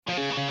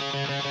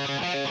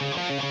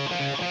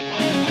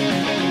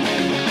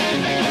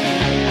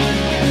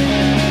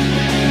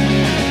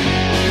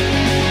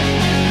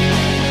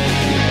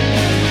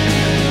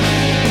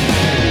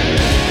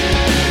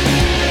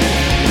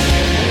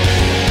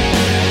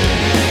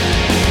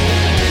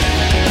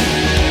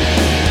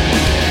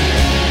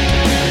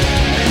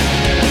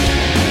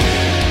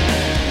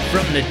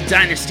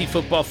Dynasty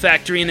Football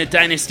Factory and the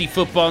Dynasty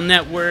Football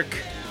Network.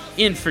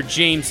 In for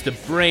James the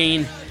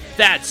Brain.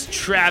 That's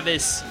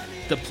Travis,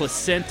 the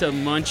placenta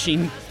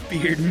munching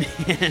beard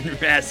man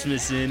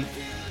Rasmussen.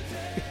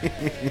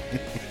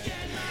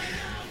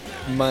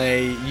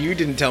 You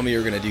didn't tell me you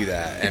were going to do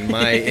that, and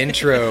my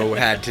intro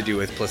had to do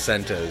with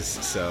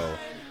placentas, so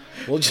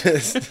we'll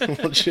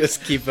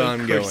just keep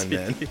on going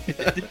then.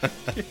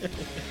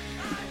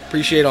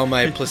 Appreciate all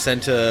my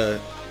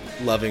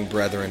placenta-loving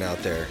brethren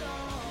out there.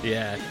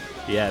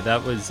 Yeah,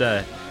 that was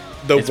the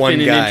it's one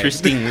been guy. An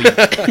interesting week.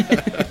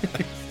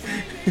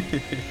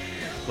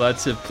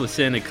 Lots of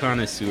placenta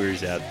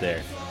connoisseurs out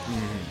there.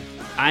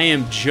 I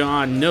am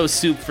John. No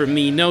soup for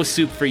me, no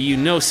soup for you,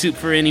 no soup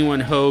for anyone,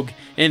 Hogue.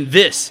 And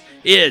this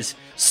is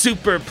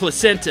Super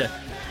Placenta.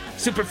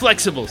 Super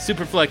flexible.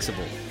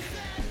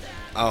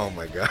 Oh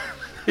my god.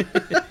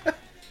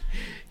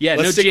 Yeah,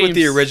 Let's no stick James. with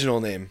the original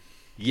name.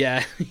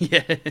 Yeah.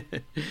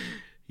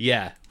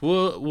 Yeah.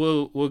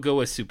 We'll go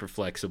with super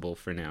flexible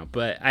for now.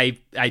 But I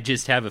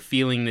just have a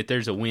feeling that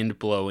there's a wind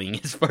blowing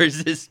as far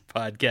as this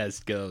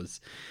podcast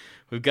goes.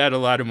 We've got a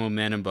lot of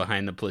momentum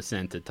behind the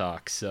placenta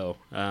talk. So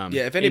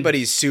if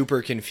anybody's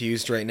super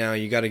confused right now,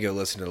 you got to go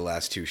listen to the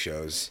last two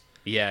shows.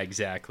 Yeah,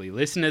 exactly.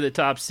 Listen to the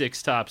top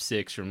six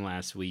from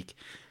last week.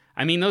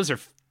 I mean, those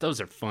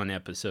are fun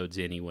episodes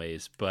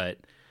anyways, but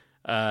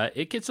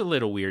it gets a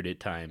little weird at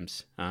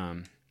times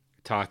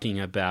talking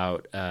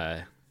about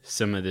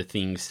some of the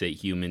things that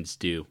humans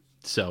do.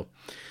 So,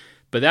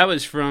 but that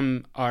was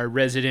from our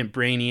resident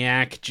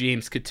brainiac,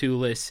 James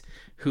Catoulis,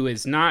 who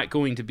is not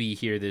going to be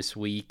here this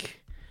week.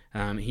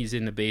 He's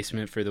in the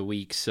basement for the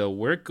week, so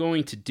we're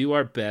going to do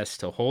our best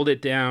to hold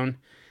it down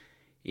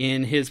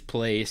in his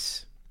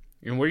place.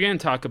 And we're going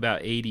to talk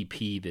about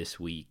ADP this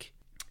week,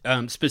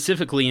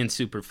 specifically in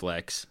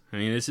Superflex. I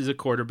mean, this is a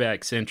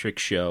quarterback-centric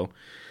show,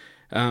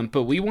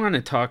 but we want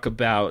to talk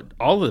about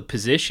all the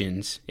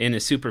positions in a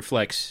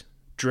Superflex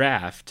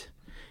draft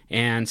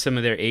and some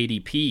of their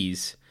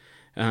ADPs,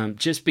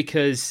 just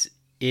because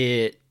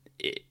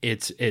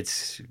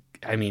it's.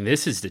 I mean,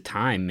 this is the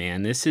time,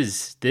 man. This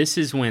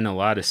is when a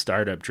lot of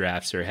startup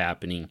drafts are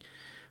happening.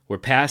 We're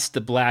past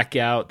the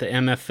blackout, the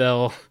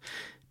MFL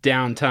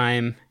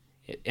downtime.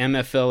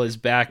 MFL is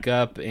back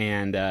up,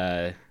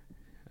 and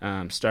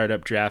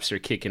startup drafts are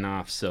kicking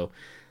off. So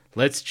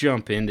let's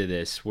jump into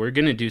this. We're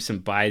going to do some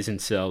buys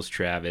and sells,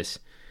 Travis.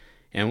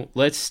 And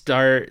let's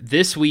start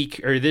this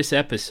week, or this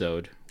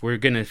episode, we're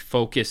going to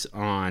focus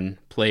on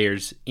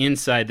players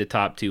inside the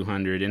top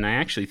 200. And I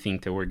actually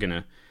think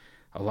that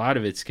a lot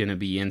of it's going to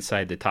be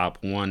inside the top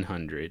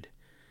 100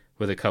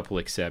 with a couple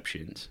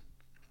exceptions.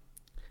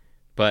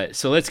 But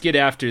so let's get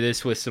after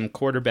this with some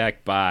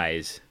quarterback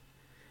buys.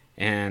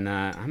 And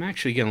I'm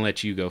actually going to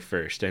let you go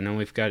first. I know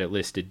we've got it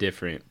listed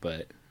different,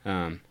 but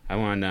I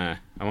want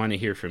to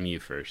hear from you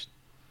first.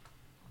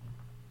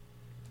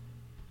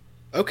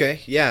 Okay,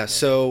 yeah,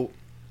 so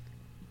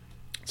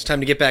it's time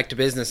to get back to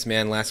business,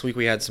 man. Last week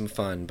we had some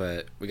fun,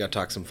 but we got to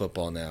talk some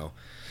football now.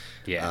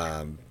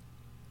 Yeah.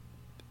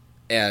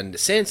 And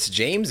since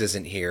James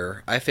isn't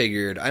here, I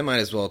figured I might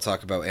as well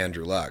talk about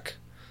Andrew Luck.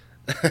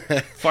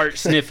 Fart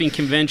sniffing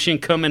convention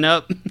coming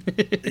up.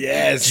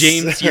 Yes.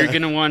 James, you're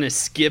going to want to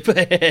skip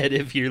ahead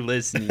if you're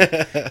listening.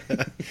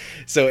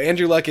 So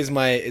Andrew Luck is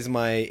my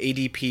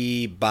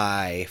ADP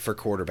buy for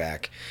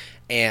quarterback.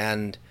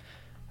 And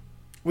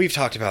we've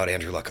talked about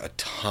Andrew Luck a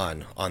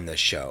ton on this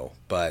show,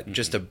 but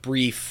just a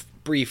brief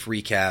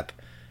recap.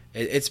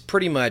 It's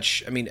pretty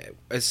much, I mean,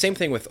 same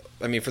thing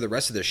for the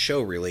rest of the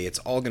show, really, it's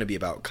all going to be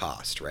about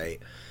cost, right?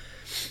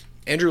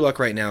 Andrew Luck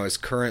right now is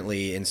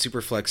currently in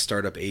Superflex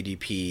startup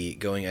ADP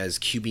going as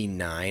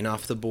QB9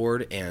 off the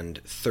board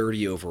and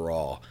 30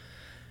 overall.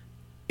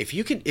 If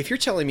you're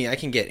telling me I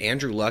can get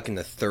Andrew Luck in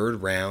the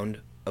third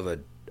round of a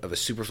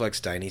Superflex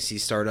Dynasty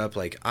startup,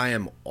 like, I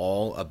am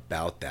all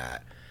about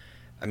that.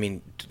 I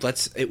mean,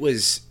 it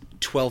was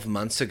 12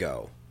 months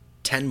ago,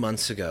 10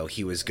 months ago,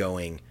 he was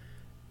going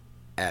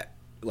at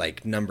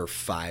like number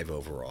 5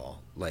 overall.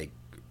 Like,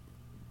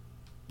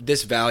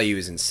 this value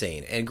is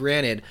insane. And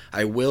granted,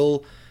 I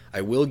will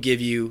give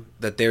you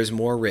that there's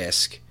more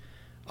risk,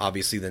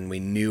 obviously, than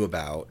we knew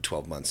about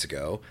 12 months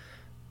ago.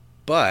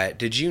 But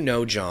did you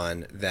know,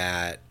 John,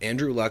 that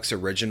Andrew Luck's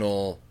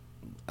original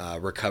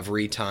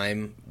recovery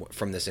time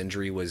from this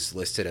injury was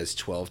listed as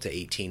 12 to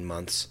 18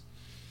 months?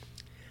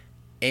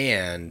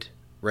 And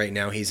right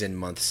now he's in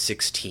month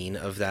 16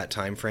 of that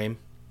time frame.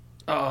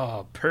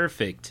 Oh,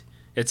 perfect.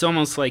 It's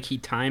almost like he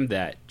timed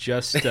that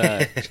just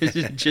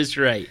just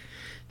right.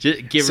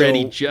 Get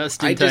ready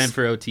just in time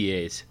for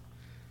OTAs.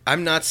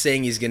 I'm not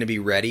saying he's going to be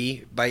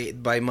ready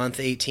by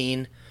month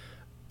 18,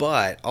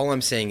 but all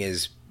I'm saying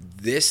is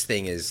this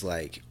thing is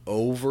like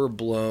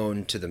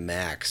overblown to the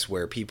max,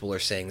 where people are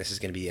saying this is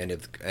going to be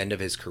end of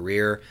his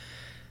career,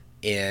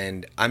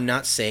 and I'm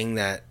not saying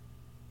that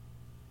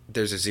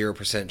there's a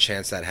 0%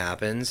 chance that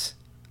happens.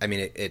 I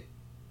mean,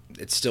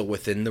 it's still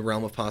within the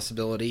realm of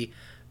possibility,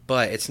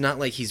 but it's not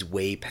like he's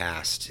way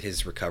past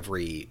his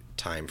recovery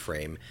time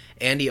frame.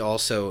 And he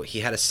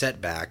had a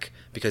setback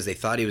because they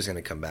thought he was going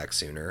to come back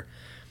sooner.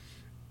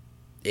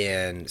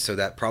 and so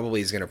that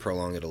probably is going to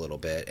prolong it a little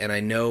bit. And I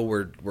know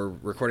we're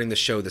recording the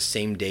show the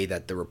same day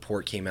that the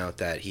report came out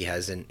that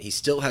he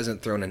still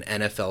hasn't thrown an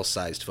NFL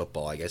sized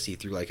football. I guess he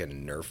threw like a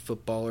Nerf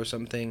football or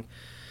something.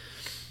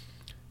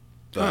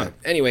 But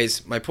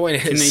anyways, my point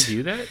is, can they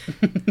do that?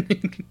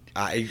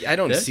 I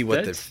don't see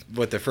what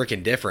the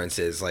freaking difference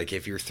is. Like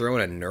if you're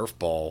throwing a Nerf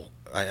ball,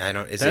 I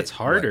don't. That's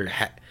harder.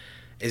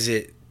 Is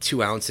it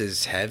 2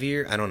 ounces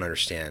heavier? I don't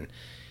understand.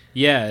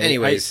 Yeah.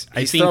 Anyways,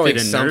 I he's think throwing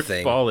that a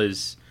something.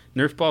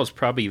 Nerf ball is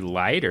probably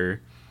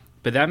lighter,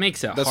 but that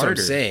makes it harder. That's what I'm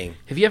saying.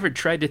 Have you ever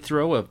tried to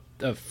throw a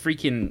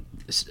freaking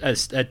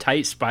a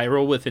tight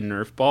spiral with a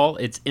Nerf ball?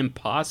 It's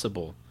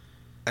impossible.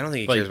 I don't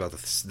think he cares about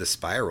the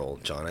spiral,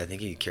 John. I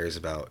think he cares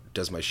about,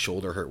 does my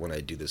shoulder hurt when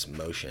I do this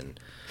motion?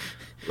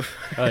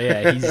 Oh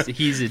yeah,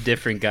 he's a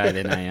different guy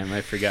than I am.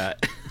 I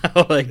forgot.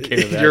 All I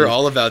care about. You're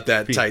all about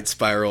that tight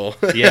spiral.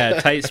 Yeah,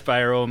 tight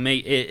spiral.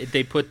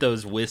 They put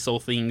those whistle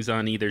things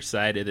on either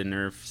side of the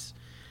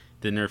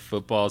Nerf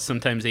football.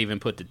 Sometimes they even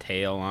put the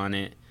tail on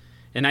it,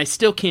 and I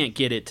still can't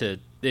get it to.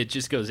 It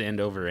just goes end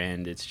over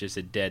end. It's just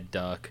a dead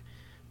duck.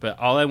 But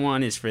all I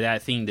want is for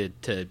that thing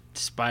to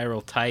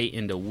spiral tight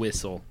and to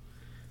whistle.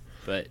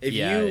 But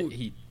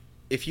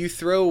if you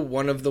throw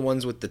one of the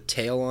ones with the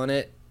tail on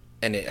it,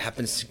 and it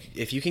happens,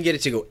 if you can get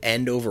it to go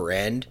end over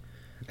end,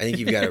 I think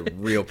you've got a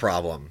real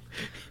problem.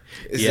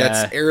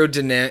 That's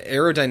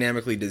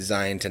aerodynamically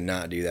designed to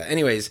not do that.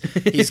 Anyways,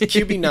 he's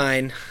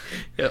QB9.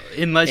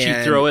 Unless you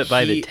throw it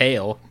by the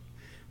tail,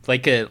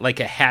 like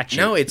a hatchet.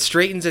 No, it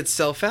straightens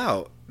itself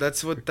out.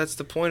 That's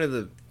the point of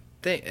the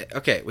thing.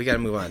 Okay, we got to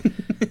move on.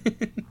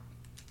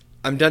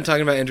 I'm done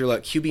talking about Andrew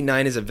Luck.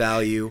 QB9 is a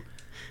value.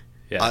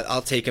 Yeah.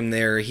 I'll take him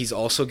there. He's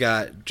also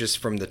got, just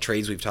from the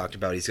trades we've talked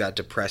about, he's got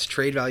depressed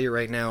trade value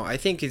right now. I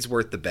think he's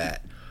worth the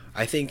bet.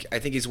 I think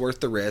he's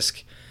worth the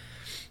risk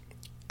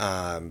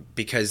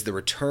because the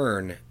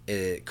return,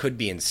 it could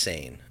be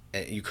insane.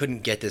 You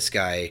couldn't get this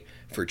guy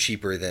for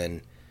cheaper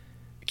than,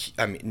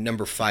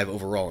 number 5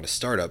 overall in a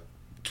startup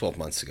 12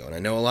 months ago. And I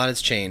know a lot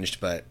has changed,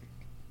 but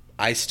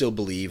I still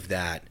believe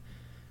that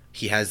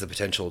he has the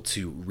potential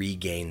to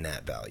regain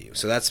that value.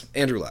 So that's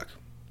Andrew Luck.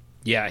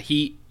 Yeah,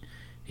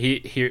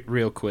 Here,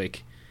 real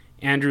quick,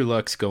 Andrew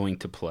Luck's going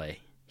to play.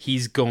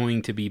 He's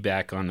going to be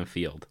back on the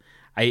field.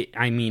 I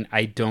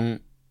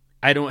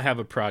don't have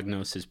a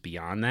prognosis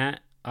beyond that,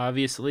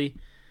 obviously,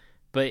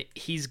 but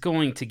he's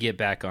going to get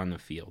back on the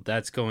field.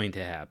 That's going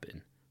to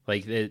happen.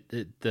 Like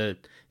the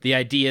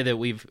idea that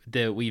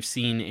we've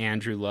seen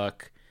Andrew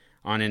Luck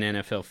on an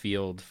NFL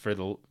field for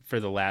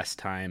the last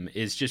time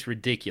is just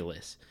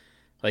ridiculous.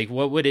 Like,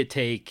 what would it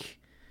take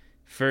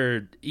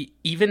for,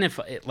 even if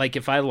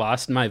I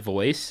lost my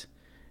voice?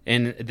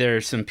 And there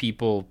are some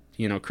people,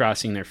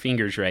 crossing their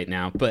fingers right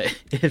now. But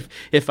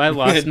if I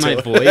lost my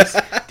voice,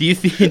 do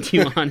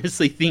you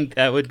honestly think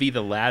that would be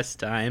the last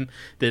time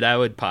that I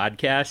would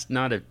podcast?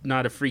 Not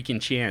a freaking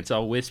chance.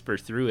 I'll whisper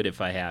through it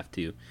if I have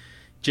to.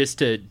 Just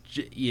to,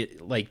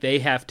 they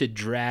have to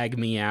drag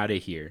me out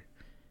of here,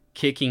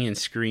 kicking and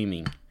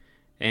screaming.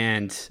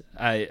 And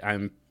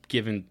I'm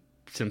giving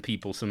some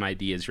people some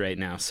ideas right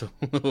now, so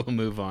we'll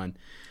move on.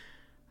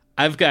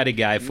 I've got a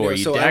guy for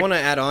you. So I want to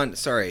add on.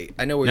 Sorry,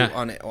 I know we were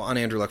on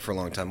Andrew Luck for a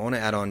long time. I want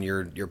to add on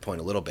your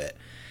point a little bit.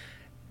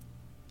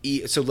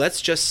 So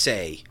let's just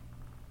say,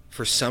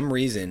 for some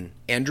reason,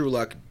 Andrew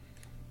Luck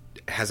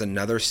has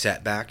another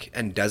setback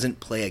and doesn't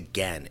play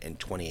again in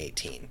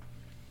 2018.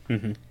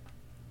 Mm-hmm.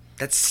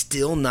 That's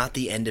still not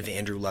the end of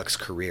Andrew Luck's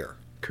career.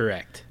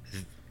 Correct.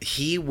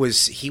 He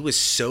was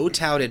so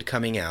touted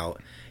coming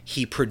out.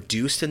 He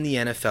produced in the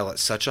NFL at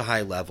such a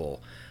high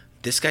level.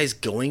 This guy's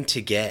going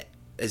to get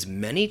as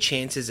many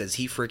chances as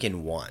he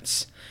freaking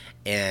wants.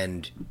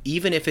 And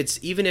even if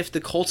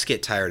the Colts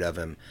get tired of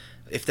him,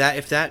 if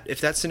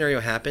that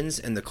scenario happens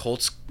and the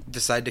Colts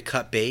decide to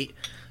cut bait,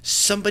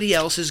 somebody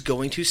else is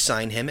going to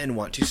sign him and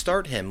want to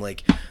start him.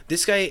 Like,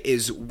 this guy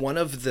is one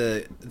of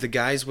the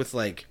guys with,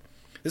 like,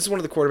 this is one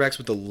of the quarterbacks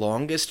with the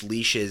longest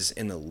leashes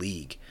in the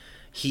league.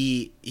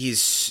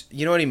 He's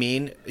you know what I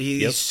mean?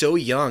 He's so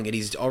young and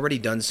he's already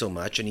done so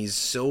much, and he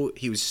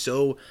was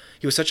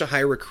such a high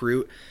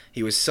recruit.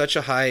 He was such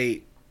a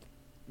high,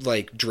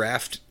 like,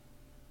 draft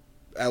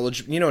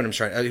eligible. You know what I'm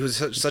trying? He was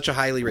such a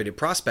highly rated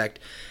prospect.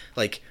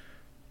 Like,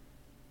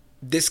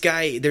 this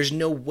guy, there's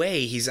no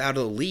way he's out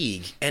of the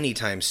league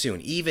anytime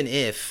soon. Even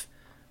if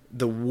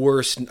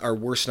our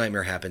worst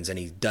nightmare happens and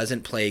he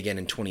doesn't play again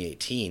in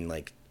 2018,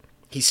 like,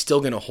 he's still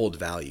going to hold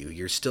value.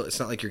 It's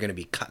not like you're going to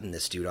be cutting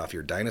this dude off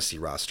your dynasty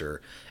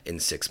roster in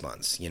 6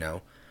 months, you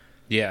know?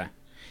 Yeah.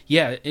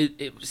 Yeah.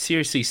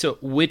 Seriously. So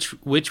which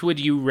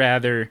would you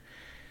rather,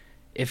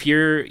 if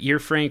you're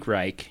Frank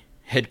Reich,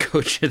 head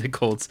coach of the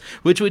Colts,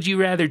 which would you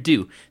rather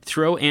do?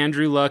 Throw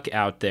Andrew Luck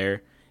out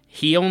there.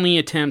 He only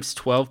attempts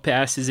 12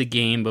 passes a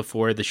game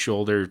before the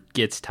shoulder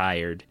gets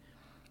tired.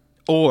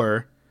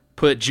 Or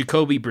put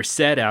Jacoby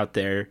Brissett out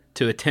there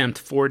to attempt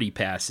 40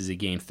 passes a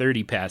game,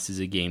 30 passes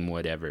a game,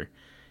 whatever.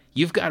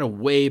 you've got a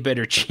way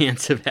better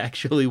chance of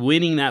actually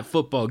winning that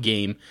football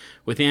game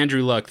with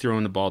Andrew Luck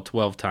throwing the ball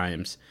 12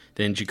 times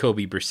than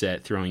Jacoby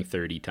Brissett throwing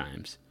 30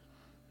 times.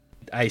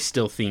 I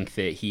still think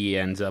that he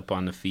ends up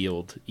on the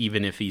field,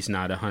 even if he's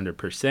not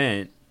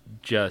 100%,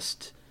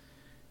 just,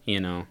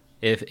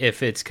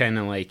 if it's kind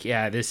of like,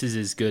 yeah, this is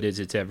as good as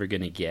it's ever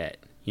going to get.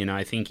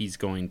 I think he's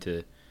going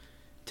to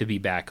be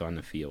back on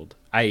the field.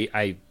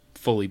 I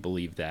fully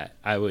believe that.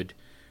 I would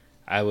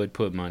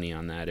put money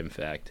on that, in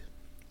fact.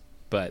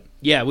 But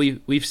yeah,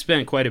 we've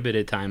spent quite a bit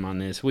of time on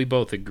this. We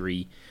both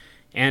agree.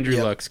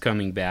 Andrew Luck's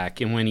coming back,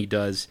 and when he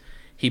does,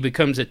 he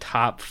becomes a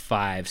top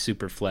 5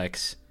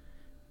 Superflex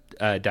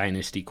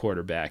dynasty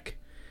quarterback.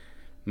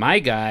 My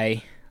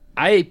guy,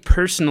 I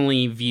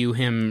personally view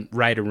him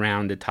right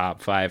around a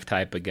top 5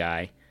 type of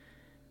guy.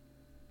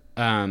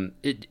 And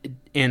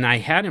I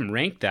had him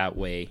ranked that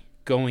way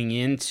going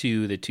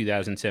into the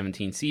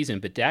 2017 season,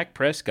 but Dak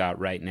Prescott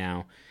right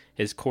now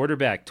is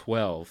quarterback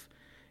 12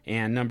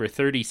 and number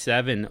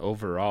 37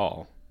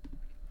 overall.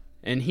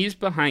 And he's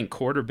behind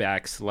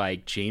quarterbacks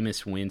like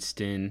Jameis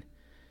Winston.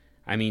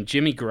 I mean,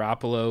 Jimmy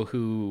Garoppolo,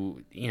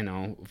 who,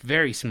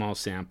 very small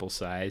sample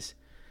size.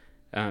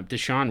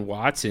 Deshaun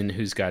Watson,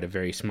 who's got a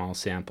very small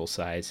sample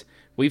size.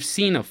 We've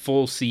seen a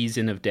full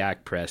season of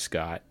Dak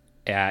Prescott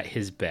at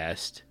his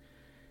best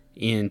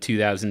in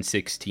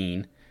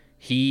 2016.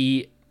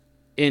 He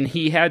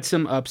had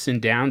some ups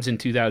and downs in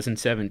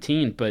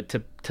 2017, but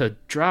to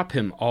drop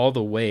him all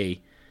the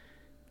way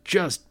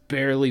just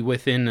barely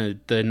within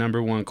the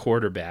number 1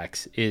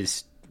 quarterbacks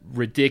is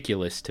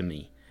ridiculous to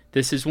me.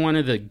 This is one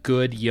of the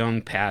good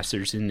young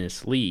passers in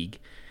this league,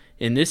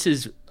 and this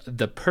is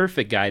the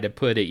perfect guy to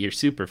put at your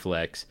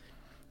Superflex.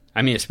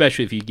 I mean,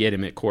 especially if you get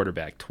him at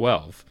quarterback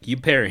 12. You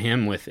pair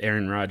him with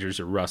Aaron Rodgers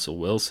or Russell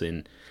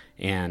Wilson,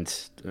 and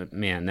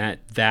man,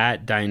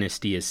 that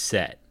dynasty is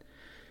set.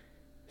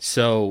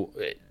 So,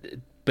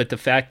 but the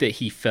fact that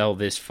he fell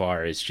this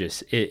far is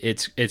just,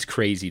 it's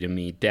crazy to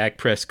me. Dak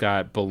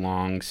Prescott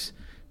belongs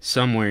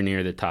somewhere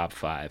near the top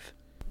 5.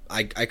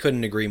 I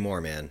couldn't agree more,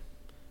 man.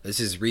 This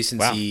is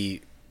recency.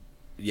 Wow.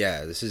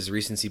 Yeah, this is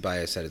recency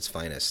bias at its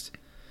finest.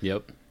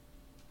 Yep.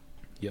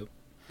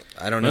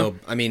 I don't know.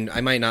 I mean,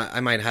 I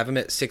might have him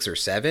at 6 or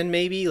 7,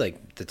 maybe.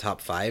 Like the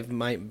top 5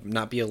 might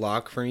not be a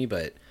lock for me,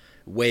 but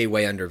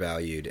way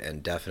undervalued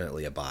and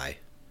definitely a buy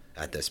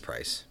at this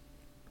price.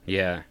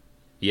 Yeah,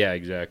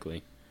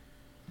 exactly.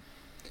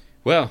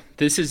 Well,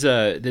 this is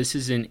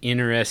an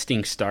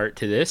interesting start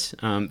to this.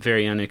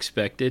 Very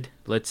unexpected.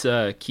 Let's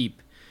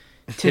keep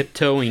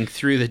tiptoeing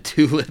through the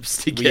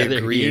tulips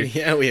together.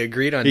 We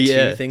agreed on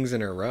 2 things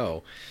in a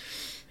row.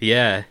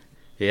 Yeah.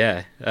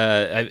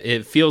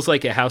 It feels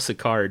like a house of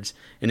cards,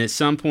 and at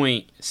some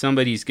point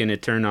somebody's going to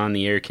turn on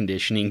the air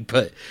conditioning.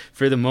 But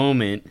for the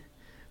moment,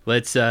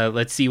 let's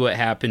see what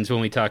happens when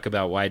we talk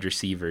about wide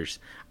receivers.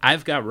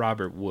 I've got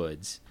Robert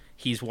Woods.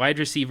 He's wide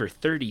receiver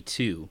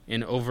 32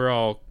 and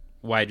overall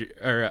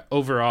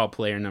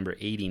player number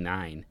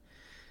 89.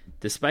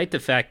 Despite the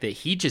fact that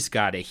he just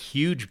got a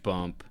huge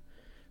bump,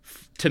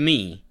 to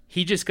me,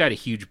 he just got a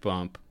huge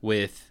bump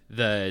with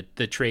the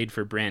trade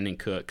for Brandon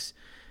Cooks,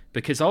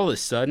 because all of a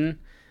sudden,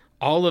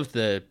 all of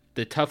the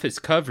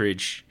toughest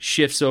coverage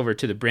shifts over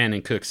to the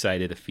Brandon Cooks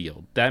side of the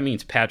field. That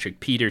means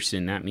Patrick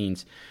Peterson. That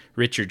means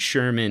Richard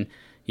Sherman.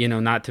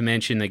 Not to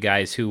mention the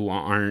guys who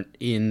aren't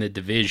in the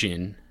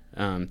division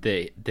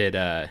that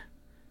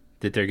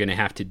they're going to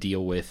have to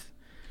deal with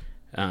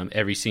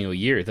every single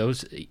year.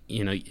 Those,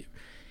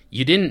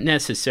 you didn't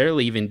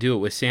necessarily even do it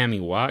with Sammy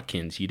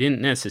Watkins. You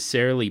didn't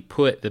necessarily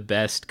put the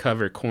best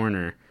cover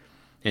corner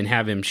and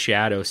have him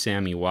shadow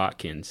Sammy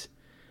Watkins.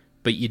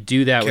 But you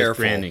do that with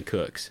Brandon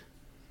Cooks.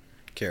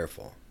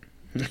 Careful.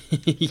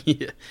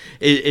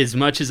 As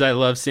much as I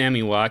love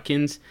Sammy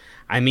Watkins,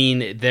 I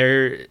mean,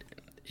 it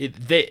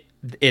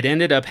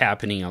ended up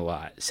happening a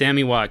lot.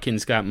 Sammy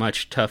Watkins got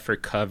much tougher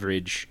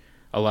coverage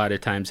a lot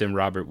of times than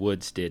Robert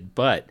Woods did.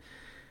 But,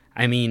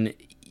 I mean,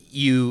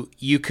 you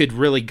could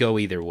really go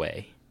either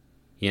way,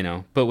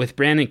 But with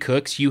Brandon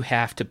Cooks, you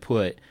have to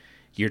put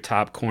your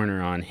top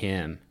corner on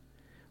him,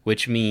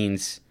 which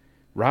means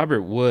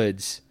Robert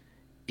Woods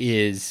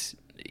is,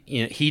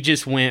 he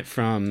just went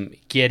from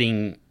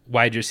getting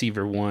wide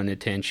receiver 1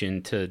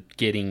 attention to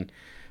getting,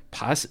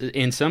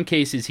 in some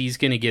cases, he's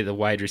going to get the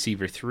wide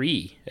receiver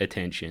 3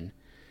 attention.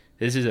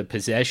 This is a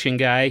possession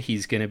guy.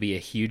 He's going to be a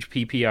huge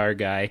PPR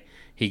guy.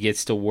 He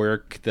gets to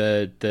work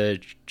the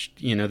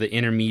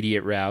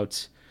intermediate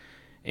routes,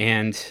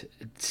 and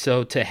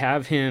so to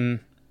have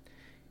him,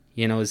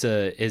 as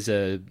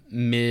a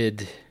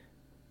mid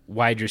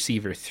wide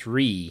receiver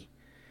 3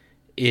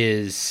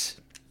 is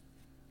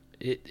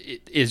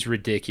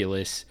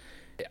ridiculous.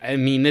 I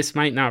mean, this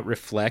might not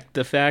reflect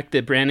the fact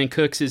that Brandon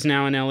Cooks is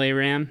now an LA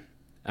Ram.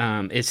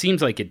 It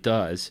seems like it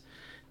does.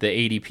 The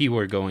ADP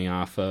we're going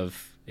off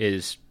of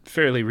is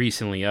fairly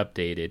recently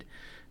updated.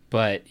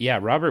 But yeah,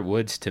 Robert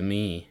Woods to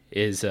me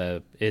is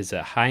a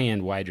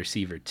high-end wide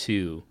receiver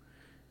 2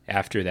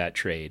 after that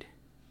trade.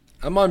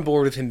 I'm on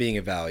board with him being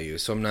a value,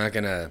 so I'm not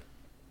going to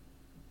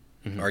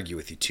argue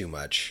with you too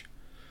much.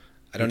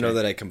 I don't know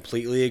that I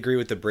completely agree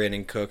with the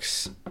Brandon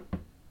Cooks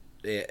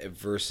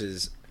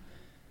versus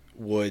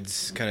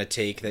Woods kind of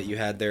take that you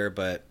had there,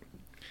 but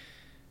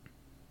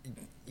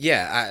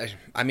yeah,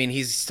 I mean,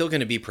 he's still going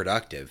to be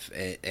productive,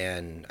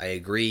 and I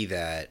agree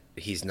that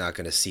he's not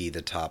going to see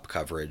the top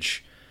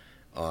coverage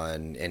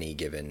on any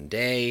given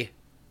day.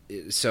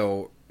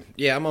 So,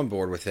 yeah, I'm on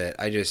board with it.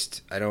 I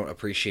don't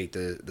appreciate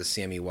the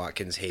Sammy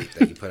Watkins hate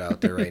that you put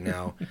out there right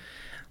now.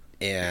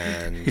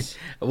 And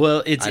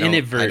well, it's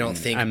inadvertent. I don't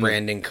think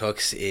Brandon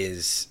Cooks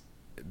is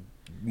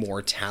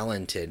more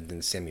talented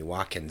than Sammy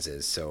Watkins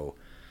is. So,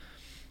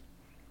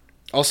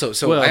 also,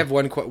 I have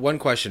one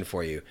question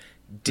for you.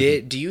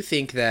 Do you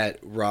think that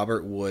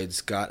Robert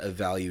Woods got a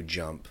value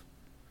jump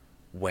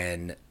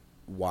when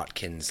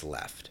Watkins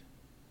left?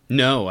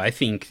 No, I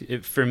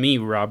think for me,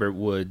 Robert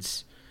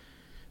Woods,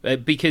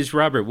 because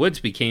Robert Woods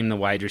became the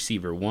wide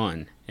receiver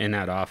 1 in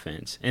that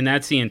offense, and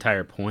that's the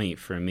entire point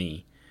for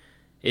me.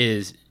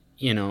 Is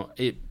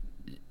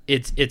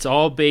it's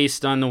all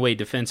based on the way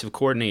defensive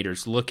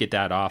coordinators look at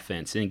that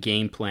offense and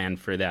game plan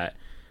for that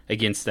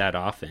against that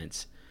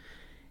offense.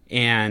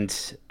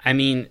 And I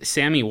mean,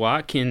 Sammy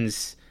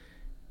Watkins,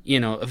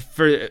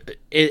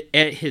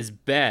 at his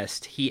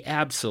best, he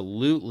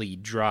absolutely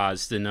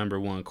draws the number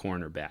 1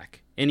 cornerback.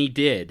 And he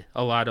did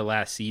a lot of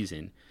last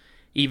season,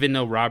 even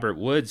though Robert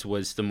Woods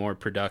was the more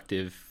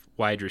productive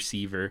wide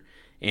receiver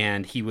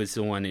and he was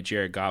the one that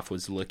Jared Goff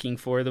was looking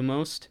for the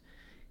most.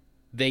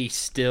 They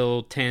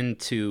still tend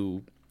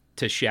to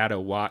shadow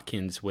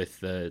Watkins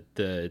with the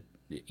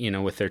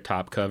with their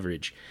top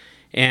coverage.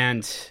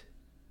 And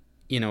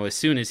as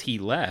soon as he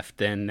left,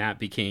 then that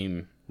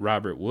became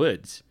Robert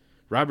Woods.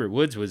 Robert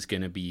Woods was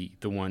going to be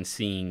the one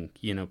seeing,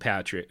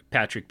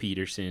 Patrick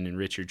Peterson and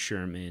Richard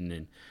Sherman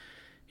and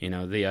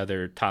the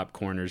other top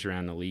corners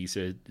around the league,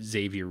 so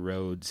Xavier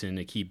Rhodes and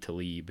Aqib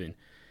Talib,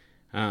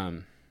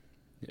 and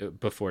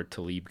before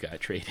Talib got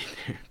traded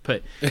there.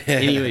 But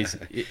anyways,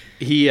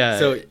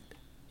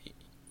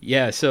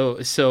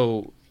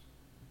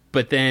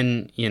 but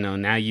then,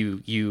 now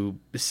you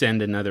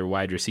send another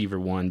wide receiver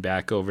 1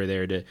 back over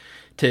there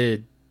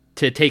to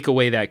take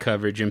away that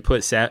coverage and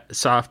put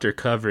softer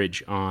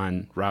coverage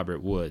on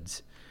Robert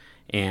Woods.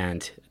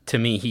 And to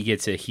me, he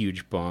gets a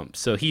huge bump.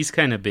 So he's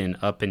kind of been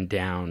up and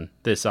down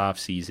this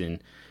offseason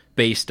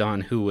based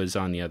on who was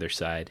on the other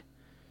side.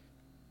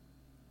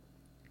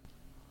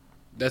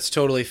 That's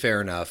totally fair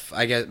enough.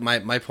 I guess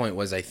my point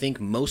was, I think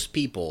most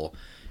people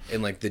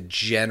in like the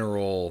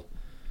general,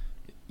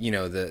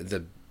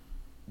 the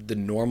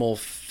normal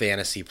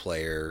fantasy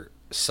player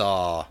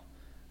saw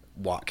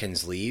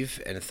Watkins leave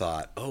and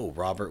thought, oh,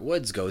 Robert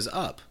Woods goes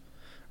up,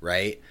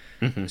 right?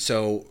 Mm-hmm.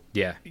 So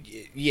yeah,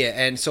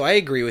 and so I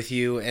agree with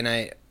you, and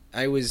I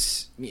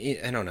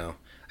don't know.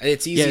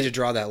 It's easy to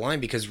draw that line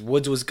because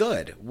Woods was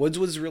good. Woods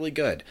was really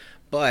good,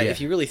 but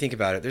if you really think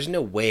about it, there's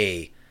no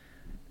way.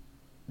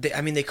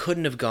 They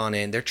couldn't have gone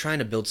in. They're trying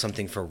to build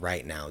something for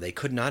right now. They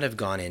could not have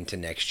gone into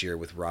next year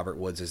with Robert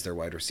Woods as their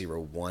wide receiver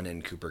 1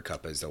 and Cooper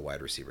Kupp as their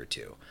wide receiver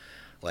 2.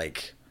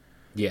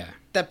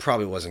 That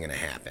probably wasn't going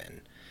to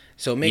happen.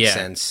 So it makes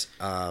sense.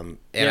 And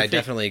I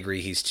definitely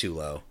agree he's too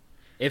low.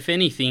 If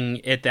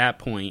anything, at that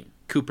point,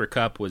 Cooper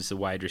Kupp was the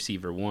wide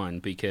receiver 1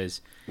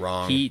 because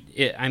wrong.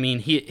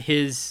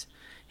 His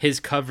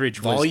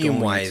coverage was volume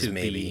going wise to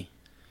maybe.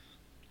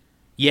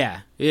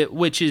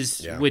 Which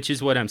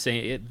is what I'm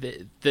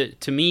saying.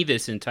 To me,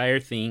 this entire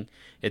thing,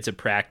 it's a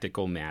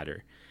practical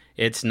matter.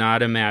 It's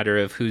not a matter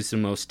of who's the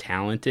most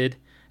talented.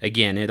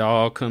 Again, it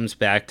all comes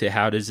back to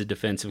how does a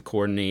defensive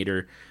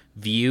coordinator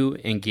view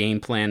and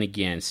game plan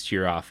against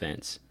your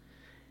offense.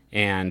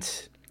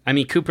 And I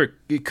mean,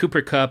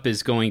 Cooper Kupp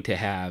is going to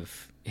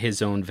have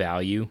his own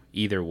value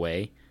either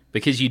way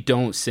because you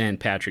don't send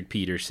Patrick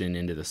Peterson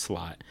into the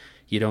slot.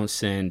 You don't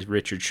send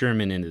Richard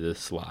Sherman into the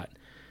slot.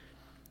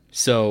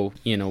 So,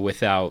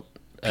 without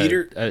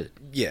Peterson,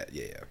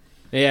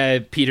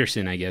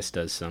 I guess,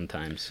 does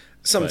sometimes.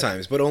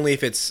 But only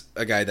if it's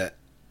a guy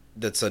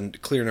that's a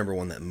clear number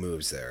 1 that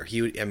moves there.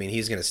 He's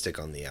going to stick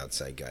on the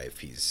outside guy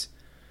if he's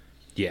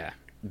the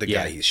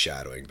guy he's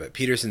shadowing. But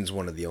Peterson's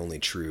one of the only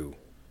true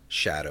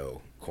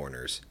shadow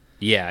corners.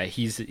 Yeah,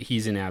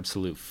 he's an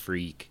absolute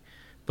freak.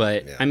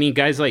 But I mean,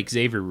 guys like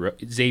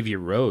Xavier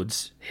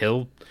Rhodes,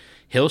 he'll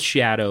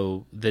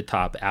shadow the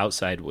top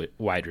outside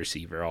wide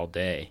receiver all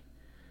day.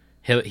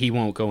 He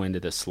won't go into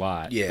the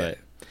slot. Yeah. But,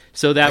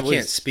 so that I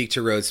can't speak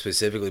to Rhodes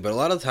specifically, but a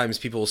lot of times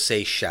people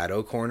say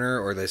shadow corner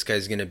or this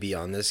guy's going to be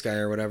on this guy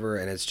or whatever,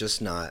 and it's just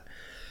not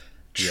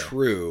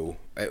true.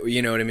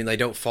 You know what I mean? They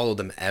don't follow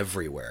them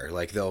everywhere.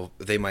 Like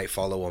they might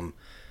follow them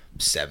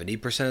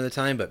 70% of the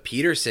time, but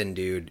Peterson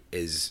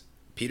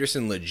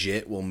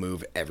legit will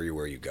move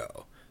everywhere you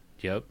go.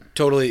 Yep.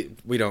 Totally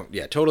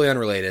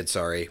unrelated,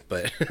 sorry,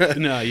 but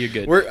no, you're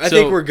good. I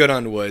think we're good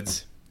on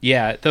Woods.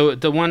 Yeah,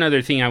 the one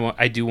other thing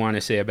I do want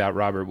to say about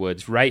Robert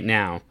Woods right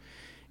now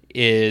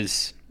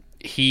is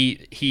he's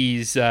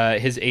his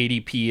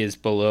ADP is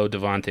below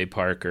Devontae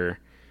Parker,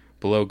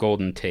 below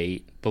Golden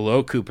Tate,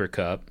 below Cooper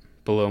Kupp,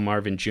 below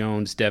Marvin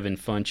Jones, Devin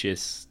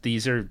Funchess.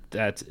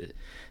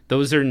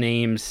 those are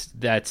names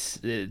that's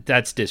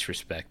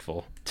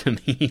disrespectful to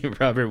me.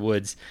 Robert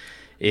Woods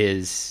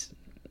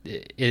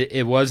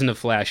it wasn't a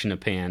flash in the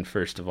pan,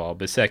 first of all,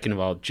 but second of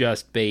all,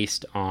 just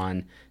based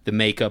on the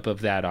makeup of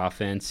that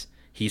offense,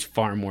 he's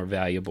far more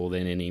valuable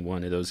than any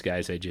one of those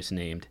guys I just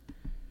named.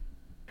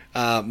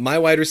 My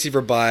wide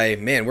receiver by,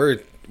 man, we're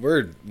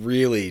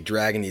really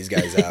dragging these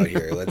guys out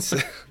here. Let's.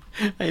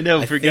 I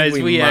know, for guys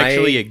we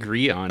actually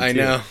agree on. I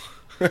know.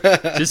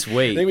 Just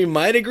wait. I think we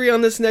might agree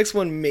on this next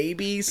one,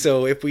 maybe.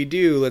 So if we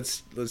do,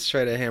 let's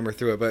try to hammer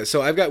through it. But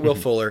so I've got Will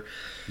Fuller.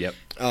 Yep.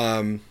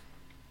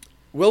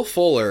 Will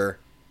Fuller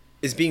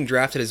is being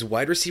drafted as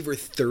wide receiver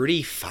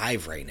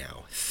 35 right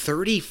now.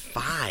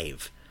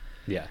 35.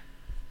 Yeah.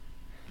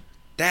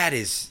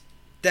 That's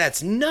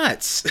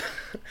nuts.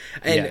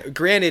 And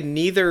granted,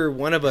 neither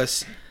one of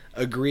us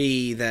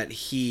agree that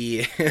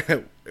he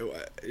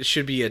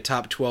should be a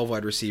top 12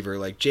 wide receiver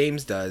like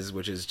James does,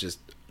 which is just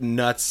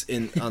nuts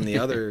on the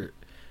other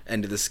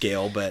end of the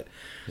scale. But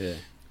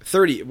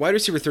 30 wide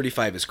receiver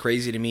 35 is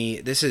crazy to me.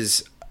 This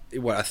is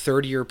a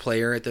third-year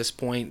player at this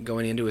point,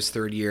 going into his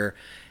third year,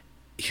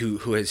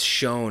 who has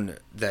shown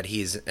that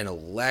he's an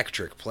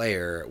electric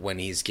player when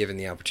he's given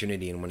the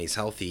opportunity and when he's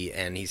healthy,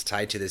 and he's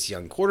tied to this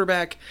young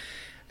quarterback.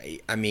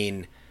 I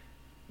mean,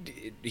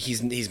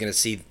 he's going to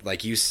see,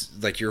 like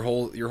your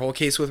whole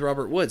case with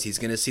Robert Woods. He's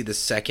going to see the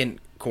second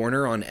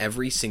corner on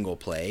every single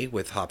play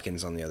with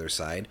Hopkins on the other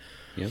side.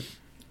 Yep.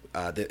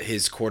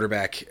 His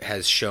quarterback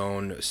has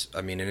shown,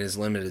 I mean, in his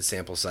limited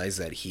sample size,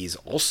 that he's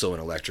also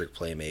an electric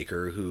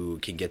playmaker who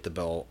can get the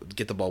ball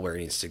where it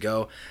needs to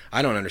go.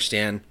 I don't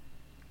understand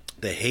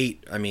the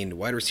hate. I mean,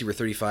 wide receiver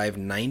 35,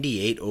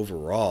 98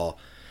 overall.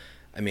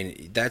 I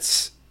mean,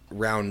 that's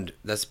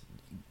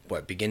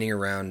beginning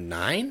around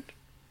 9?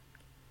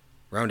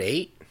 Round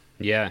 8?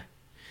 Yeah.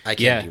 I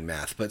can't do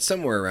math, but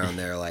somewhere around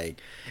there. Like,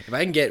 if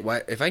I can get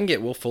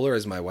Will Fuller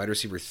as my wide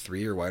receiver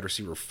 3 or wide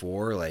receiver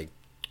 4, like,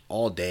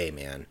 all day,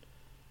 man.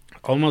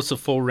 Almost a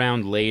full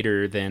round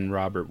later than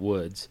Robert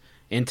Woods.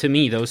 And to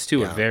me, those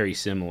two are very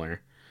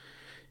similar.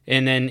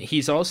 And then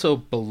he's also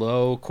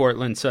below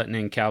Courtland Sutton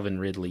and Calvin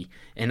Ridley.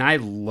 And I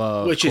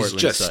love Which Courtland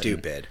is just Sutton,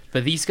 stupid.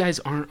 But these guys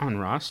aren't on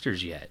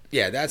rosters yet.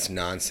 Yeah, that's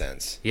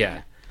nonsense.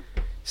 Yeah.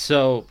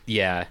 So,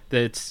 yeah,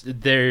 there's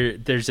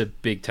a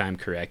big time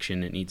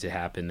correction that needs to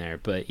happen there.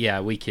 But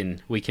yeah, we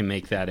can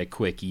make that a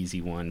quick,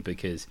 easy one,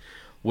 because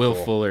Will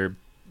Fuller,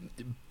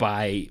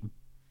 buy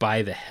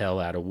the hell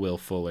out of Will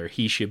Fuller.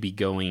 He should be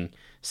going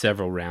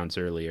several rounds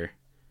earlier.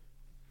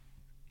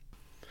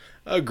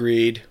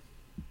 Agreed.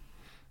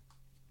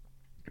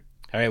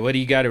 All right, what do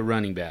you got at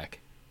running back?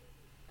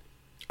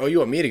 Oh, you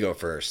want me to go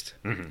first?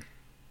 Mm-hmm.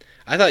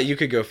 I thought you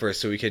could go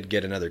first so we could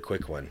get another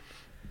quick one.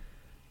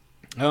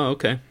 Oh,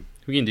 okay.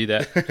 We can do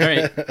that. All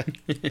right.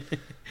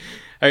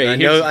 All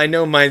right. I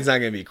know mine's not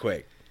going to be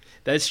quick.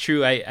 That's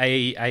true.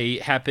 I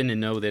happen to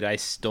know that I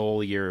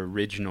stole your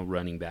original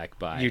running back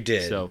by. You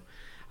did. So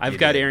I've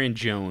got Aaron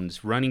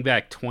Jones, running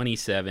back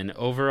 27,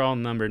 overall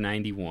number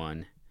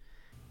 91.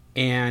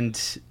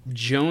 And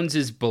Jones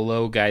is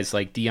below guys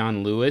like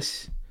Dion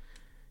Lewis,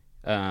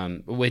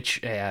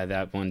 which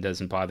that one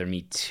doesn't bother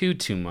me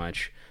too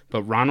much.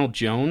 But Ronald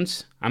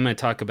Jones, I'm going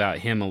to talk about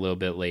him a little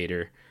bit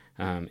later,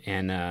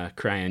 and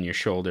cry on your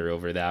shoulder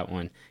over that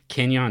one.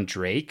 Kenyon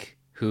Drake,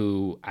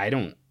 who I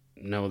don't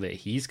know that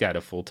he's got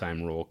a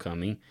full-time role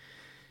coming.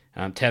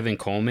 Tevin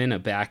Coleman, a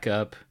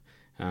backup.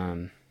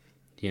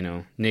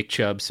 Nick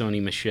Chubb, Sony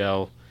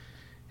Michel.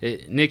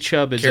 Nick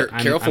Chubb is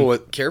careful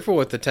with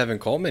the Tevin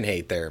Coleman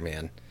hate there,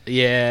 man.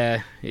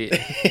 Yeah, Well,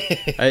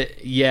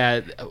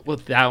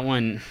 that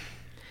one.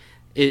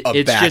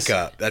 It's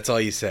backup. That's all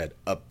you said.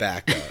 A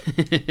backup.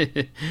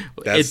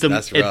 That's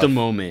rough. At the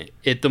moment,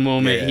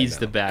 he's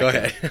the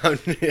backup. Go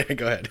ahead.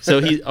 Go ahead.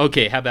 So he's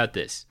okay. How about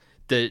this?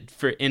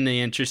 In the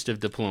interest of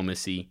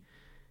diplomacy,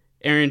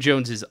 Aaron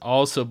Jones is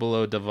also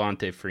below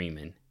Devontae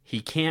Freeman.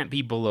 He can't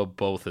be below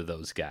both of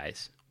those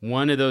guys.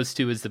 One of those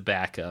two is the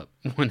backup.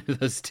 One of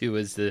those two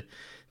is the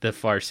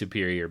far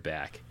superior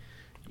back.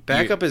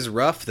 Backup is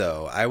rough,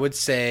 though. I would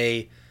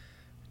say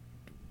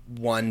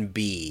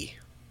 1B.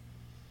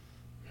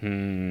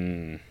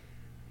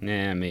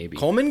 Nah, maybe.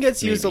 Coleman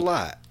gets used a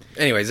lot.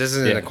 Anyways, this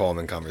isn't a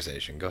Coleman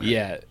conversation. Go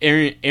ahead.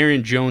 Yeah,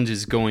 Aaron Jones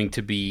is going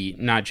to be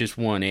not just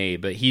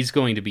 1A, but he's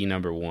going to be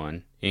number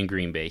 1 in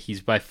Green Bay.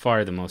 He's by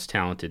far the most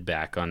talented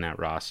back on that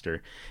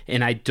roster.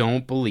 And I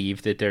don't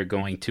believe that they're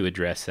going to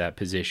address that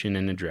position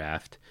in the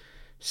draft.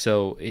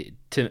 So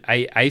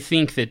I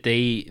think that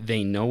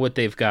they know what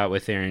they've got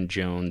with Aaron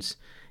Jones,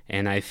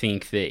 and I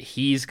think that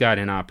he's got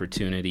an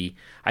opportunity.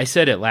 I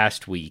said it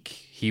last week.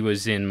 He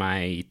was in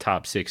my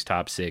top six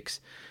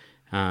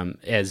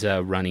as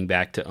a running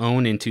back to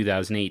own in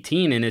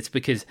 2018, and it's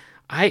because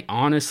I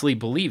honestly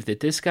believe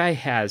that this guy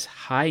has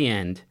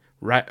high-end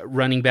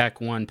running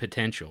back 1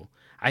 potential.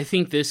 I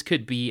think this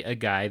could be a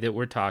guy that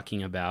we're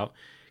talking about,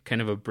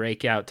 kind of a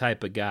breakout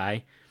type of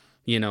guy,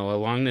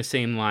 along the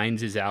same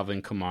lines as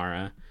Alvin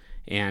Kamara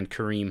and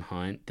Kareem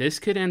Hunt. This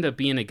could end up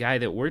being a guy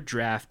that we're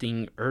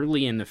drafting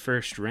early in the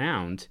first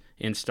round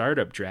in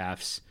startup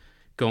drafts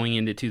going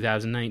into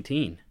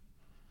 2019.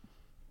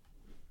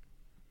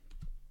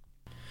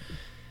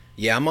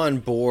 Yeah, I'm on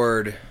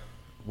board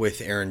with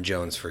Aaron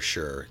Jones for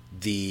sure.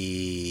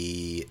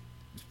 The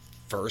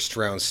first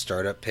round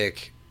startup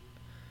pick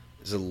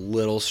is a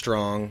little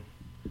strong.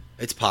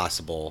 It's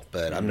possible,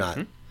 but I'm not,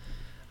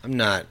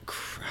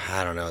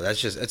 I don't know.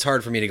 It's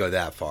hard for me to go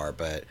that far,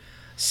 but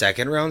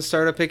second round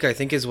startup pick, I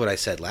think, is what I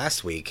said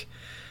last week.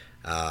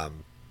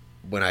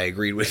 When I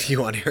agreed with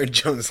you on Aaron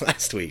Jones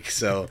last week.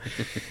 So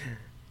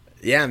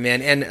yeah,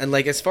 man. And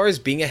like, as far as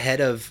being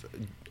ahead of,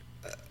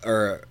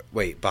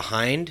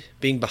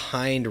 being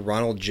behind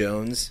Ronald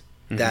Jones,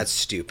 that's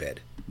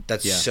stupid.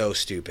 That's so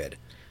stupid.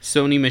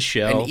 Sony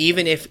Michel. And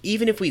even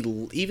if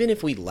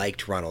we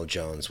liked Ronald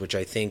Jones, which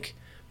I think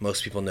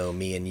most people know,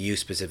 me and you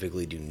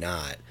specifically do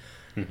not.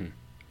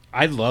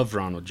 I love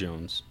Ronald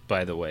Jones,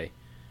 by the way.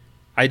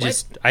 I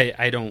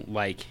don't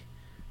like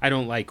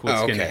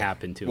what's going to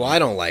happen to him. Well, I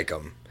don't like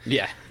him.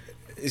 Yeah.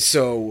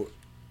 So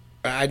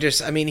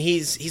he's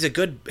a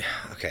good,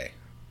 okay.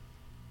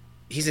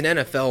 He's an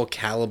NFL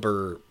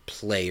caliber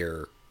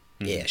player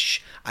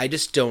ish. I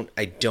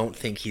don't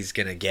think he's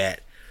going to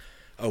get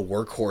a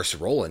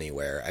workhorse role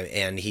anywhere,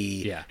 and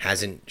he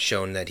hasn't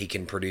shown that he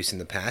can produce in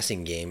the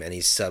passing game, and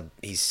he's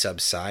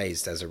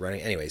subsized as a running.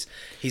 Anyways,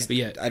 but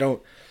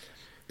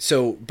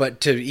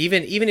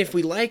even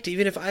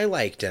if I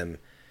liked him,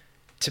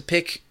 to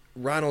pick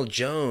Ronald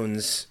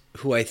Jones,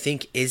 who I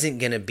think isn't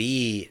going to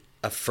be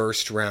a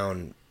first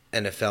round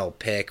NFL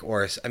pick,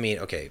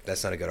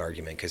 that's not a good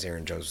argument because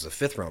Aaron Jones was a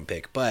fifth round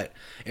pick, but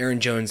Aaron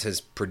Jones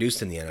has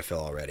produced in the NFL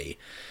already.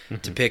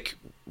 To pick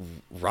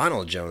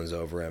Ronald Jones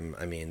over him,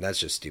 that's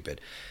just stupid.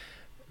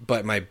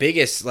 But my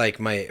biggest,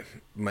 my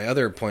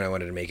other point I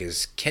wanted to make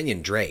is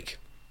Kenyon Drake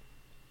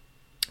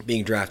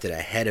being drafted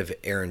ahead of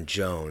Aaron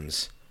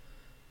Jones.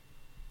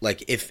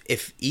 Like,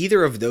 if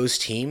either of those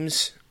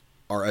teams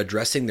are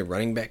addressing the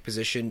running back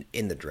position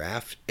in the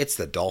draft, it's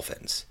the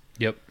Dolphins.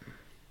 Yep.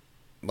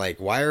 Like,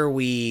 why are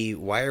we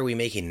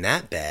making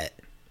that bet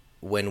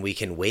when we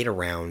can wait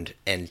around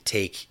and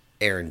take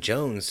Aaron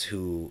Jones,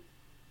 who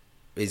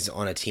is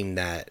on a team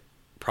that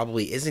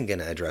probably isn't going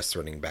to address the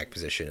running back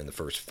position in the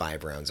first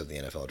 5 rounds of the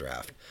NFL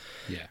draft?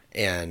 Yeah.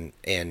 And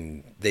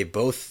they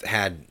both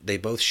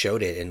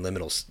showed it in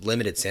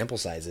limited sample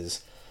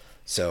sizes.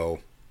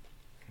 So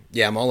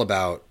yeah, I'm all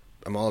about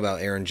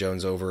Aaron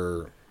Jones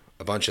over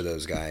a bunch of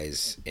those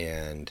guys,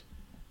 and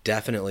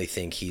definitely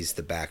think he's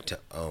the back to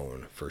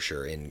own for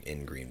sure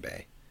in Green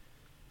Bay.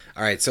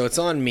 All right, so it's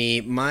on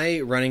me. My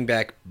running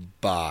back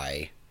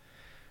buy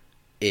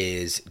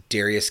is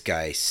Darius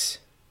Geis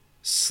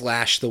 /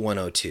 the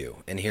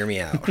 102, and hear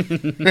me out.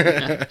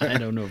 I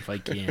don't know if I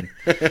can.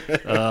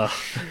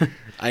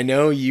 I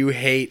know you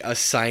hate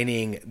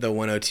assigning the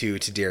 102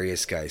 to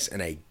Darius Geis,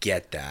 and I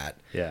get that.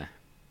 Yeah.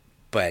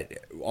 But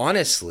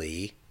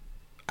honestly,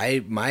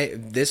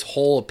 this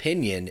whole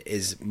opinion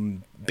is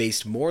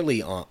based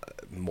morely. Oh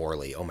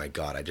my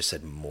God, I just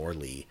said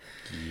Morley.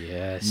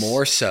 Yes.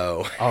 More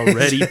so.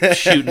 Already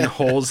shooting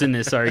holes in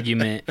this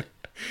argument.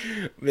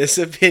 This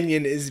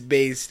opinion is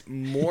based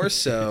more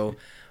so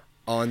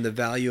on the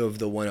value of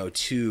the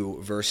 102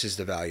 versus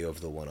the value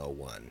of the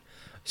 101.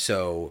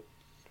 So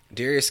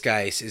Darius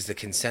Geis is the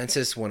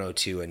consensus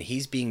 102, and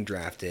he's being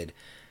drafted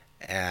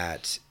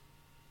at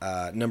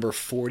number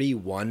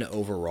 41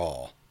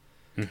 overall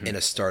in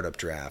a startup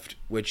draft,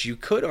 which you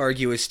could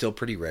argue is still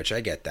pretty rich. I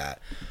get that.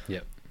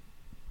 Yep.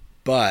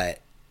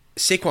 But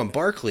Saquon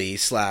Barkley /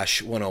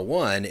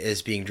 101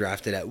 is being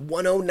drafted at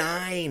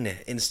 109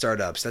 in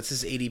startups. That's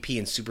his ADP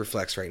in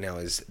Superflex right now,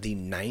 is the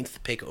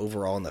 9th pick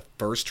overall in the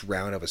first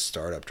round of a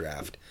startup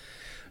draft.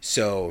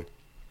 So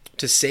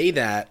to say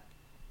that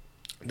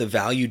the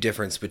value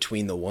difference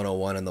between the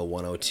 101 and the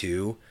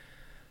 102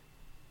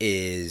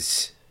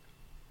 is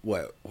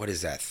what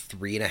is that,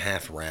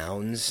 3.5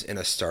 rounds in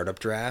a startup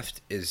draft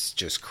is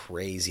just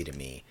crazy to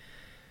me.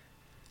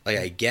 Like,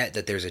 I get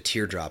that there's a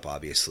teardrop,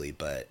 obviously,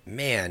 but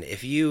man,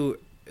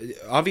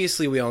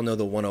 obviously we all know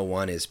the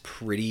 101 is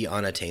pretty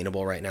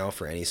unattainable right now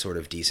for any sort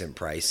of decent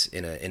price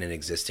in an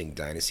existing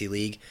dynasty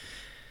league.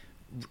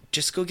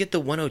 Just go get the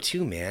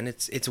 102, man.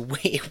 It's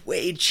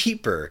way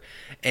cheaper.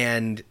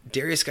 And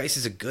Darius Geis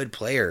is a good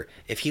player.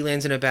 If he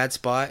lands in a bad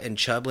spot and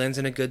Chubb lands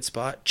in a good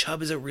spot,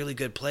 Chubb is a really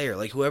good player.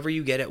 Like, whoever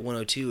you get at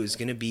 102 is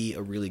going to be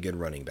a really good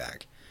running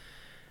back.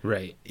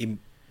 Right.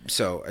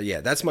 So,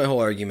 yeah, that's my whole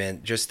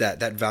argument. Just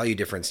that value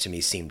difference to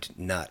me seemed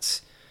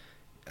nuts.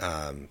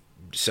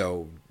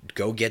 So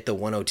go get the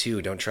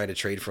 102. Don't try to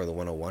trade for the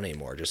 101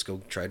 anymore. Just go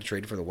try to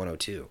trade for the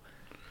 102.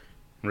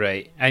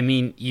 Right. I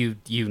mean,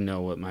 you know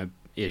what my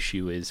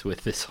issue is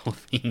with this whole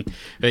thing.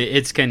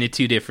 It's kind of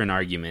two different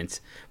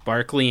arguments.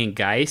 Barkley and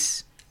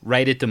Geis,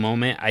 right at the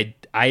moment,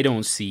 I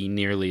don't see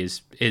nearly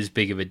as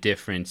big of a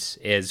difference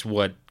as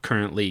what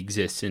currently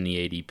exists in the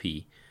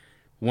ADP.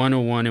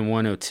 101 and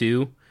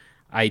 102,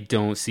 I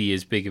don't see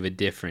as big of a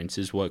difference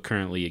as what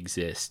currently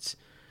exists.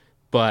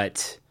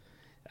 But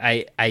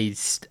I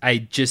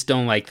just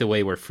don't like the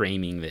way we're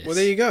framing this. Well,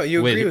 there you go.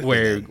 You agree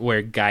with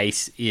where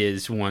Geis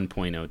is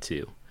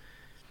 1.02.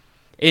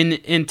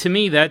 And to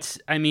me, that's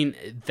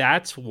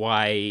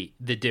why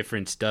the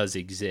difference does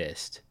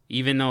exist.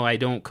 Even though I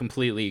don't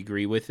completely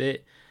agree with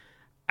it,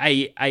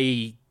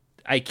 I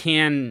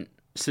can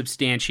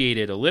substantiate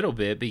it a little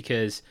bit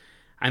because,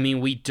 I mean,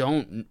 we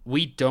don't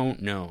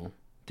know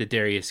that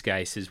Darius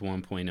Geis is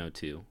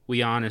 1.02.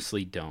 We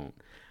honestly don't.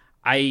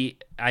 I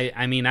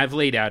mean, I've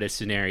laid out a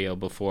scenario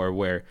before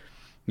where,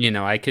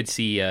 I could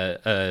see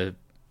a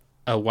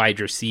wide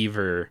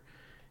receiver,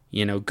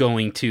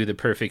 going to the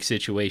perfect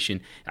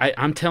situation.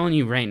 I'm telling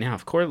you right now,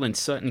 if Courtland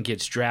Sutton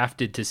gets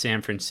drafted to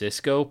San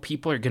Francisco,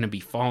 people are going to be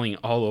falling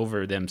all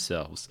over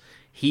themselves.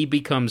 He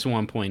becomes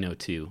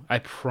 1.02. I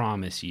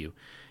promise you.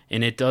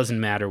 And it doesn't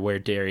matter where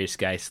Darius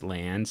Geis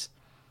lands.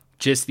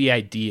 Just the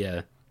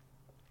idea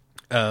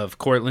of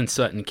Courtland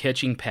Sutton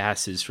catching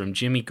passes from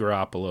Jimmy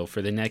Garoppolo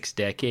for the next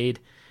decade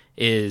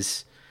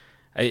is...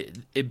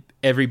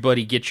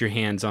 everybody get your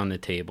hands on the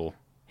table.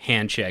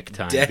 Hand check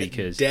time,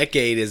 because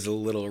decade is a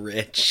little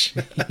rich.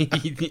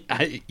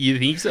 You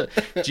think so?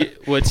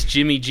 What's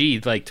Jimmy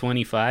G, like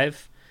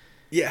 25?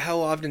 Yeah,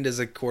 how often does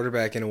a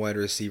quarterback and a wide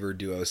receiver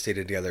duo stay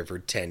together for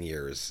 10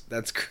 years?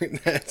 That's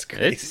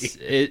crazy.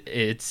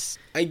 It's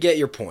I get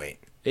your point.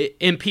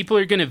 And people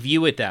are going to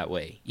view it that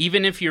way.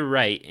 Even if you're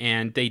right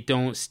and they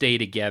don't stay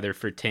together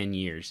for 10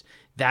 years,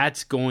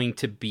 that's going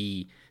to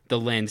be the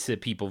lens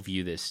that people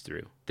view this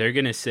through. They're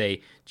going to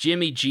say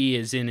Jimmy G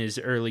is in his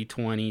early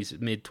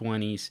 20s,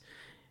 mid-20s,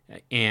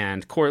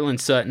 and Courtland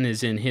Sutton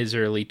is in his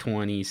early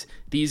 20s.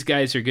 These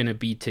guys are going to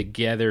be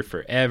together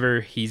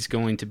forever. He's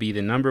going to be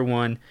the number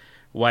one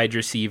wide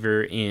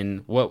receiver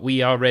in what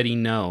we already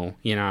know.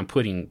 I'm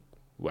putting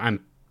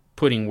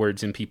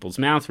words in people's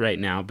mouth right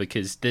now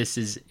because this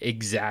is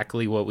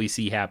exactly what we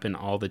see happen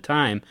all the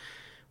time.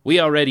 We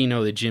already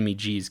know that Jimmy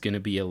G is going to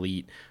be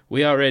elite.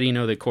 We already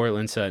know that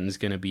Courtland Sutton is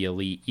going to be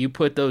elite. You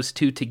put those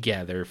two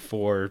together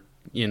for,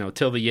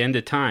 till the end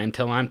of time,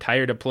 till I'm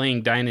tired of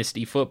playing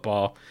dynasty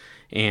football,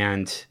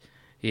 and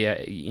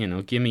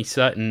give me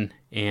Sutton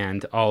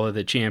and all of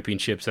the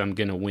championships I'm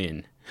going to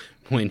win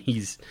when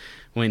he's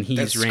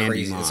That's Randy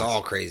crazy. Moss. It's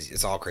all crazy.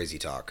 It's all crazy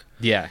talk.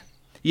 Yeah.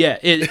 Yeah,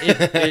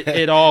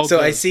 it all So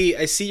goes.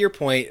 I see your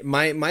point.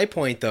 My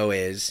point though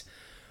is,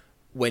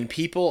 when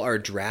people are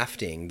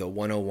drafting the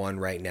 101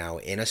 right now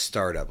in a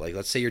startup, like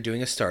let's say you're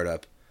doing a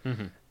startup,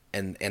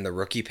 and the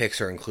rookie picks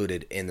are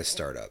included in the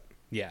startup.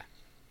 Yeah.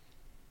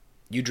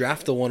 You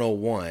draft the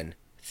 101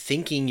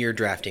 thinking you're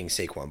drafting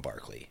Saquon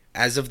Barkley.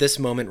 As of this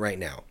moment right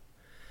now.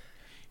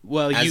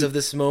 Well, As of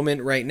this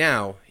moment right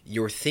now,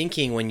 you're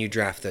thinking when you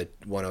draft the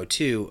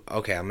 102,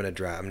 okay, I'm going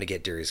to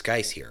get Darius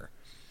Geis here.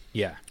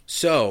 Yeah.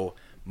 So,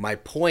 my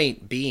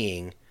point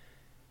being,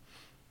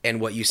 and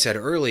what you said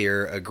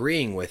earlier,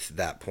 agreeing with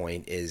that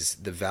point, is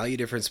the value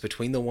difference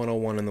between the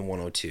 101 and the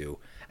 102,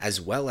 as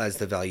well as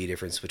the value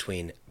difference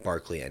between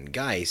Barkley and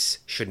Geis,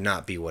 should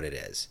not be what it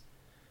is.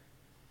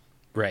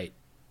 Right.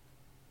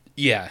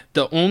 Yeah.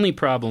 The only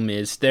problem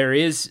is there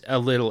is a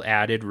little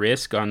added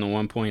risk on the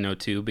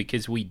 1.02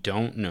 because we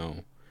don't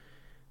know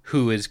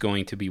who is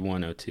going to be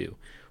 102.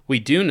 We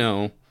do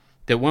know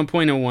that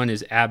 1.01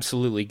 is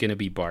absolutely going to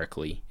be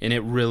Barkley, and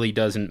it really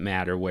doesn't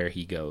matter where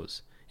he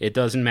goes. It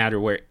doesn't matter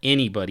where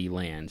anybody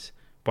lands.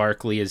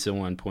 Barkley is the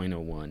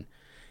 1.01.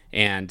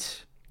 And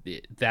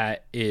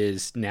that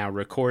is now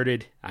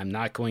recorded. I'm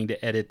not going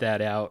to edit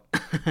that out.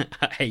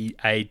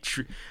 I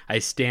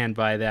stand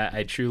by that.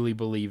 I truly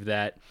believe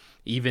that,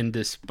 even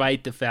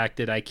despite the fact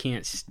that I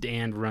can't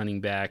stand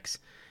running backs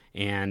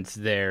and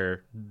the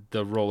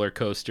roller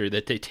coaster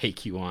that they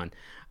take you on.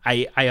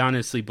 I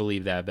honestly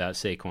believe that about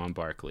Saquon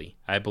Barkley.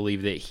 I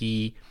believe that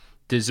he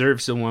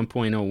deserves a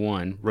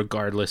 1.01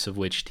 regardless of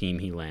which team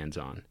he lands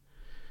on.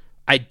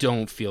 I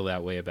don't feel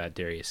that way about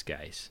Darius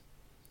Geis.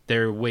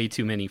 There are way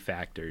too many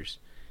factors.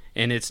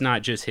 And it's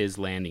not just his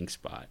landing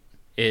spot.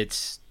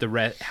 It's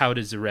how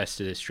does the rest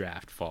of this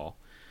draft fall?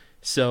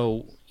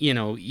 So,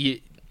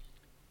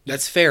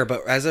 That's fair,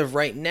 but as of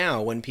right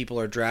now, when people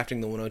are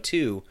drafting the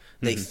 102,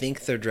 they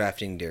think they're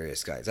drafting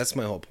Darius Geis. That's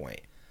my whole point.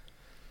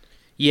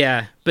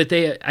 Yeah, but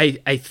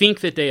I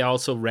think that they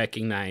also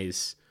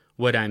recognize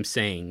what I'm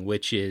saying,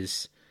 which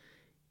is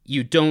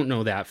you don't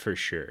know that for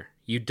sure.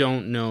 You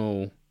don't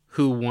know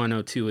who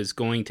 102 is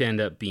going to end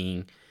up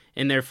being,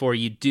 and therefore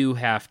you do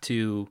have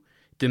to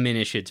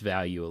diminish its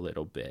value a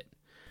little bit.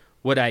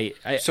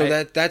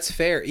 That's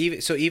fair.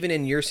 Even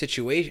in your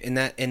situation,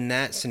 in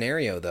that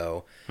scenario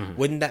though,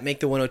 wouldn't that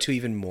make the 102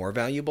 even more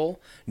valuable,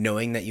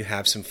 knowing that you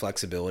have some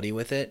flexibility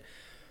with it?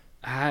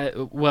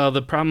 Well,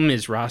 the problem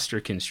is roster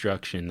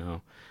construction,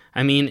 though.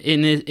 I mean,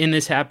 in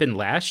this happened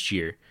last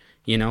year.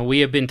 We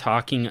have been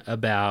talking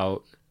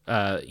about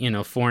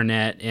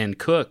Fournette and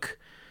Cook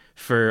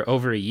for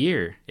over a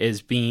year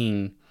as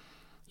being,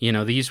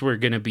 these were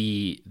going to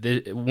be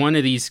one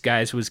of these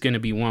guys was going to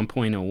be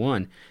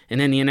 1.01, and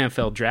then the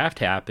NFL draft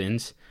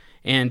happens,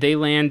 and they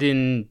land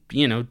in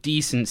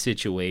decent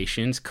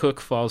situations.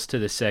 Cook falls to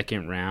the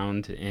second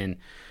round, and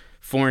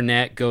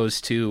Fournette goes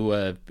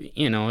to,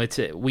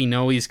 we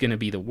know he's going to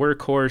be the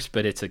workhorse,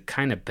 but it's a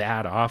kind of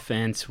bad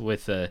offense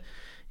with a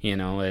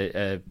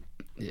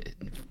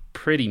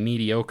pretty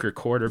mediocre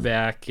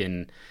quarterback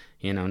and,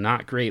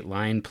 not great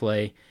line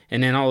play.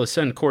 And then all of a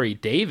sudden Corey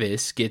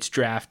Davis gets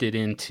drafted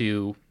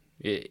into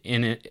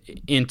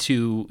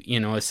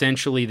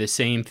essentially the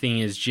same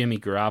thing as Jimmy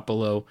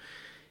Garoppolo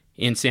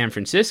in San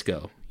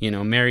Francisco.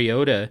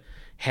 Mariota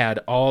had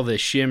all the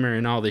shimmer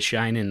and all the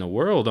shine in the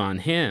world on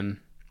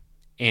him,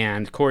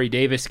 and Corey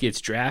Davis gets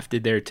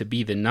drafted there to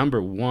be the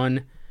number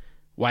one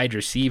wide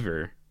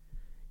receiver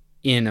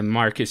in a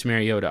Marcus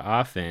Mariota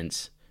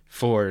offense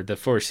for the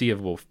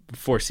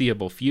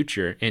foreseeable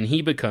future, and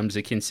he becomes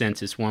a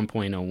consensus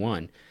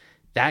 1.01.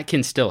 That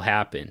can still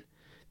happen.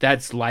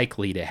 That's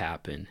likely to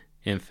happen,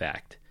 in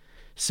fact.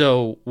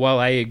 So while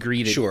I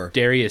agree that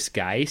Darius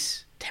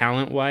Geis,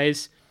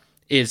 talent-wise,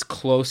 is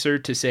closer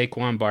to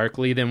Saquon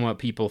Barkley than what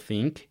people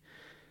think,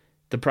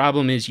 the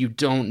problem is you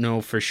don't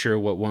know for sure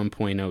what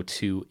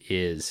 1.02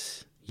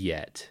 is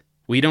yet.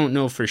 We don't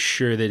know for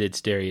sure that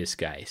it's Darius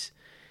Geis.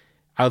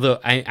 Although,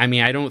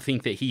 I don't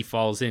think that he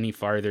falls any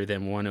farther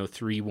than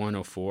 103,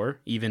 104,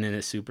 even in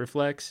a super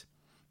flex.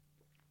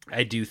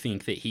 I do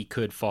think that he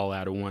could fall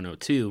out of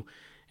 102,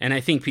 and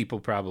I think people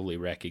probably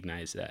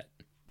recognize that.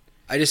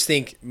 I just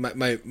think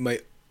my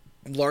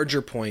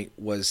larger point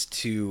was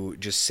to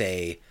just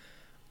say,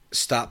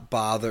 stop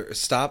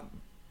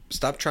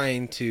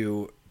trying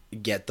to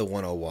get the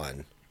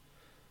 101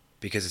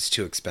 because it's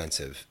too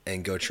expensive,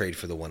 and go trade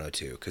for the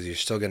 102 because you're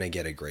still going to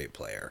get a great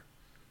player.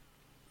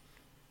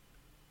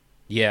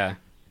 Yeah,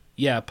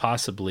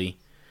 possibly.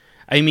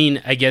 I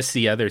guess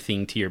the other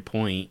thing to your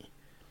point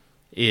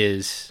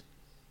is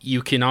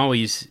you can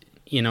always,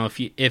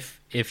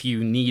 if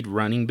you need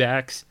running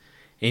backs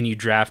and you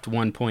draft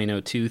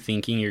 1.02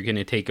 thinking you're going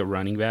to take a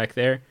running back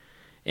there,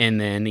 and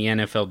then the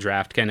NFL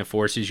draft kind of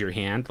forces your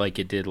hand like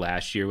it did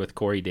last year with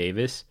Corey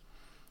Davis,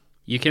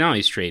 you can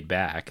always trade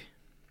back.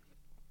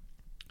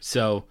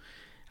 So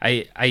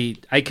I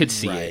could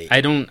see it.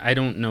 I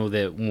don't know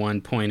that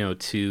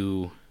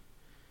 1.02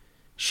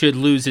 should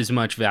lose as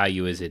much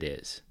value as it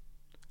is.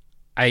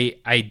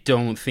 I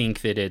don't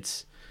think that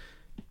it's...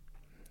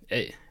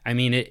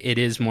 it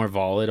is more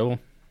volatile,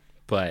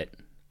 but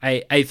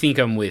I think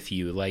I'm with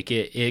you. Like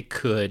it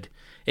could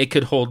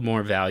hold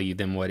more value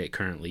than what it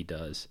currently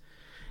does.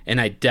 And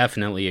I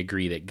definitely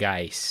agree that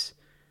Geis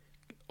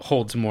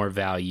holds more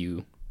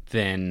value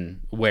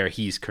than where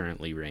he's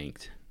currently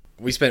ranked.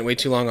 We spent way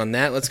too long on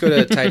that. Let's go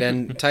to tight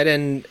end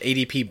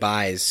ADP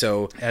buys.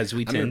 So as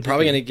we tend, I'm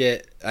probably going to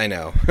get. I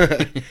know.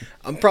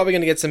 I'm probably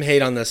going to get some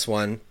hate on this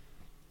one.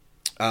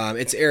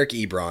 It's Eric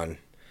Ebron,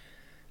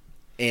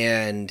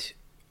 and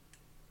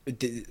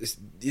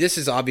this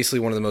is obviously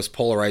one of the most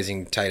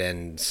polarizing tight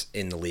ends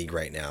in the league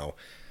right now.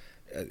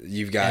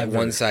 You've got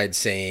one side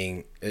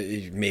saying,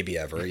 maybe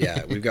ever,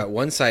 yeah. We've got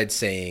one side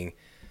saying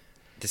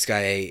this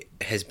guy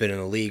has been in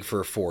the league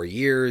for 4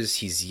 years.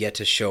 He's yet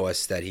to show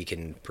us that he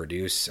can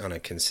produce on a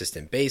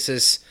consistent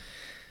basis.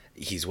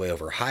 He's way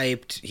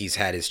overhyped. He's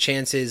had his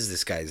chances.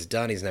 This guy's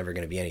done. He's never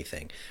going to be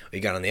anything. We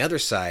got on the other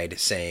side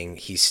saying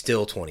he's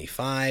still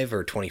 25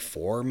 or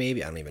 24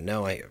 maybe. I don't even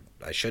know. I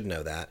should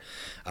know that.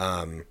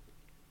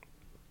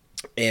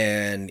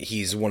 And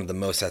he's one of the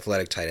most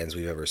athletic tight ends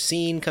we've ever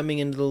seen coming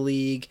into the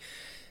league.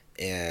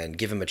 And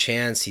give him a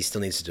chance. He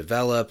still needs to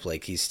develop.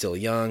 Like, he's still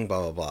young,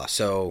 blah, blah, blah.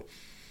 So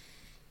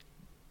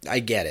I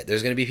get it.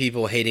 There's going to be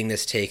people hating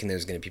this take, and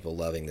there's going to be people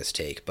loving this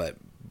take. But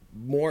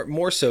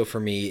more so for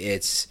me,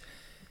 it's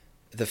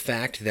the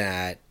fact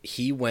that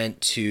he went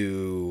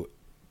to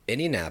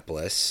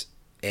Indianapolis,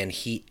 and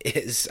he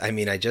is,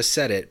 I just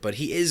said it, but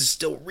he is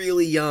still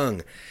really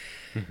young.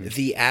 Mm-hmm.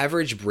 The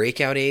average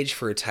breakout age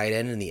for a tight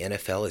end in the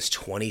NFL is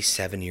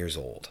 27 years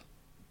old.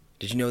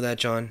 Did you know that,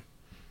 John?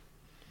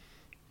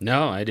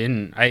 No, I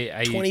didn't.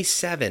 I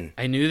 27.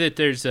 I knew that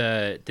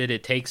that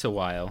it takes a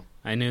while.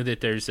 I knew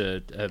that there's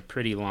a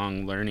pretty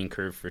long learning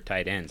curve for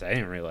tight ends. I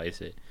didn't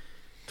realize it.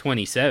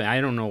 27. I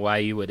don't know why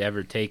you would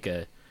ever take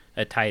a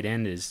tight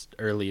end as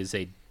early as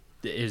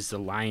the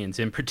Lions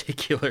in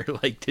particular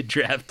like to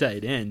draft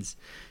tight ends,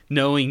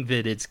 knowing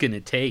that it's going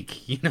to take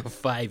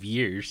 5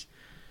 years.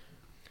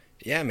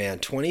 Yeah, man,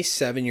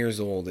 27 years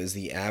old is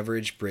the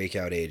average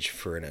breakout age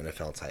for an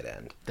NFL tight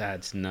end.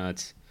 That's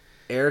nuts.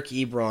 Eric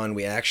Ebron,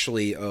 we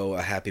actually owe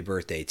a happy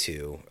birthday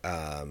to.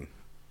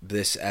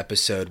 This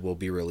episode will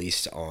be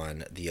released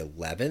on the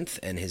 11th,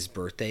 and his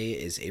birthday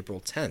is April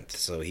 10th.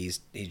 So he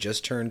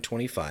just turned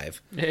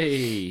 25.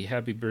 Hey,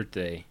 happy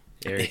birthday,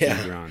 Eric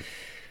Ebron.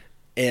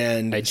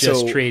 And I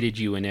just traded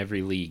you in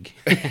every league.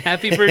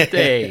 Happy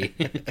birthday.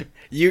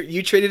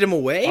 You traded him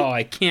away? Oh,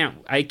 I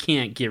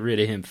can't get rid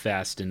of him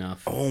fast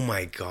enough. Oh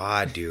my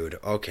god, dude.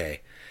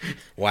 Okay.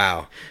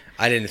 Wow.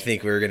 I didn't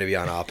think we were going to be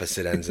on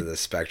opposite ends of the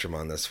spectrum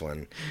on this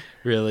one.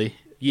 Really?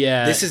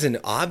 Yeah. This is an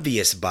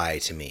obvious buy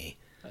to me.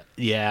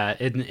 Yeah,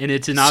 and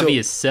it's an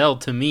obvious sell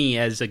to me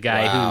as a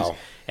guy who's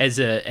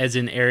as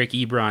an Eric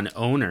Ebron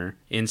owner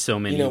in so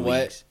many leagues.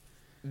 What?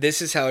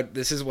 This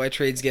is why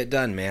trades get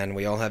done, man.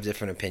 We all have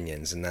different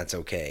opinions, and that's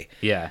okay.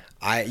 Yeah.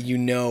 My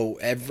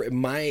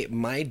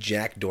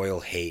Jack Doyle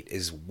hate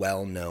is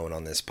well known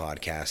on this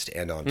podcast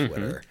and on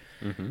Twitter.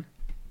 Mm-hmm.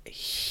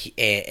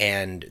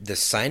 and the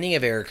signing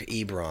of Eric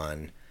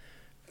Ebron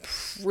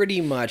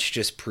pretty much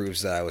just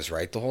proves that I was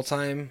right the whole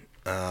time.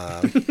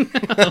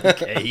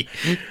 Okay,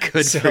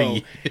 good for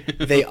you.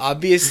 They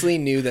obviously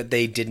knew that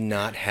they did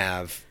not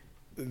have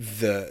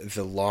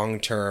the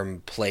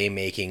long-term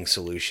playmaking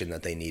solution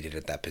that they needed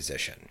at that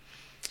position.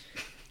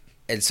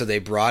 And so they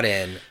brought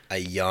in a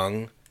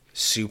young,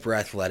 super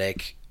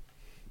athletic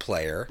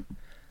player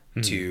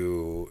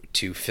to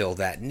fill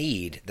that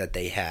need that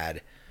they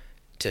had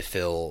to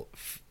fill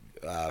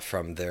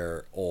from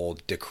their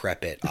old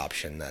decrepit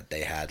option that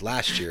they had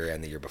last year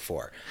and the year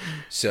before.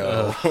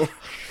 So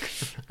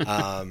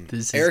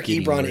Eric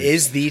Ebron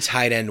is the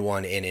tight end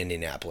one in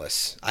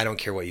Indianapolis. I don't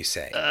care what you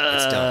say. It's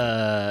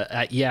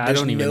done. Yeah, I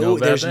don't even know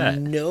about that. There's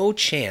no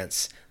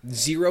chance,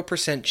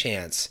 0%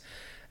 chance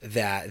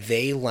that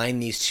they line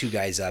these two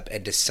guys up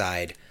and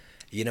decide,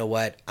 you know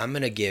what, I'm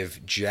going to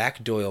give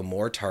Jack Doyle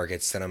more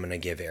targets than I'm going to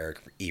give Eric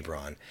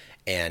Ebron,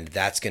 and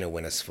that's going to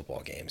win us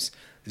football games.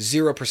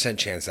 0%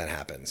 chance that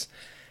happens.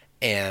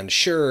 And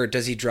sure,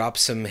 does he drop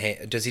some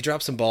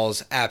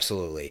balls?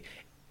 Absolutely.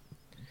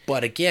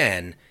 But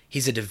again,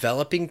 he's a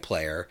developing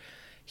player.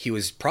 He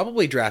was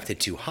probably drafted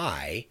too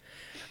high.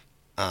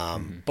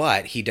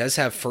 But he does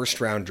have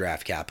first round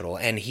draft capital,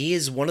 and he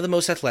is one of the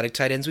most athletic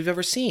tight ends we've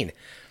ever seen.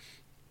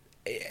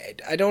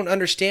 I don't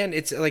understand.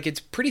 It's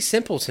pretty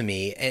simple to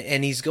me,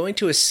 and he's going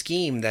to a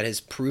scheme that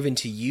has proven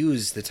to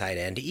use the tight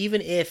end,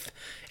 even if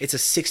it's a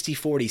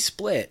 60-40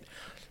 split.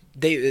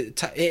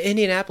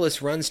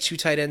 Indianapolis runs two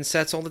tight end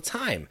sets all the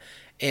time,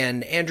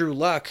 and Andrew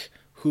Luck,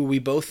 who we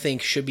both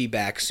think should be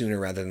back sooner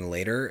rather than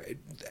later,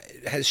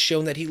 has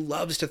shown that he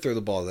loves to throw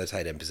the ball to the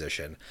tight end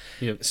position.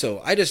 Yep.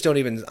 So I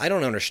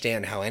don't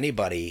understand how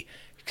anybody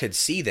could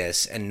see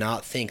this and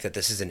not think that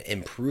this is an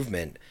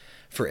improvement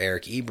for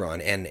Eric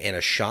Ebron and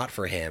a shot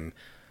for him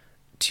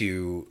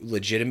to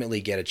legitimately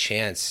get a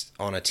chance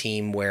on a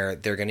team where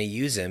they're going to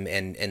use him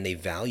and they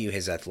value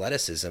his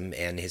athleticism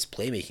and his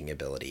playmaking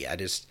ability.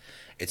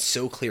 It's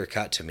so clear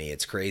cut to me.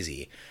 It's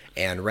crazy.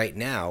 And right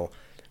now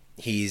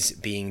he's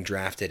being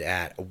drafted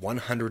at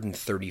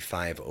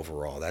 135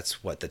 overall.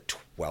 That's what, the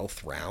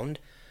 12th round?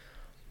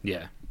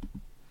 Yeah.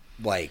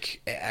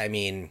 I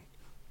mean,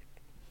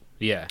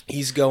 yeah.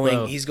 He's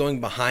going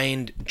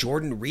behind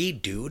Jordan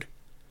Reed, dude.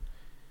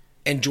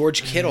 And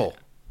George Kittle.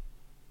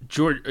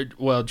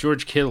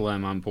 George Kittle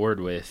I'm on board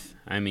with.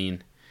 I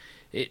mean,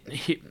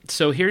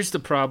 so here's the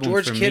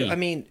problem for me. I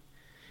mean,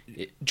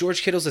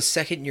 George Kittle's a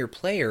second-year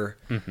player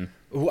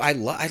who I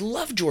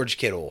love George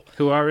Kittle.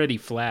 Who already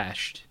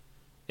flashed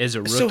as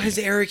a rookie. So has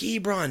Eric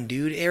Ebron,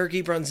 dude. Eric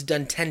Ebron's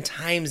done 10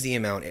 times the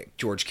amount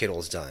George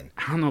Kittle's done.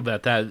 I don't know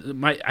about that.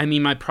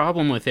 My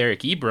problem with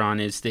Eric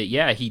Ebron is that,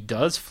 yeah, he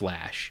does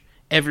flash.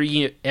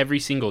 Every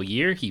single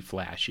year he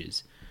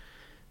flashes.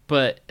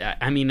 But,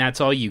 I mean,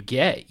 that's all you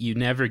get. You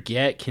never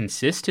get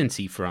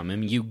consistency from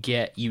him. You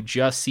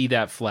just see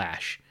that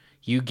flash.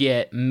 You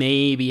get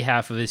maybe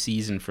half of a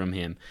season from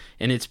him.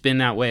 And it's been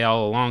that way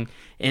all along.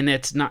 And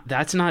that's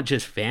not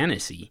just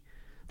fantasy.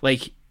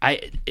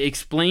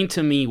 Explain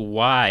to me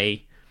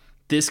why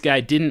this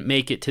guy didn't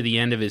make it to the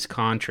end of his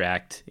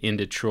contract in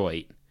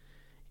Detroit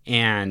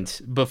and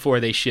before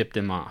they shipped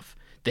him off.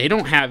 They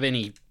don't have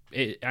any...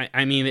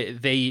 I mean,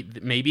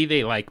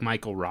 they like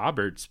Michael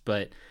Roberts,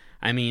 but...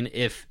 I mean,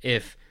 if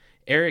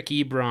Eric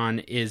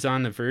Ebron is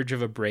on the verge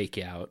of a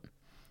breakout,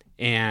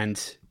 and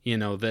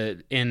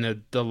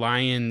the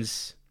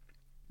Lions,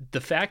 the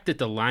fact that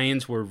the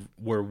Lions were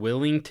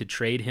willing to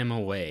trade him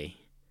away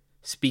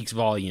speaks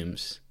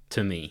volumes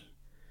to me.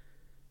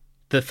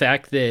 The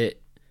fact that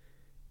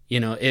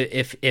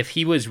if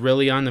he was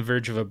really on the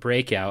verge of a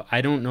breakout,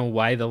 I don't know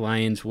why the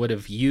Lions would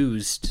have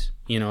used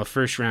a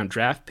first round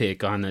draft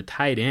pick on the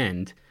tight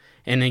end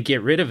and then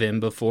get rid of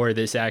him before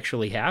this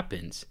actually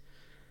happens.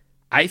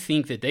 I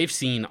think that they've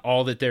seen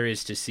all that there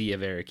is to see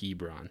of Eric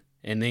Ebron,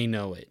 and they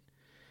know it.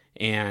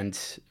 And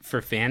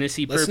for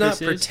fantasy purposes... Let's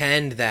not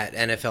pretend that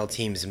NFL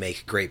teams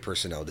make great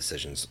personnel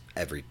decisions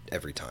every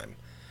time.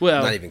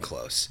 Well, not even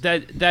close.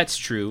 That's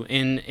true.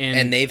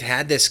 And they've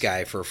had this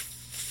guy for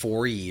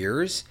 4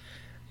 years.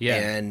 Yeah.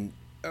 And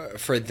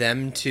for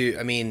them to...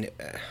 I mean...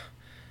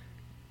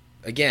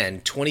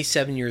 Again,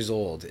 27 years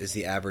old is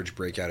the average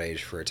breakout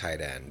age for a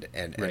tight end.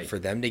 And for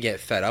them to get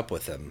fed up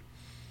with him...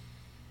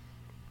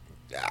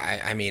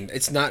 I mean,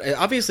 it's not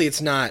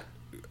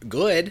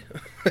good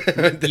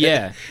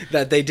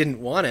that they didn't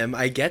want him.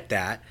 I get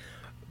that.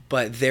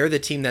 But they're the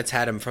team that's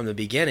had him from the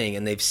beginning,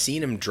 and they've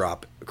seen him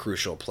drop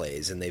crucial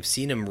plays, and they've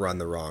seen him run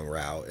the wrong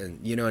route.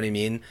 And you know what I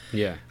mean?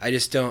 Yeah. I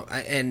just don't.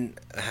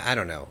 I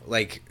don't know.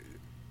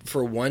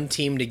 For one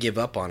team to give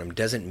up on him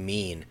doesn't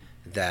mean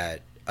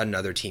that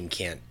another team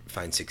can't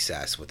find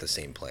success with the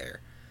same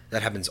player.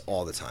 That happens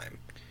all the time.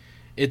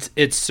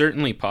 It's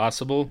certainly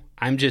possible.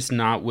 I'm just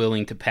not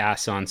willing to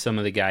pass on some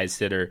of the guys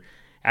that are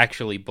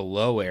actually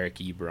below Eric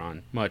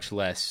Ebron, much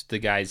less the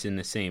guys in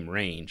the same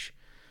range,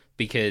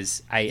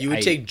 because You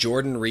would take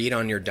Jordan Reed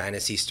on your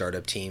dynasty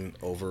startup team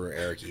over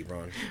Eric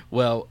Ebron?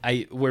 Well,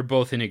 we're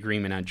both in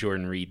agreement on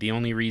Jordan Reed. The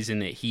only reason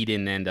that he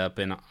didn't end up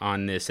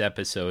on this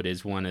episode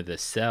as one of the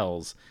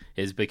sells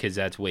is because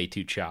that's way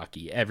too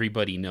chalky.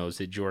 Everybody knows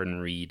that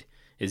Jordan Reed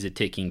is a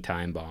ticking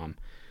time bomb,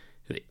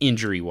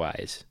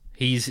 injury-wise.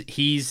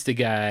 He's the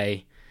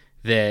guy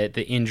that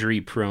the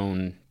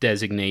injury-prone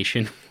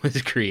designation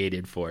was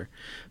created for.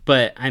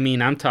 But, I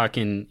mean, I'm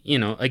talking,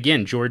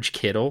 again, George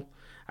Kittle.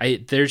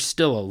 There's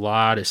still a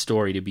lot of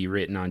story to be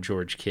written on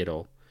George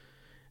Kittle.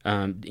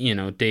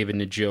 David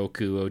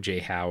Njoku,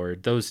 O.J.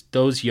 Howard,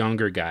 those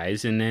younger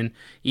guys, and then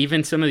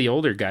even some of the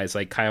older guys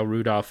like Kyle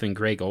Rudolph and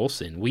Greg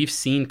Olsen. We've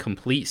seen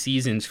complete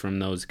seasons from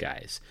those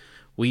guys.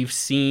 We've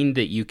seen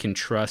that you can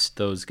trust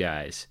those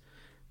guys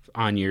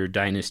on your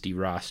dynasty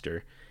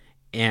roster.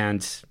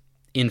 And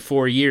in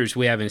 4 years,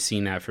 we haven't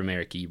seen that from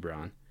Eric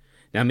Ebron.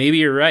 Now, maybe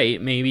you're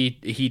right. Maybe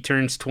he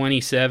turns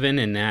 27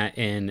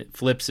 and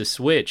flips a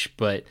switch,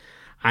 but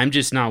I'm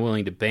just not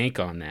willing to bank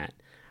on that.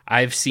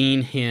 I've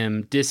seen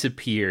him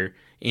disappear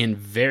in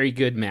very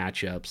good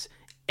matchups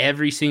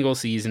every single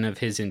season of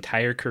his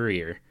entire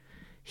career.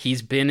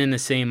 He's been in the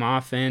same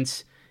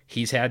offense.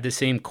 He's had the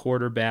same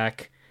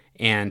quarterback,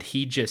 and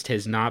he just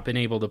has not been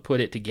able to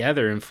put it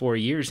together in 4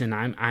 years. And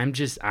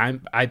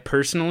I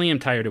personally am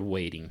tired of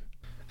waiting.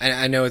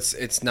 I know it's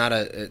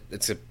a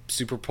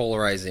super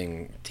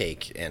polarizing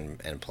take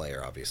and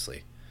player,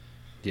 obviously.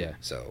 Yeah.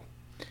 So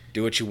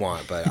do what you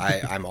want, but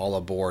I'm all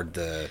aboard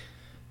the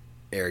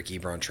Eric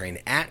Ebron train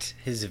at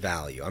his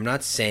value. I'm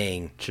not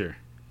saying sure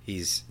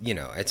he's,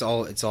 it's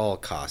all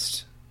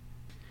cost.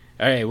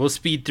 All right, we'll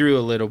speed through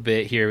a little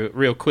bit here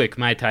real quick.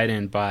 My tight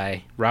end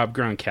by Rob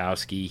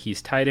Gronkowski.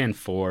 He's tight end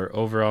 4,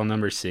 overall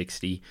number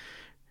 60.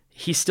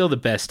 He's still the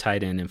best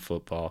tight end in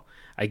football.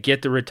 I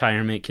get the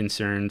retirement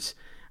concerns.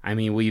 I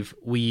mean,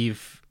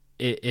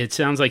 it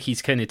sounds like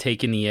he's kind of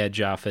taken the edge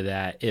off of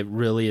that. It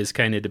really is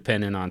kind of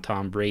dependent on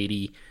Tom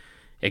Brady.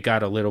 It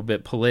got a little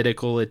bit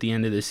political at the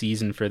end of the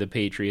season for the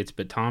Patriots,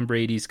 but Tom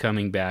Brady's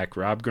coming back.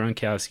 Rob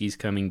Gronkowski's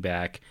coming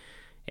back.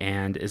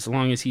 And as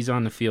long as he's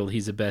on the field,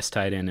 he's the best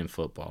tight end in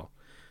football.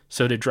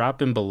 So to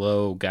drop him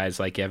below guys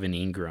like Evan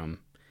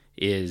Ingram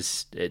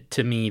is,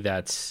 to me,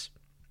 that's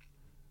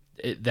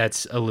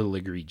a little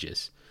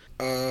egregious.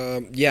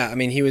 Yeah, I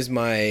mean,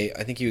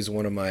 I think he was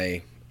one of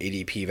my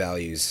ADP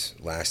values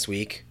last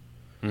week.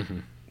 Mm-hmm.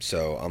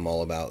 So I'm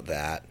all about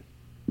that.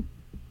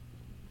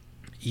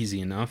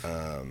 Easy enough.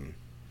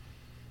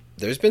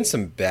 There's been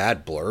some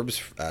bad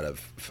blurbs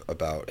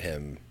about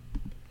him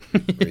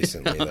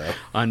recently, though.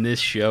 On this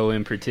show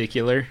in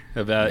particular?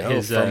 About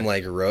his... from,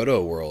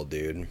 Roto World,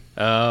 dude.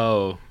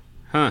 Oh.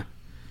 Huh.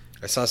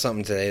 I saw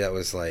something today that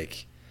was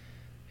like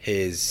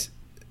his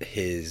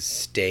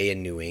stay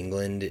in New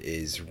England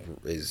is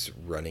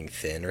running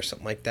thin or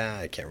something like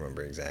that. I can't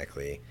remember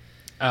exactly.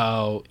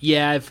 Oh,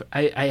 yeah,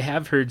 I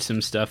have heard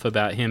some stuff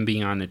about him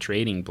being on the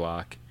trading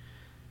block.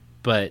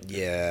 But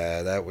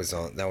yeah, that was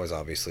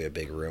obviously a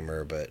big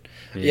rumor, but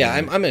yeah,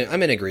 I'm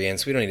in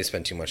agreement. We don't need to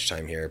spend too much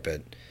time here,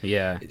 but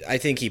yeah, I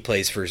think he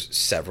plays for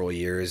several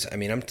years. I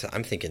mean, I'm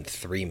thinking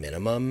 3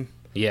 minimum.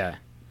 Yeah,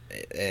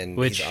 and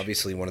he's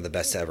obviously one of the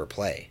best to ever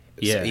play.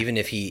 Yeah, so even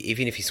if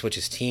he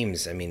switches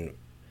teams, I mean,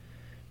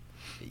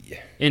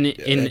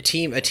 a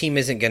team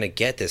isn't going to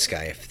get this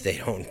guy if they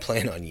don't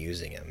plan on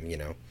using him.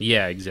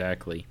 Yeah,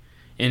 exactly.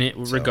 And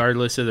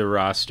regardless of the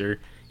roster,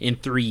 in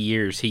 3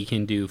 years, he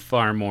can do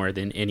far more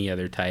than any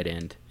other tight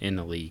end in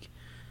the league.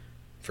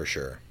 For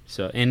sure.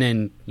 So, and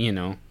then,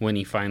 when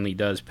he finally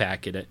does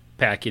pack it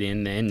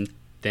in,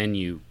 then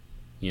you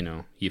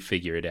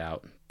figure it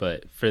out.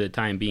 But for the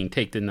time being,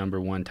 take the number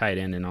 1 tight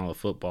end in all of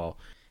football.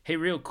 Hey,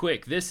 real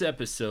quick, this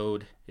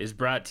episode is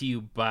brought to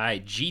you by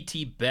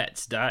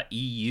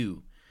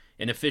GTBets.eu,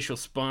 an official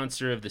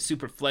sponsor of the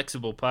Super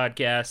Flexible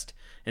podcast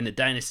and the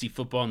Dynasty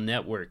Football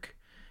Network.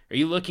 Are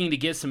you looking to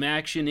get some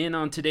action in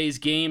on today's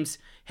games?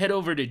 Head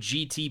over to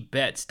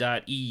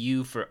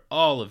gtbets.eu for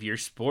all of your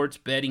sports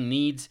betting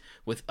needs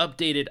with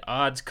updated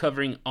odds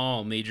covering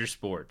all major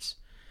sports.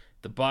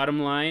 The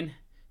bottom line,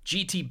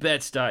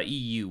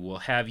 gtbets.eu will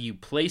have you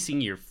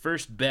placing your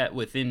first bet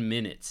within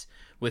minutes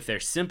with their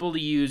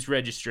simple-to-use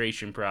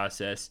registration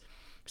process.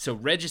 So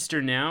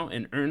register now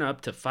and earn up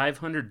to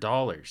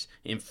 $500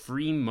 in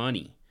free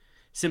money.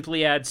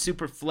 Simply add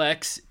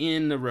Superflex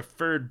in the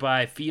referred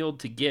by field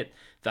to get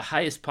the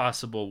highest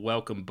possible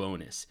welcome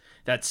bonus.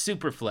 That's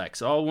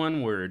Superflex, all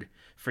one word,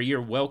 for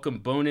your welcome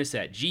bonus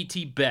at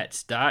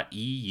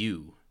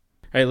gtbets.eu. All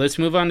right, let's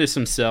move on to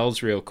some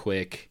sells real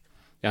quick.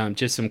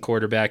 Just some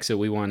quarterbacks that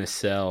we want to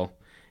sell.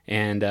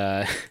 And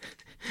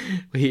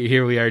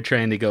here we are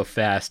trying to go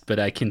fast, but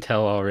I can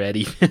tell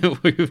already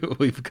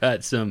we've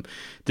got some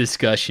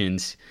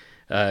discussions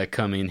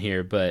coming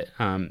here. But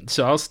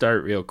so I'll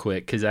start real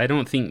quick because I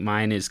don't think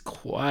mine is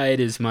quite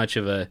as much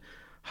of a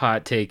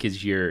hot take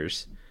as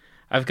yours.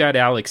 I've got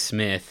Alex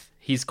Smith.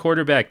 He's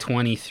quarterback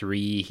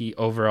 23.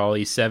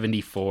 He's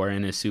 74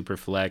 in a super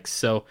flex.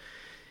 So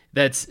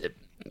that's,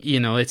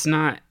 it's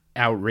not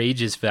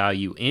outrageous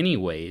value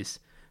anyways,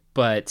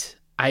 but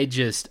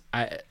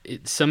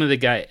some of the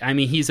guy. I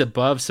mean, he's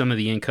above some of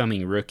the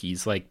incoming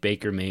rookies like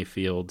Baker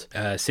Mayfield,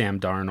 Sam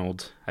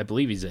Darnold. I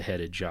believe he's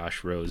ahead of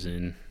Josh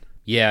Rosen.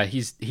 Yeah,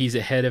 he's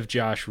ahead of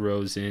Josh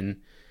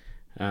Rosen.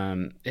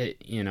 All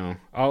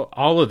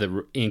of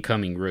the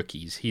incoming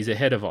rookies, he's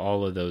ahead of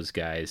all of those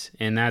guys,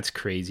 and that's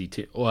crazy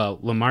too. Well,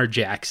 Lamar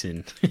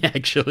Jackson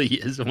actually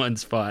is one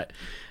spot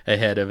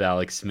ahead of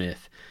Alex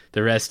Smith.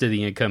 The rest of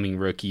the incoming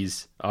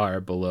rookies are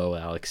below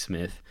Alex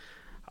Smith.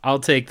 I'll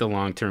take the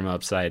long-term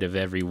upside of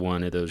every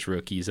one of those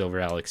rookies over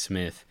Alex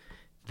Smith.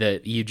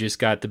 That you just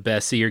got the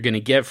best that you're going to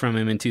get from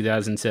him in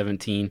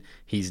 2017.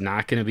 He's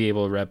not going to be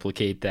able to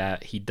replicate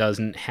that. He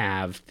doesn't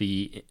have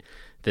the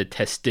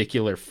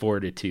testicular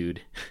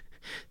fortitude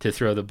to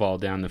throw the ball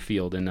down the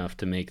field enough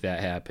to make that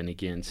happen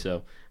again.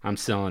 So I'm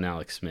selling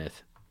Alex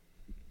Smith.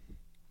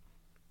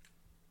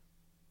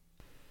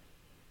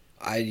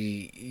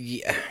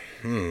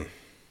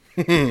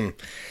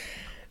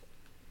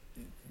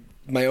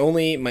 My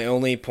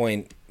only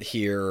point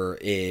here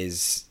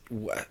is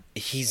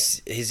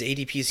his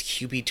ADP is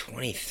QB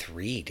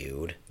 23,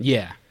 dude.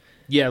 Yeah,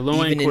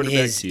 low end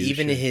quarterback too.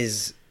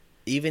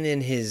 Even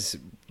in his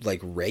like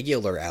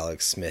regular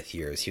Alex Smith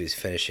years, he was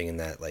finishing in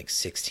that like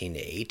 16 to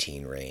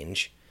 18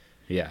 range.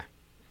 Yeah,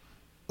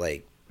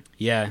 like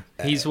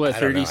he's what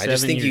 37 I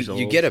just think years old.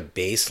 You get a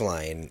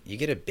baseline. You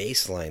get a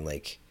baseline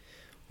like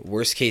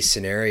worst case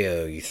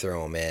scenario. You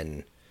throw him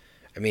in.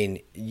 I mean,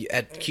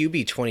 at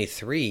QB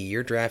 23,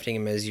 you're drafting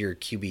him as your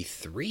QB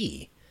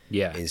 3.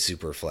 Yeah. In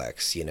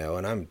Superflex,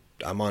 and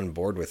I'm on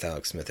board with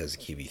Alex Smith as a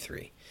QB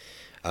 3.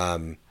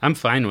 I'm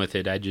fine with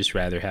it. I'd just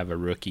rather have a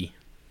rookie.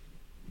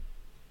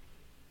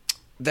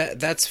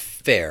 That's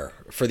fair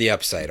for the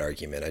upside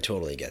argument. I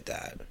totally get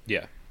that.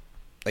 Yeah.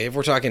 Like if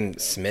we're talking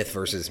Smith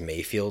versus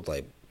Mayfield,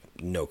 like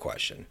no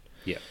question.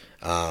 Yeah.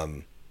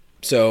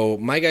 So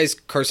my guy's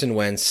Carson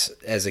Wentz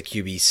as a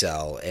QB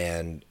sell,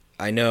 and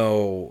I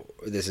know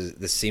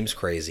this seems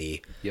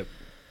crazy. Yep.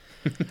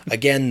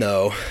 Again,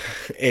 though,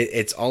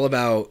 it's all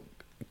about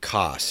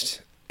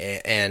cost,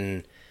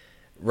 and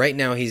right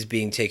now he's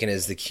being taken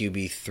as the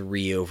QB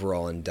 3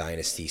 overall in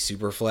Dynasty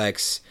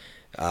Superflex,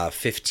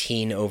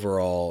 15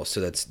 overall, so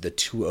that's the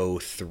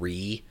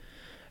 203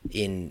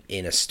 in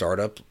a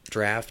startup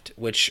draft,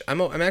 which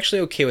I'm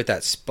actually okay with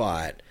that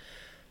spot.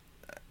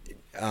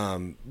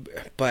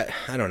 But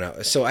I don't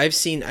know. So I've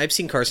seen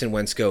Carson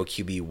Wentz go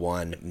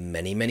QB1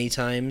 many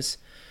times.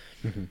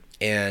 Mm-hmm.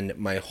 And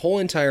my whole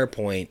entire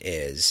point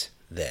is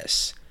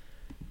this.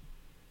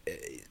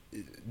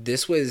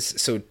 This was,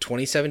 so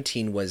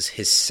 2017 was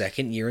his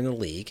second year in the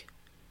league,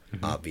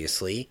 mm-hmm.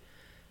 obviously.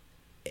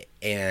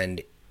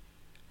 And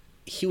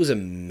he was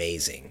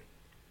amazing.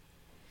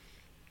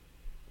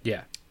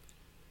 Yeah.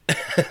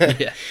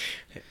 Yeah.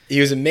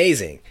 He was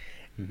amazing.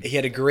 Mm-hmm. He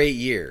had a great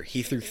year.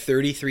 He threw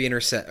 33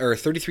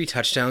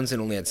 touchdowns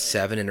and only had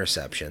 7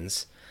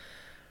 interceptions.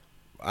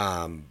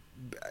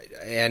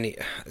 And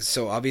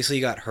so obviously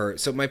he got hurt.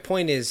 So my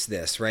point is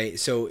this, right?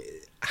 So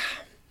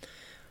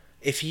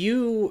if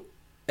you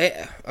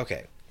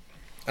okay,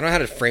 I don't know how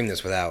to frame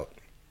this without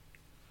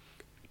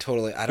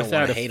totally. I don't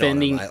want to hate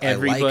on him.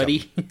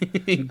 Everybody.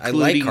 I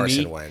like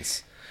Carson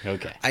Wentz.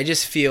 Okay. I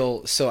just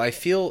feel so. I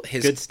feel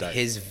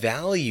his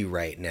value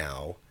right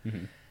now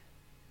mm-hmm.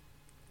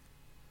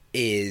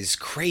 is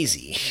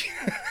crazy,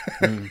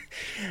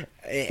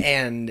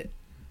 and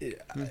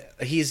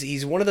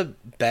he's one of the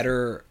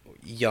better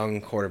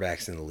young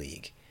quarterbacks in the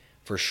league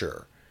for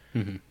sure,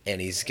 mm-hmm.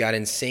 and he's got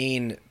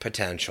insane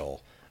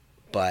potential.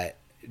 But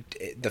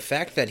the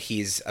fact that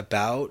he's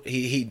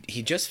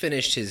he just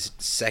finished his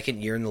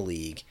second year in the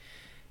league,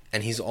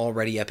 and he's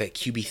already up at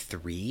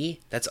QB3,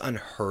 that's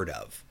unheard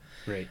of.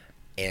 Right.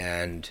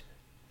 And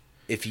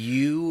if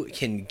you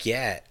can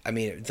get, I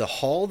mean, the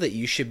haul that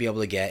you should be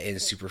able to get in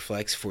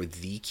Superflex for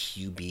the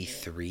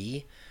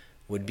QB3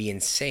 would be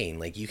insane.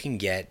 Like you can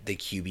get the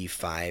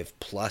QB5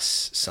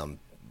 plus some,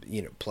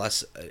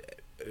 plus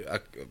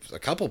a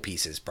couple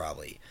pieces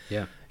probably.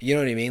 Yeah. You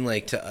know what I mean?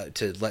 Like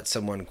to let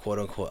someone quote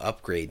unquote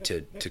upgrade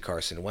to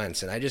Carson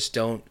Wentz. And I just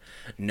don't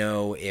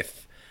know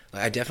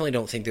I definitely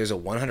don't think there's a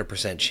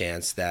 100%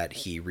 chance that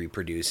he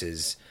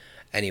reproduces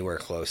anywhere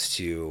close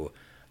to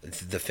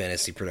the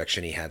fantasy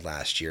production he had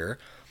last year.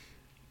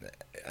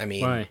 I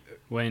mean,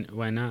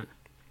 why not?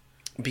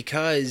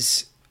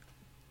 Because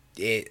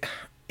it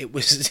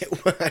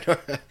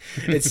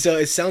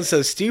sounds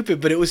so stupid,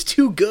 but it was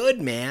too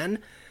good, man.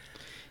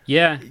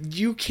 Yeah.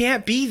 You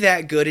can't be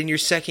that good in your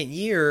second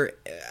year.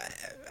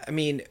 I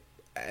mean,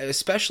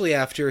 especially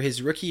after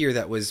his rookie year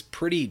that was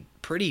pretty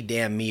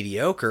damn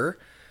mediocre.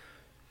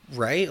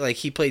 Right? Like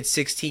he played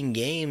 16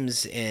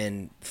 games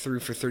and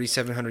threw for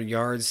 3,700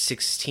 yards,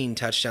 16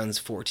 touchdowns,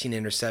 14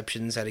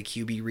 interceptions, had a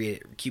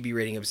QB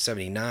rating of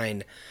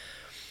 79.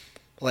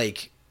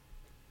 Like,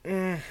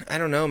 I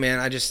don't know,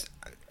 man.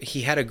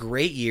 He had a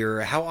great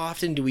year. How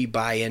often do we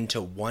buy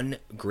into one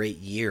great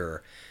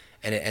year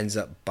and it ends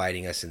up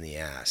biting us in the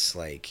ass?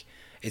 Like,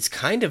 it's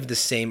kind of the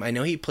same. I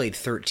know he played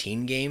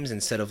 13 games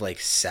instead of like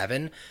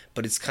 7,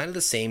 but it's kind of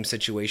the same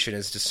situation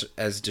as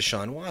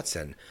Deshaun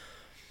Watson.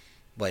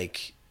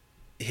 Like,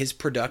 his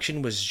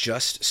production was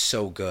just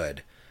so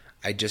good.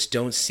 I just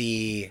don't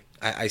see.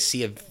 I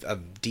see a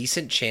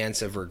decent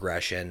chance of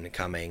regression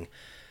coming,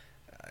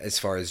 as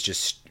far as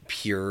just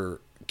pure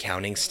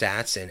counting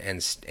stats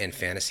and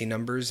fantasy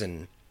numbers.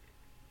 And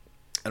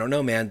I don't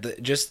know, man.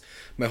 Just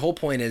my whole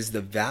point is the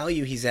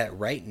value he's at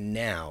right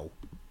now.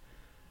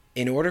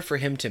 In order for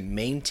him to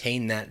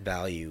maintain that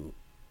value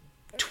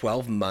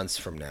 12 months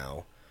from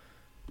now,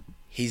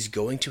 he's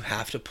going to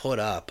have to put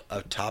up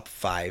a top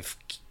 5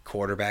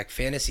 quarterback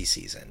fantasy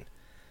season.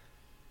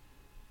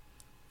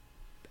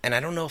 And I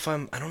don't know if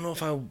I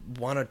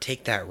want to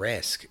take that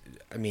risk.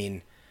 I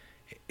mean,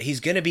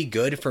 he's going to be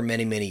good for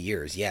many, many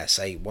years. Yes,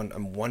 I'm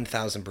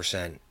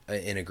 1,000%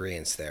 in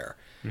agreement there.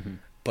 Mm-hmm.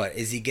 But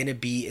is he going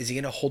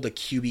to hold a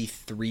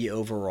QB3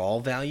 overall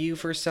value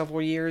for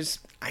several years?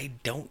 I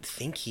don't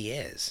think he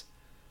is.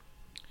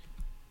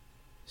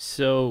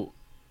 So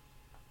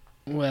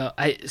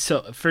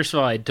first of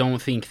all, I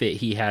don't think that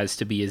he has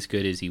to be as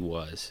good as he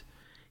was.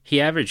 He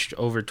averaged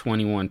over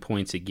 21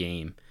 points a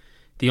game.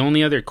 The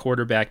only other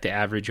quarterback to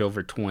average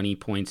over 20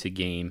 points a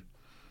game,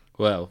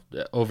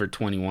 over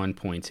 21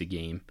 points a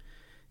game,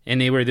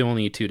 and they were the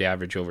only two to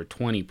average over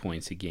 20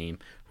 points a game.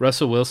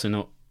 Russell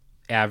Wilson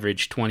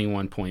averaged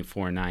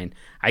 21.49.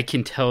 I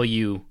can tell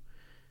you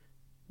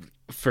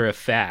for a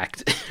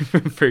fact,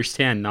 from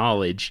firsthand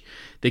knowledge,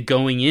 that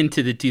going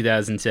into the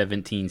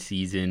 2017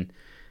 season,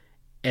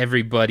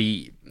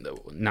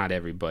 not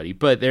everybody,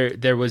 but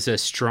there was a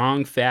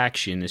strong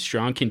faction, a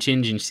strong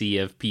contingency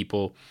of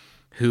people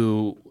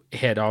who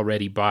had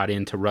already bought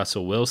into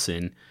Russell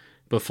Wilson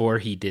before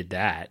he did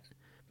that,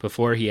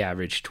 before he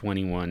averaged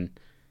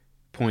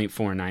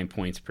 21.49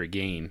 points per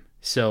game.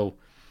 So,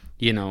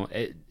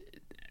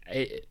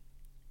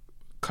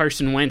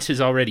 Carson Wentz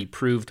has already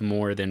proved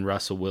more than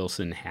Russell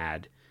Wilson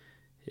had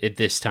at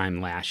this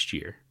time last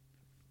year.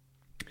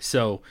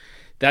 So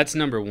that's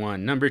number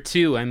one. Number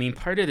two, I mean,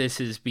 part of this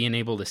is being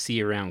able to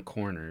see around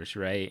corners,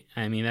 right?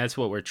 I mean, that's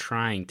what we're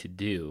trying to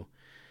do.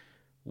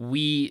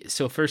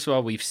 So first of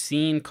all, we've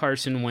seen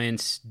Carson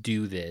Wentz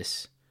do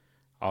this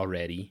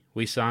already.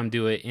 We saw him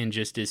do it in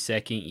just his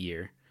second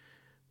year.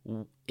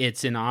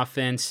 It's an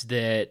offense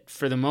that,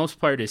 for the most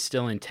part, is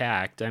still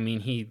intact. I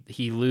mean,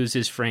 he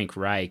loses Frank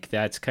Reich.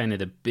 That's kind of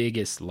the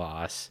biggest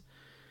loss.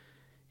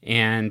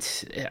 And,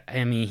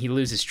 I mean, he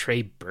loses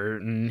Trey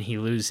Burton. He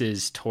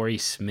loses Torrey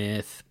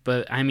Smith.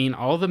 But, I mean,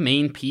 all the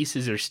main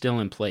pieces are still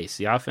in place.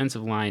 The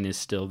offensive line is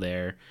still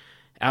there.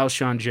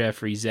 Alshon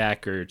Jeffrey,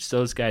 Zach Ertz,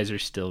 those guys are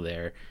still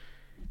there.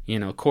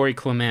 Corey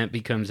Clement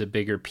becomes a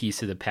bigger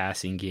piece of the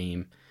passing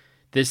game.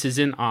 This is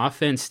an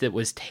offense that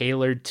was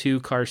tailored to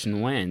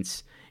Carson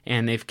Wentz,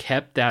 and they've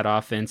kept that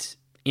offense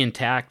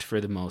intact for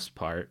the most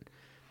part.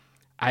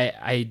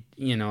 I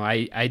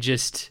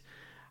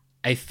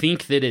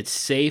think that it's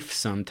safe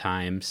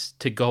sometimes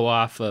to go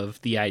off of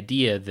the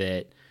idea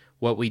that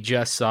what we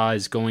just saw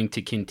is going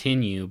to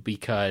continue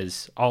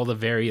because all the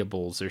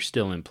variables are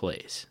still in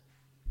place.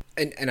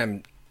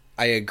 And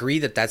I agree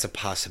that that's a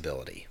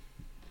possibility.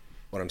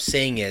 What I'm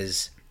saying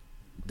is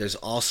there's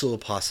also a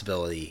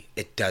possibility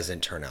it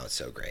doesn't turn out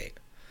so great.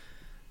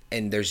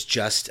 And there's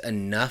just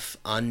enough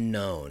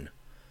unknown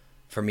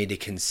for me to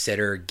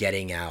consider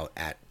getting out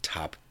at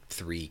top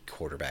 3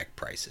 quarterback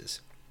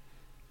prices.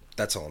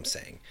 That's all I'm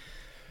saying.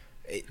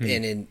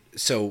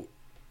 So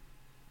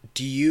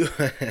do you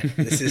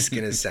this is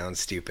going to sound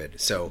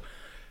stupid.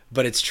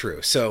 But it's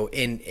true. So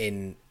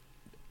in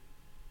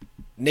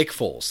Nick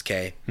Foles,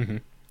 okay? Mm-hmm.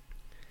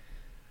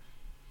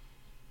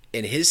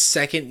 In his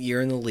second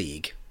year in the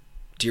league,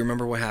 do you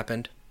remember what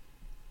happened?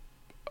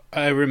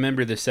 I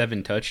remember the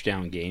 7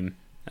 touchdown game.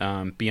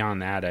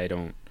 Beyond that, I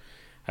don't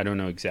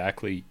know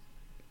exactly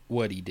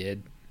what he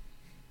did.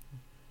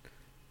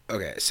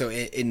 Okay, so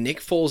in Nick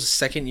Foles'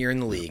 second year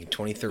in the league,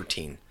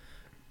 2013,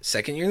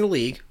 second year in the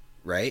league,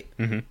 right?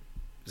 Mm-hmm.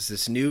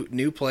 This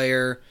new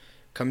player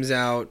comes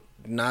out,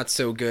 not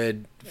so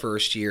good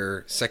first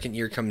year. Second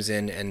year comes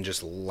in and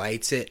just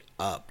lights it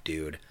up,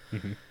 dude.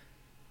 Mm-hmm.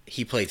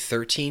 He played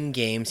 13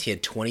 games. He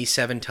had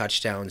 27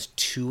 touchdowns,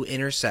 2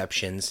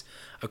 interceptions,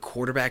 a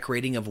quarterback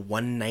rating of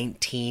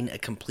 119, a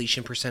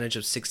completion percentage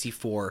of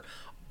 64.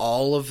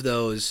 All of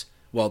those,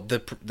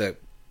 the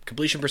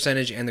completion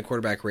percentage and the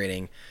quarterback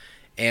rating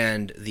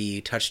and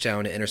the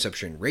touchdown to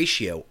interception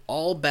ratio,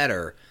 all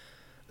better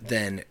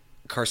than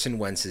Carson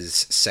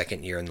Wentz's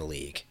second year in the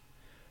league.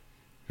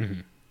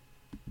 Mm-hmm.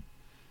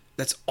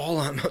 That's all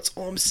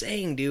I'm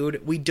saying,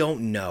 dude. We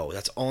don't know.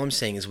 That's all I'm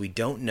saying is we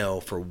don't know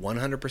for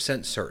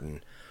 100%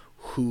 certain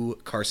who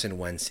Carson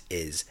Wentz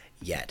is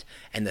yet.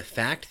 And the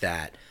fact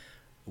that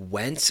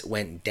Wentz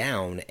went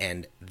down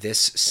and this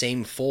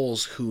same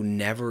Foles who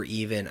never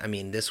even, I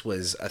mean, this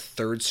was a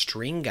third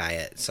string guy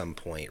at some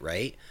point,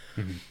 right?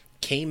 Mm-hmm.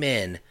 Came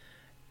in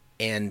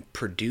and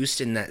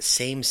produced in that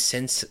same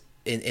sense,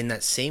 in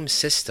that same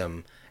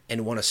system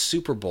and won a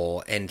Super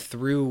Bowl and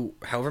threw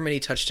however many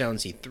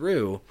touchdowns he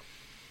threw.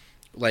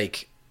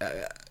 Like,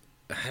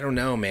 I don't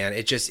know, man.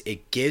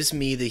 It gives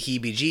me the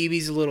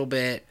heebie-jeebies a little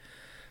bit.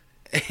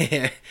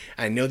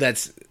 I know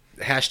that's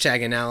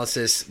hashtag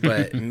analysis,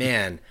 but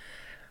man,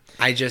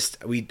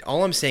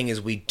 all I'm saying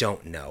is we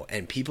don't know,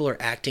 and people are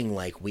acting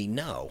like we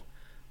know,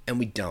 and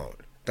we don't.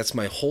 That's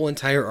my whole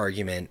entire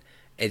argument.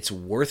 It's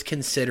worth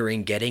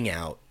considering getting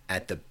out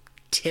at the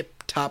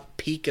tip-top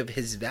peak of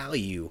his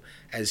value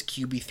as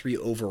QB3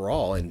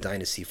 overall in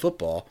Dynasty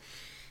football,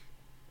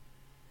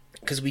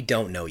 because we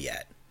don't know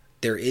yet.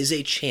 There is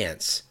a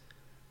chance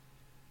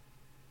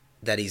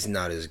that he's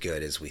not as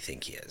good as we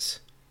think he is.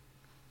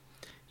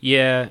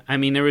 Yeah, I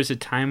mean, there was a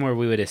time where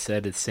we would have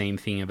said the same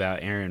thing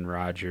about Aaron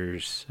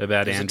Rodgers,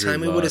 about Andrew Luck. There's a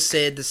time we would have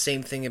said the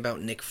same thing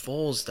about Nick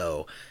Foles,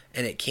 though,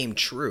 and it came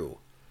true.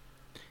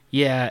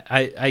 Yeah,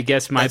 I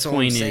guess my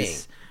point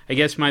is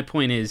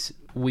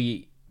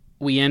we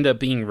end up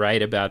being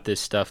right about this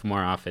stuff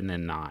more often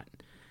than not.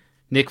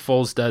 Nick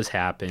Foles does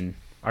happen.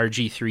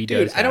 RG3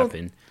 does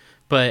happen.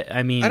 But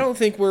I mean, I don't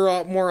think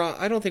we're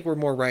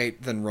more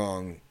right than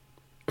wrong.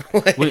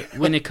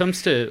 when it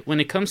comes to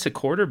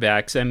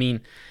quarterbacks, I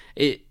mean,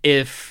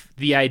 if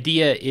the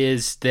idea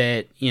is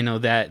that, you know,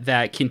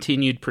 that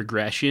continued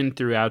progression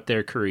throughout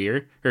their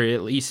career, or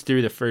at least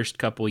through the first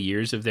couple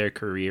years of their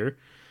career,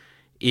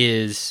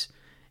 is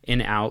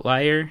an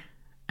outlier,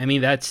 I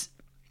mean, that's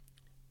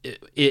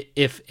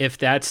if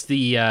that's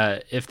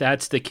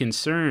the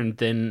concern,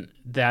 then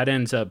that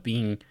ends up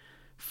being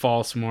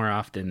false more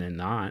often than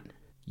not.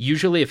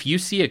 Usually, if you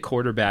see a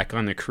quarterback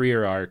on the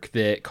career arc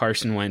that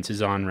Carson Wentz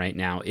is on right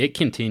now, it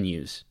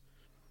continues,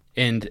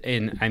 and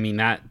I mean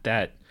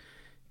that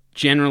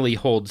generally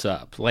holds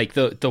up. Like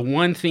the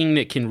one thing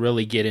that can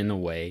really get in the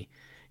way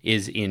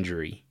is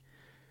injury.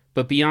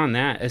 But beyond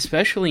that,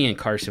 especially in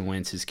Carson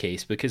Wentz's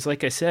case, because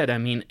like I said, I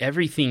mean,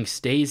 everything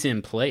stays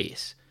in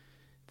place.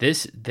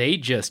 They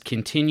just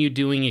continue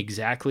doing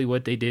exactly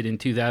what they did in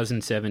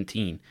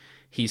 2017.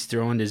 He's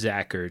throwing to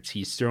Zach Ertz.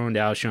 He's throwing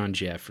to Alshon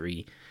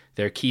Jeffrey.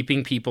 They're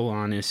keeping people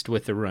honest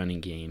with the running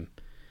game.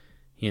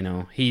 You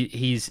know,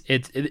 it's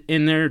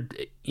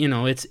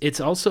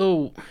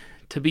also,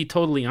 to be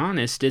totally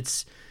honest,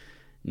 it's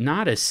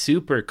not a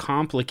super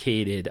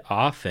complicated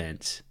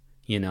offense.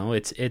 You know,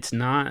 it's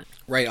not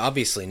right.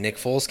 Obviously, Nick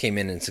Foles came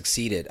in and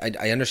succeeded.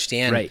 I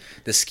understand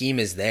the scheme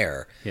is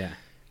there. Yeah.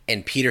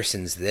 And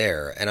Peterson's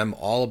there, and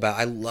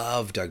I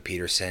love Doug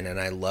Peterson, and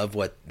I love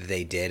what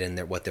they did and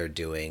what they're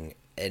doing,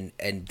 and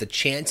the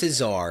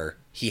chances are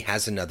he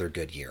has another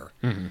good year.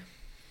 Mm-hmm.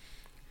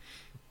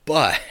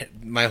 But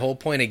my whole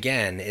point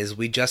again is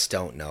we just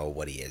don't know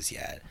what he is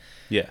yet.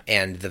 Yeah.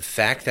 And the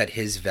fact that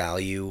his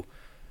value,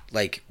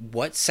 like,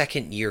 what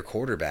second year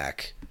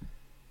quarterback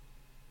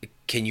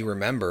can you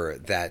remember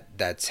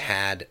that's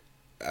had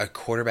a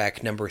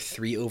quarterback number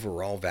 3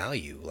 overall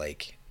value?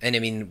 Like, and I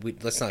mean,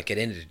 let's not get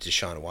into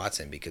Deshaun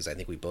Watson, because I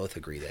think we both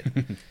agree that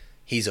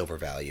he's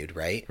overvalued,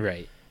 right?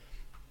 Right.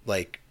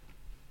 Like,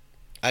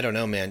 I don't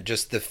know, man.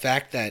 Just the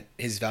fact that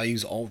his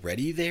value's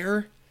already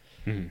there.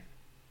 Mm-hmm.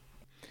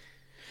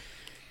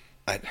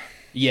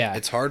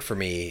 It's hard for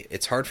me.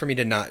 It's hard for me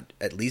to not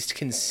at least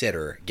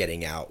consider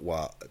getting out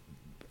while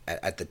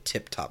at the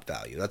tip-top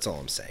value. That's all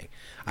I'm saying.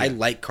 Yeah. I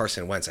like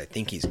Carson Wentz. I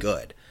think he's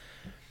good.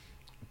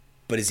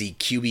 But is he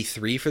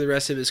QB3 for the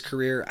rest of his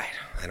career?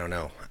 I don't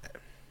know.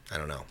 I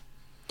don't know.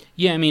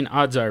 Yeah, I mean,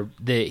 odds are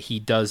that he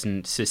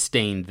doesn't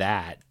sustain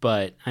that,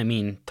 but I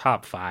mean,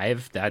 top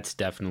 5, that's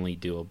definitely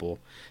doable.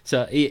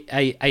 So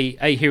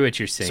I hear what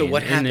you're saying. So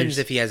what happens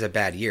if he has a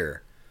bad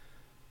year?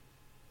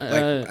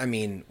 I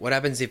mean, what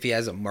happens if he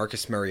has a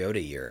Marcus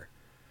Mariota year?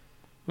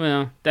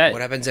 Well,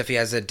 what happens if he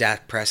has a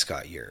Dak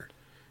Prescott year?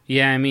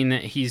 Yeah, I mean,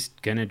 he's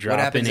gonna drop.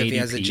 What happens if he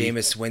has a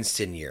Jameis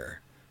Winston year?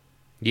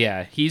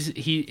 Yeah, he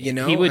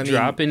would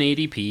drop in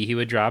ADP. He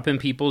would drop in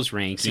people's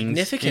rankings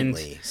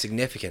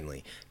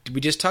significantly. We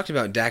just talked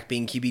about Dak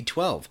being QB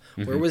 12.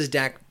 Mm-hmm. Where was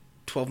Dak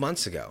 12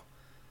 months ago?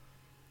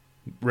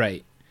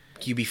 Right.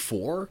 QB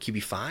 4,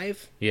 QB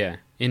 5. Yeah,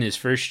 in his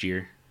first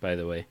year, by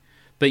the way.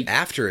 But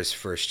after his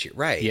first year,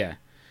 right? Yeah.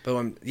 But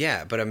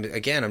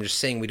I'm just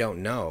saying we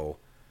don't know.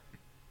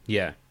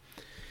 Yeah.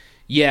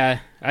 Yeah,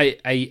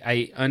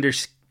 I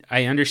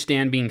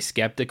understand being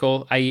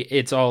skeptical.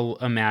 It's all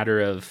a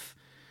matter of,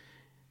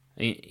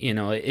 you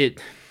know,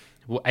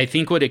 I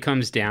think what it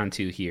comes down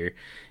to here,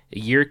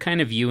 you're kind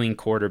of viewing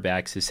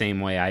quarterbacks the same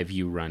way I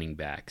view running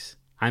backs.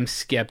 I'm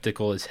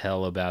skeptical as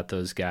hell about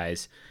those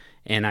guys,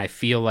 and I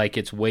feel like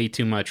it's way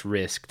too much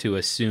risk to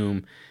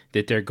assume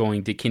that they're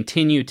going to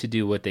continue to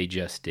do what they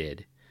just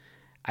did.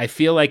 I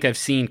feel like I've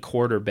seen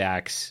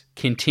quarterbacks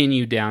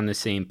continue down the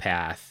same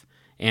path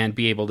and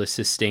be able to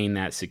sustain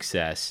that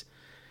success.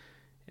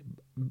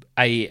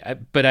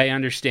 But I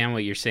understand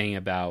what you're saying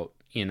about,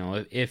 you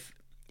know, if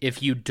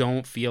you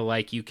don't feel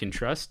like you can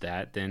trust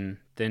that, then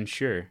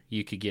sure,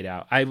 you could get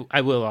out.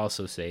 I will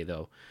also say,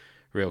 though,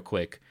 real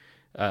quick,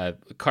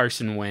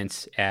 Carson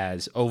Wentz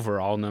as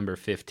overall number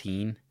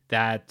 15,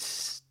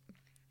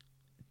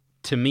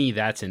 to me,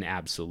 that's an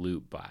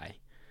absolute buy.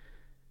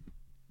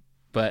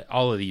 But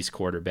all of these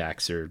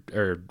quarterbacks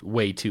are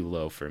way too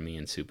low for me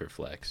in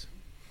Superflex.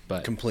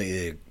 But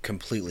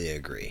completely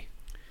agree.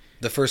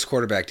 The first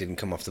quarterback didn't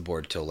come off the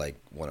board till like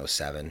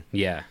 107.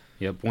 Yeah.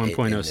 Yep, in this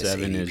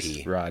 1.07 ADP.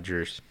 is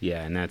Rodgers.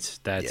 Yeah, and that's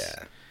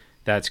Yeah.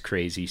 that's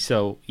crazy.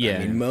 So yeah, I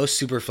mean,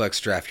 most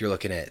Superflex draft you're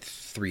looking at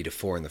 3 to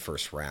 4 in the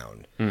first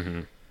round.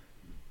 Mm-hmm.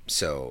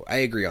 So I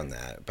agree on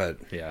that, but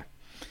yeah.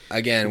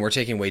 again, we're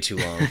taking way too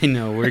long. I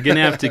know we're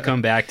gonna have to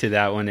come back to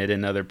that one at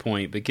another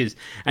point because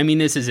I mean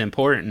this is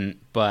important,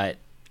 but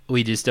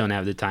we just don't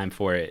have the time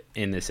for it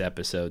in this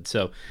episode.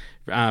 So,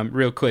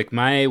 real quick,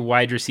 my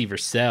wide receiver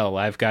sell,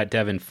 I've got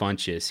Devin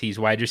Funchess. He's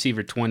wide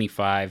receiver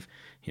 25.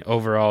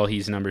 Overall,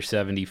 he's number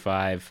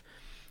 75.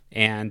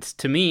 And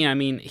to me, I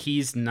mean,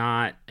 he's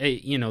not.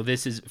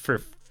 This is for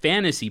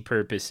fantasy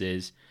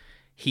purposes.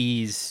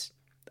 He's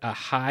a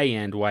high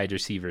end wide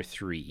receiver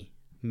 3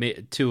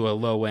 to a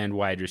low end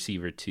wide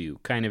receiver 2,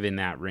 kind of in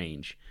that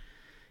range.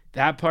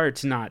 That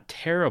part's not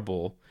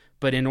terrible,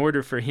 but in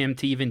order for him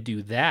to even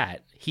do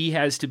that, he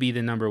has to be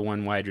the number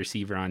 1 wide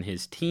receiver on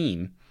his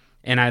team,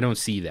 and I don't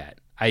see that.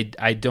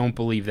 I don't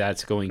believe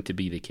that's going to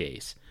be the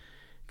case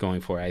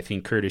going forward. I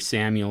think Curtis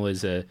Samuel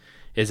is a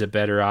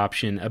better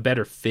option, a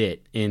better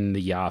fit in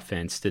the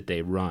offense that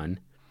they run.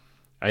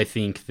 I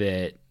think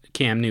that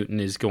Cam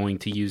Newton is going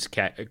to use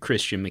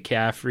Christian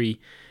McCaffrey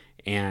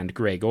and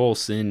Greg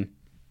Olsen.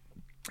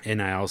 And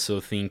I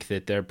also think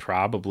that they're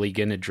probably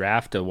going to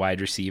draft a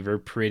wide receiver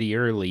pretty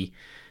early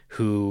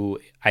who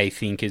I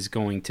think is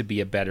going to be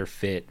a better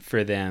fit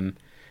for them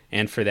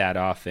and for that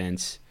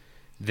offense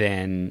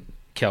than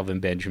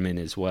Kelvin Benjamin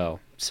as well.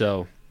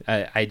 So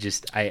I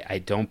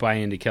don't buy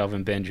into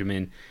Kelvin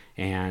Benjamin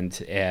and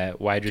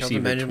wide receiver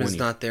Kelvin Benjamin's 20.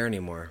 not there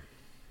anymore.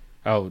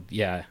 Oh,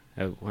 yeah.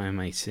 What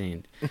am I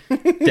saying?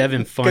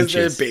 Devin Funchess.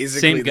 Because they're basically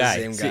same the guy.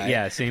 same guy.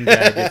 Yeah, same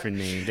guy, different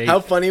name. How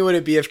funny would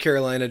it be if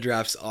Carolina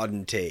drafts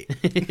Auden Tate?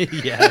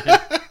 Yeah.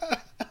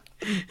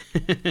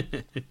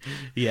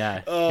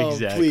 Yeah, Oh,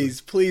 exactly.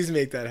 please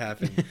make that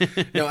happen.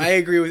 No, I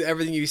agree with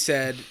everything you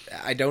said.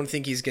 I don't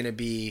think he's going to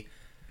be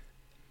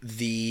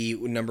the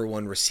number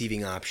 1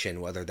 receiving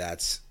option, whether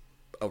that's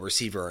a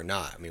receiver or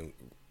not. I mean,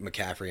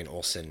 McCaffrey and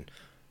Olsen,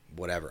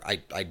 whatever.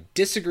 I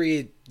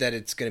disagree that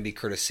it's going to be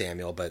Curtis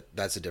Samuel, but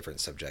that's a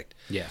different subject.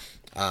 Yeah.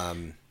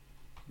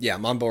 Yeah,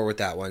 I'm on board with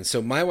that one.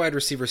 So my wide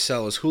receiver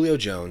sell is Julio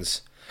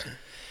Jones.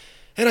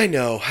 And I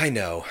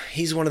know,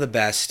 he's one of the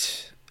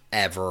best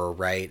ever,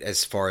 right?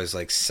 As far as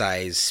like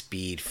size,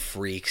 speed,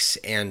 freaks,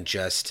 and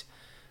just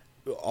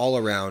all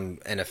around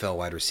NFL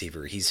wide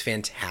receiver. He's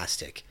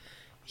fantastic.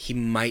 He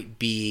might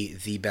be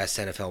the best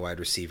NFL wide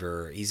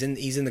receiver. He's in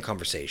the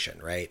conversation,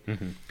 right?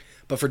 Mm-hmm.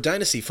 But for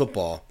dynasty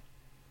football,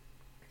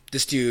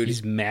 this dude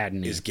he's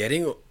maddening. He's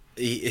getting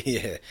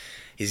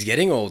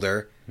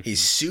older.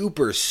 He's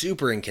super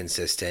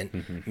inconsistent.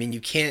 Mm-hmm. I mean,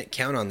 you can't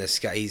count on this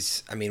guy.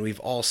 We've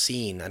all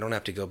seen, I don't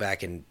have to go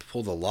back and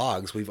pull the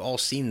logs. We've all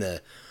seen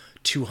the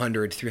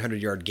 200,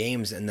 300-yard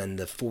games and then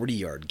the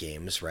 40-yard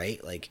games,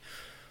 right? Like,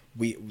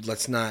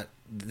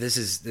 this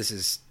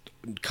is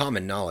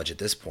common knowledge at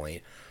this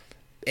point.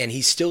 And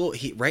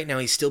right now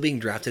he's still being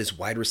drafted as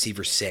wide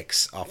receiver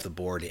 6 off the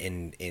board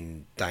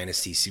in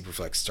Dynasty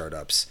Superflex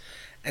startups.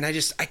 And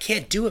I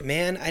can't do it,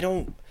 man. I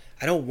don't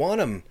want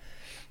him.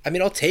 I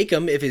mean, I'll take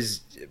him if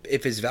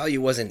his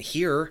value wasn't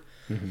here,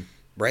 mm-hmm.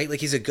 right? Like,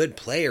 he's a good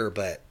player,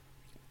 but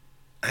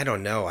I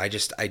don't know. I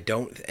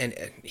don't. And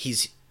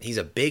he's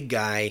a big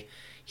guy.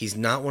 He's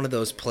not one of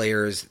those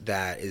players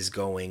that is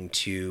going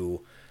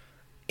to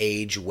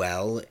age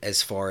well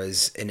as far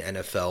as an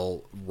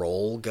NFL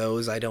role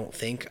goes. I don't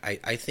think.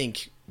 I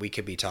think we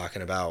could be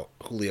talking about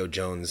the Julio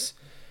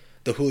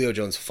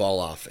Jones fall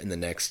off in the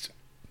next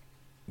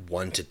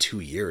 1 to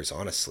 2 years.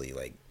 Honestly,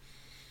 like.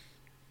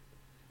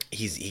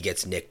 He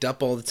gets nicked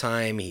up all the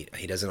time.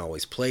 He doesn't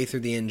always play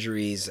through the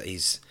injuries.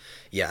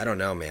 I don't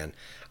know, man.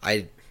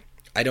 I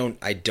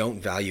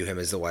don't value him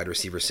as the wide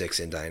receiver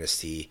 6 in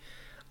Dynasty.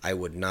 I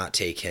would not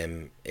take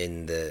him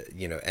in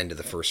the end of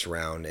the first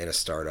round in a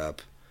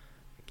startup.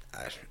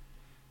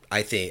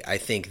 I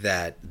think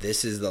that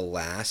this is the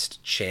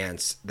last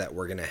chance that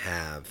we're gonna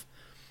have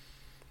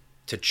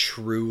to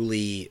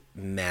truly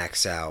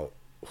max out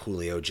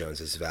Julio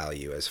Jones's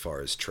value as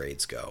far as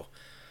trades go.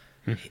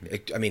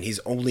 I mean, he's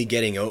only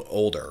getting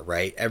older,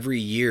 right? Every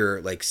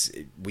year, like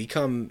we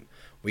come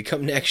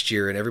next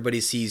year and everybody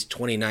sees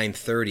 29,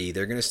 30,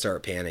 they're going to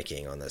start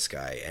panicking on this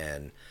guy.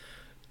 And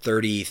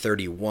 30,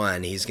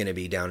 31, he's going to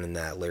be down in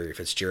that Larry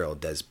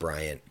Fitzgerald, Des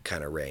Bryant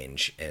kind of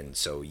range. And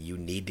so you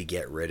need to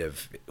get rid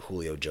of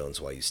Julio Jones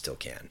while you still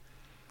can.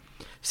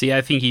 See, I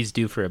think he's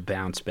due for a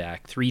bounce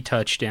back. 3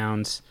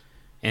 touchdowns,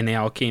 and they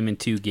all came in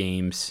 2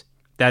 games.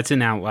 That's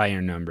an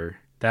outlier number.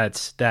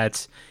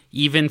 That's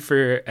even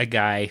for a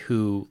guy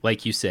who,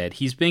 like you said,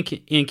 he's been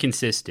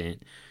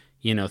inconsistent.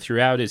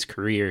 Throughout his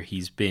career,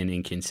 he's been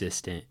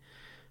inconsistent.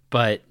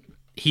 But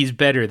he's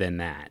better than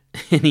that,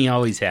 and he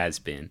always has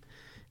been.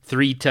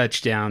 3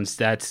 touchdowns,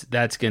 that's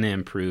going to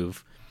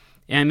improve.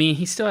 And, I mean,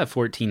 he still had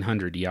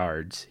 1,400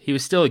 yards. He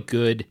was still a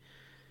good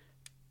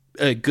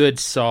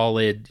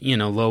solid,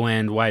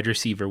 low-end wide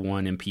receiver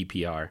 1 in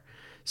PPR.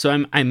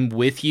 So I'm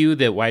with you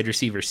that wide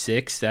receiver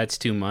 6, that's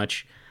too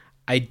much.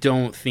 I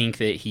don't think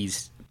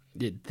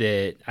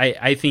that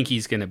I think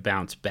he's going to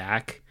bounce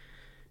back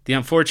The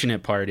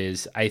unfortunate part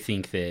is I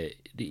think that,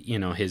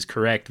 his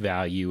correct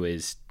value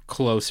is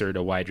closer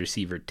to wide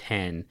receiver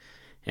 10,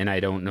 and I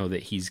don't know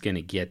that he's going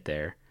to get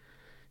there.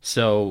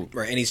 So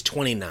Right, and he's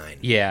 29.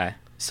 yeah.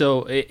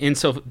 So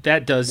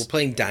that does... We're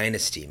playing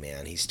Dynasty,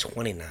 man. He's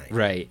 29.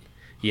 Right.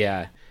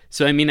 Yeah.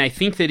 So, I mean, I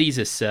think that he's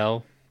a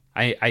sell.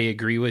 I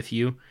agree with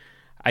you.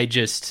 I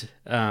just...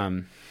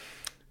 I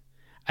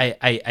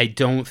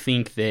don't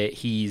think that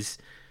he's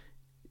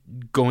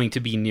going to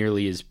be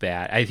nearly as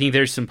bad. I think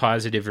there's some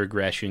positive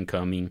regression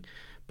coming,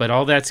 but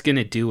all that's going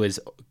to do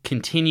is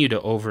continue to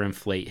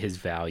overinflate his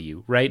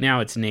value. Right now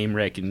it's name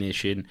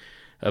recognition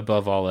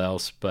above all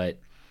else, but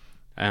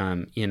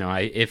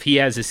if he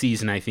has a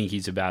season I think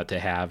he's about to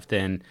have,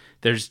 then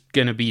there's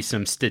going to be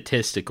some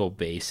statistical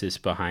basis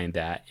behind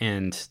that,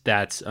 and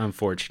that's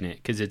unfortunate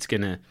because it's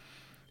going to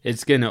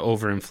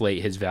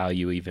overinflate his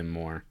value even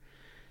more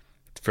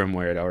from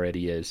where it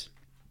already is.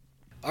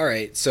 All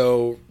right,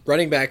 so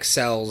running back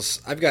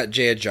sells. I've got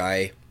Jay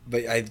Ajayi,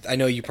 but I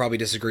know you probably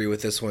disagree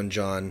with this one,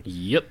 John.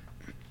 Yep.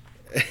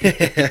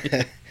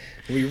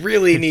 We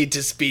really need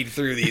to speed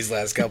through these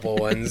last couple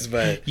ones,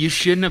 but you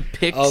shouldn't have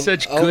picked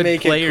such good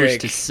players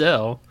to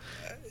sell.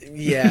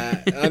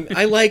 Yeah,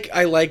 I like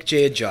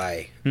Jay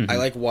Ajayi. I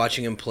like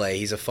watching him play.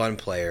 He's a fun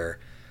player.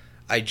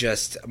 I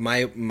just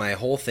my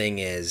whole thing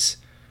is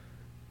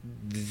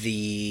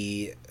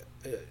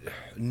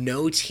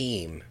no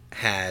team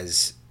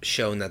has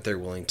shown that they're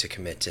willing to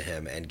commit to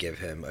him and give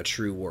him a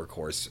true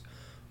workhorse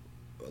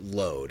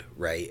load,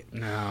 right?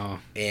 No.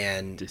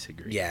 And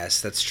disagree. Yes,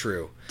 that's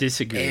true.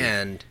 Disagree.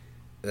 And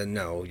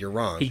no, you're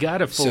wrong. He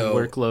got a full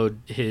workload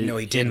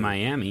in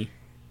Miami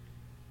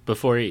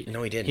before he...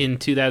 No, he didn't. In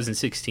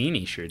 2016,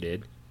 he sure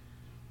did.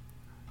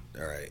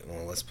 All right,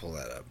 well, let's pull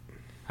that up.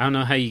 I don't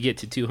know how you get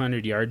to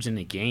 200 yards in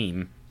a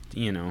game,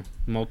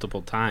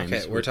 multiple times.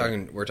 Okay, we're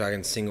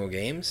talking single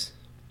games?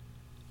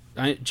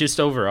 Just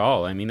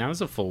overall, I mean, that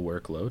was a full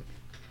workload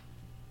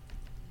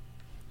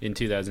in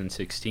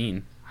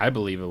 2016. I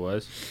believe it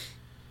was.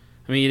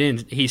 I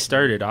mean, he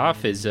started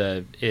off as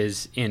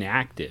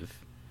inactive,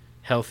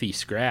 healthy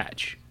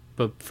scratch,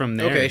 but from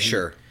there, okay,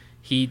 sure,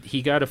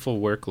 he got a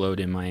full workload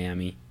in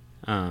Miami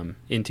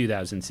in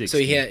 2016. So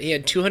he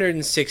had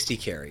 260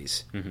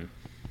 carries. Mm-hmm.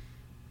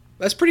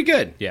 That's pretty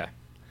good. Yeah,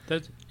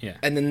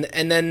 And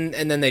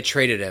then they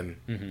traded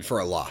him for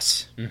a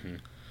loss. Mm-hmm.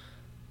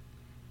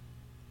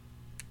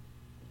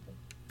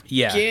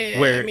 Yeah,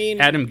 where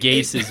Adam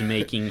Gase is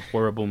making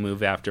horrible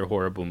move after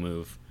horrible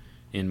move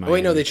in Miami. Oh,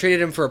 wait, no, they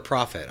traded him for a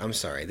profit. I'm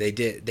sorry.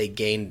 They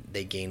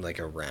gained like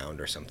a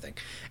round or something.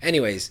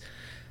 Anyways,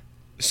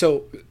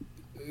 so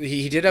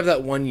he did have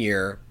that 1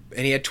 year,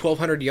 and he had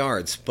 1,200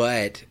 yards.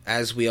 But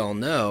as we all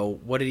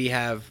know, what did he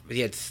have? He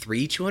had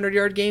 3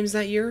 200-yard games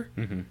that year.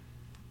 Mm-hmm.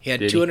 He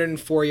had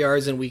 204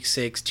 yards in Week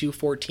 6,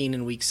 214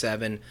 in Week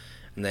 7,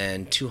 and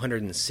then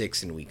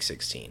 206 in Week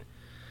 16.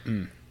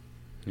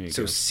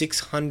 So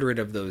 600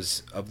 of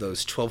those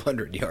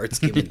 1,200 yards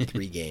came in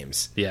 3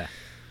 games. Yeah.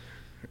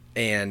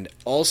 And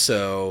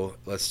also,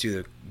 let's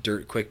do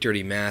the quick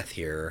dirty math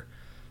here.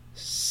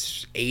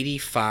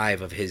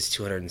 85 of his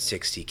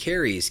 260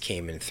 carries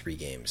came in 3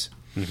 games.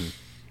 Mm-hmm.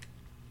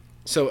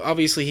 So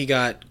obviously he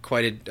got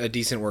quite a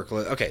decent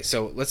workload. Okay,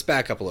 so let's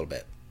back up a little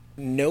bit.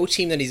 No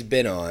team that he's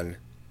been on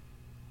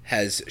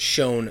has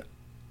shown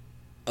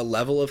a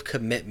level of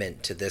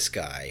commitment to this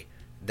guy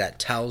that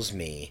tells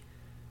me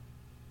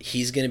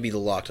he's going to be the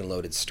locked and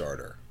loaded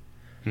starter.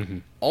 Mm-hmm.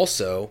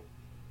 Also,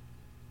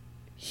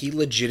 he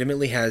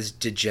legitimately has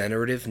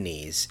degenerative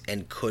knees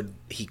and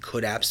he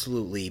could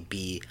absolutely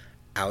be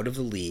out of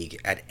the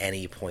league at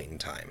any point in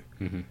time.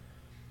 Mm-hmm.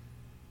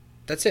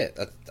 That's it.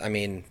 I'm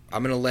going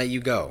to let you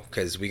go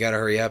because we got to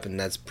hurry up, and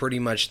that's pretty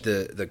much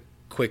the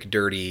quick,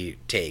 dirty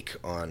take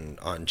on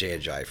Jay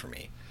Ajayi for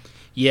me.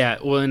 Yeah,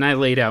 well, and I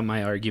laid out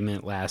my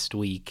argument last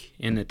week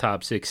in the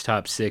top six,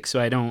 so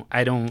I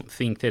don't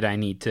think that I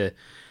need to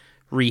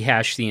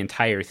rehash the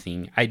entire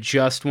thing. I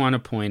just want to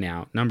point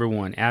out, number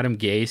one, Adam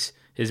Gase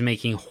is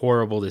making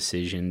horrible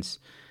decisions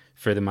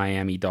for the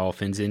Miami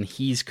Dolphins, and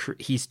he's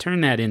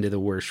turned that into the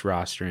worst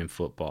roster in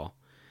football.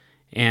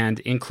 And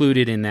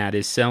included in that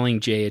is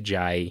selling Jay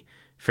Ajayi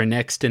for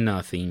next to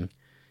nothing,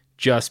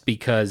 just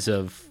because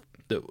of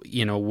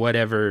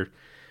whatever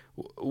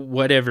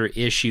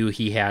issue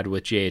he had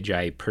with Jay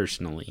Ajayi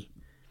personally.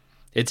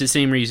 It's the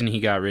same reason he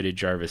got rid of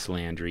Jarvis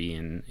Landry,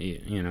 and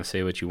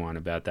say what you want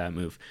about that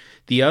move.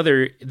 The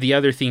other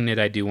thing that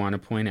I do want to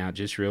point out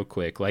just real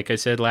quick, like I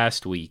said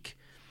last week,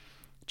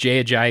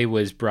 Jay Ajayi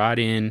was brought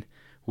in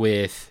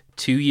with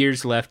 2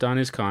 years left on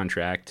his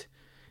contract.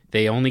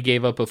 They only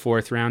gave up a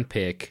 4th-round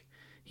pick.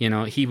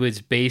 He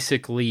was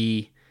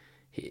basically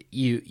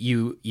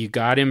you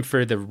got him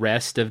for the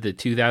rest of the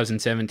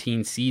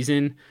 2017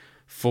 season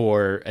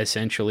for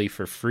essentially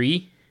for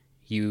free.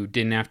 You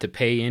didn't have to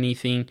pay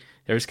anything.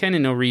 There was kind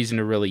of no reason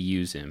to really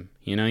use him.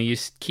 You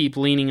keep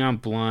leaning on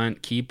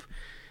Blunt, keep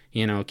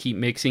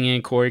mixing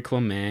in Corey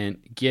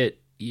Clement,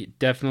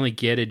 definitely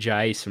get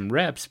Ajayi some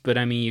reps, but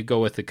you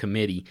go with the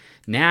committee.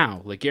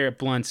 Now, LeGarrette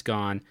Blount's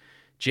gone,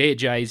 Jay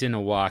Ajayi's in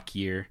a walk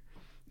year.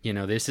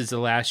 This is the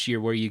last year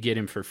where you get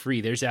him for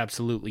free. There's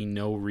absolutely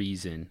no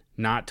reason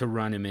not to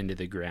run him into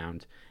the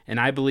ground. And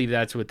I believe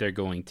that's what they're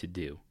going to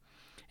do.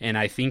 And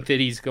I think that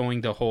he's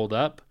going to hold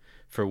up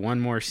for one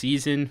more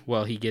season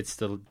while he gets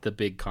the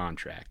big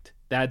contract.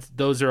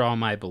 Those are all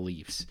my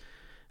beliefs.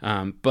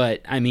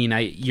 But I mean,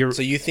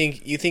 So you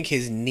think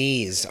his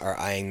knees are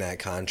eyeing that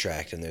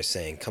contract and they're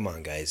saying, "Come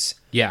on, guys,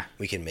 yeah,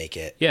 we can make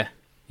it." Yeah,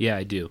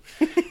 I do.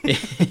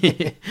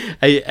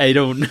 I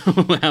don't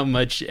know how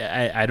much.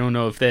 I don't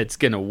know if that's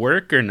gonna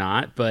work or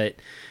not. But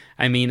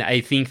I mean, I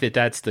think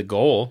that's the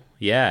goal.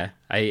 Yeah,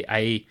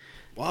 Well,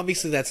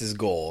 obviously that's his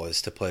goal,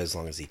 is to play as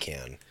long as he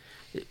can.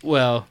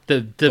 Well,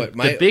 the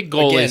big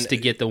goal is to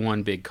get the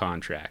one big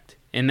contract.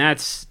 And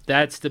that's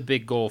the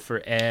big goal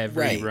for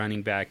every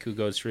running back who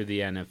goes for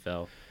the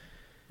NFL.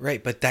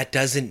 Right, but that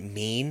doesn't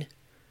mean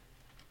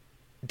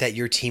that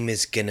your team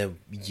is going to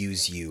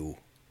use you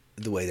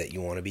the way that you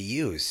want to be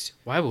used.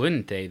 Why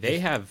wouldn't they?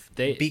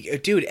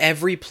 Dude,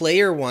 every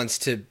player wants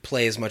to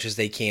play as much as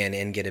they can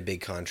and get a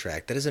big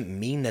contract. That doesn't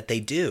mean that they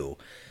do.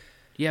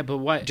 Yeah, but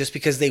why? Just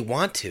because they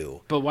want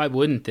to. But why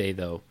wouldn't they,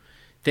 though?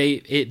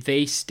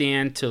 They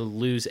stand to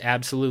lose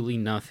absolutely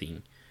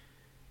nothing.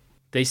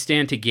 They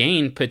stand to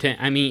gain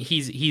I mean,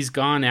 he's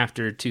gone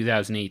after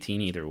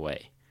 2018 either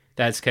way.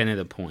 That's kind of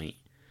the point.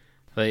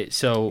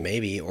 So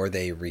maybe, or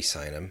they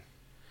re-sign him.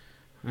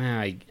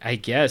 I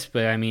guess,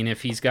 but I mean,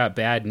 if he's got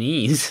bad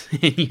knees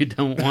and you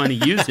don't want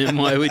to use him,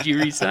 why would you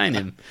re-sign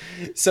him?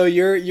 So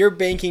you're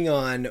banking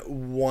on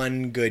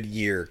one good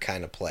year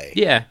kind of play.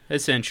 Yeah,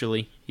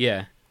 essentially.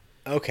 Yeah.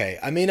 Okay.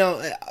 I mean,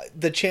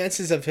 the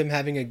chances of him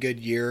having a good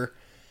year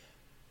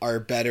are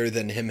better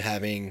than him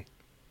having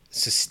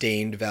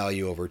sustained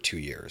value over 2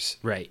 years.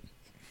 Right.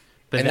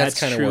 But and that's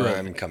kind of where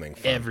I'm coming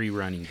from. Every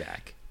running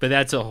back. But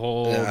that's a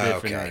whole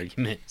different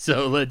argument.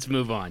 So let's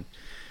move on.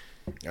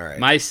 All right.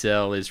 My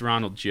sell is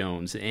Ronald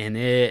Jones, and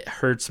it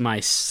hurts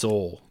my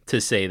soul to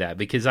say that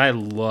because I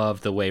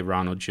love the way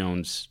Ronald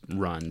Jones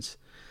runs.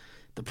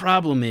 The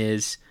problem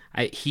is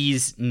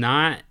he's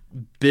not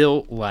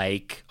built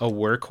like a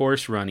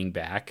workhorse running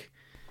back.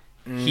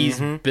 Mm-hmm.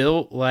 He's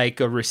built like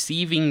a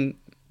receiving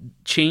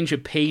change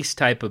of pace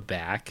type of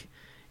back.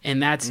 And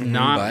that's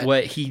not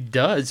what he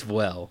does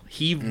well.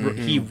 He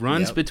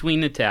runs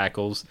between the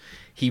tackles.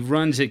 He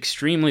runs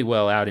extremely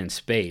well out in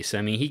space.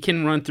 I mean, he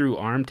can run through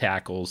arm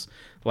tackles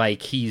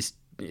like he's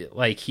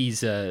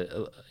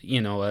a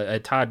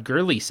Todd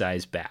Gurley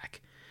size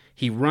back.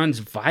 He runs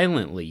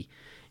violently,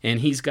 and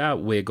he's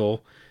got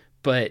wiggle.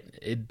 But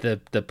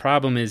the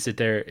problem is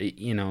that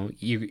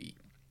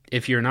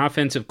if you're an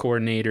offensive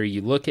coordinator,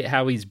 you look at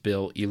how he's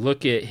built, you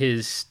look at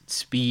his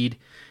speed,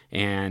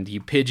 and you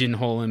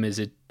pigeonhole him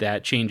as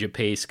that change of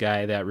pace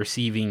guy, that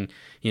receiving,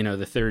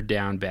 the third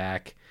down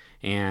back,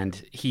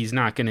 and he's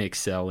not going to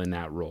excel in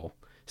that role.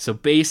 So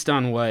based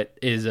on what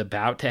is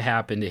about to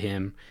happen to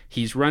him,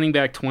 he's running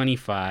back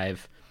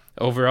 25.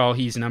 Overall,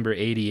 he's number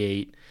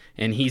 88,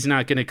 and he's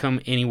not going to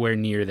come anywhere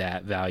near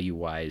that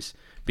value-wise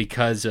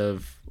because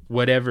of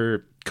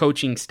whatever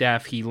coaching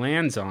staff he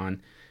lands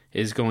on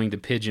is going to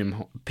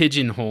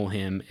pigeonhole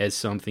him as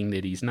something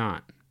that he's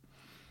not.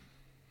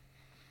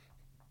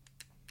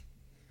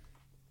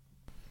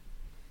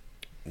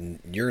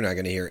 You're not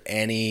going to hear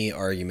any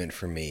argument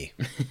from me.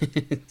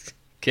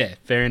 Okay,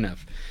 fair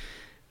enough.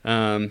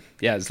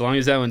 As long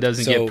as that one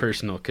doesn't get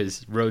personal,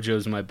 because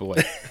Rojo's my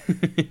boy.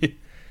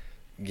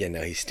 Yeah,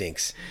 no, he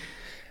stinks.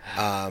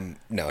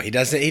 No, he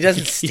doesn't. He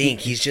doesn't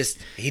stink.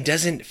 He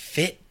doesn't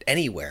fit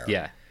anywhere.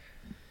 Yeah.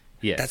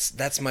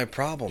 That's my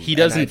problem. He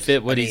doesn't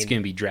fit what he's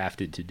going to be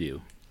drafted to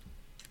do.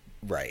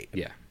 Right.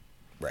 Yeah.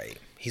 Right.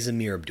 He's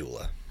Amir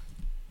Abdullah.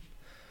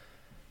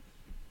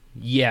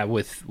 Yeah,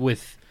 with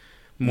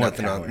more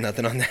nothing power.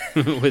 Nothing on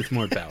that. With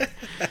more power.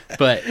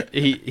 But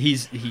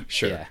he's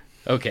sure. Yeah.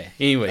 Okay.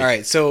 Anyway. All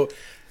right. So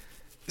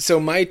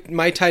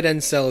my tight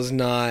end sell is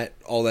not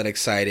all that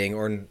exciting,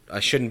 or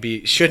shouldn't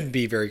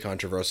be very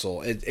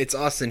controversial. It's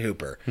Austin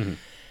Hooper. Mm-hmm.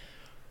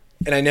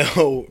 And I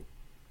know,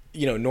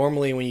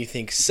 normally when you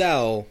think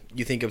sell,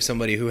 you think of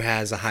somebody who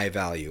has a high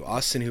value.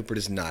 Austin Hooper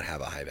does not have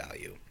a high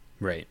value.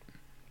 Right.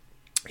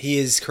 He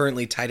is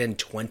currently tight end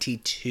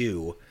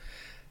 22,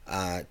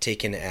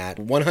 taken at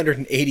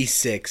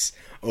 186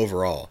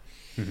 overall,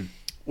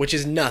 which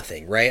is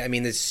nothing, right? I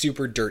mean, it's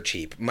super dirt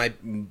cheap.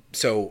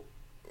 So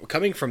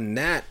coming from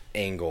that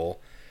angle,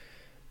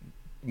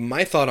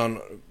 my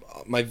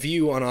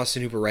view on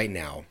Austin Hooper right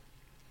now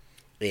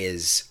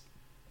is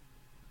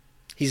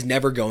he's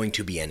never going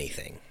to be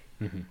anything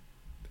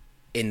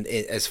in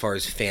as far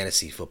as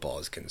fantasy football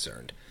is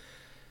concerned.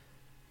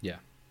 Yeah.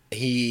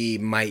 He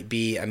might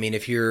be, I mean,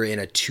 if you're in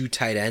a 2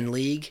 tight end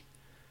league,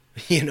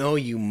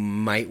 you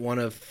might want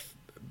to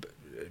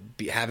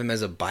have him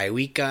as a bye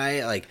week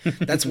guy. Like,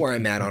 that's where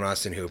I'm at on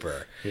Austin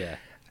Hooper. Yeah.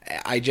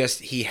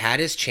 He had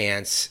his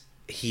chance.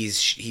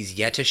 He's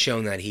yet to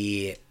show that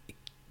he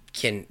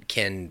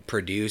can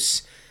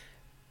produce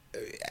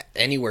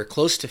anywhere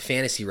close to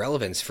fantasy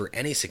relevance for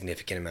any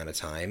significant amount of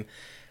time.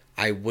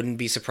 I wouldn't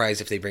be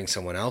surprised if they bring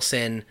someone else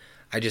in.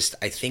 I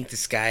think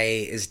this guy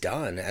is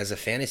done as a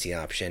fantasy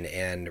option,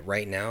 and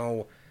right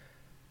now,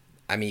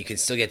 I mean, you can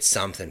still get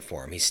something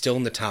for him. He's still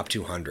in the top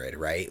 200,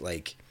 right?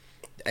 Like,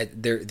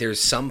 there's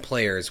some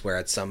players where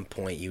at some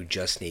point you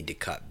just need to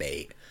cut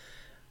bait,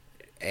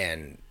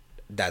 and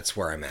that's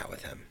where I'm at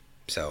with him.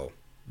 So,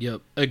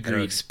 yep, agreed. I don't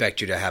agreed. expect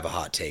you to have a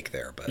hot take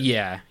there, but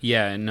Yeah,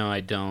 no,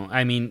 I don't.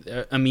 I mean,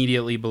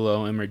 immediately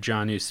below him are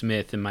Jonnu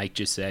Smith and Mike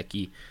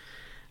Gesicki.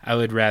 I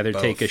would rather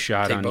take a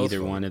shot on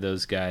either one of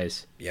those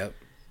guys. Yep.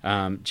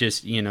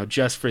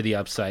 Just for the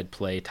upside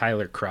play.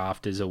 Tyler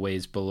Croft is a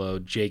ways below.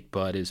 Jake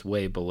Butt is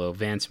way below.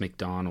 Vance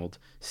McDonald,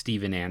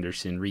 Steven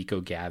Anderson, Rico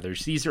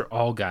Gathers. These are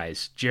all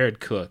guys. Jared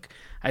Cook.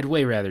 I'd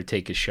way rather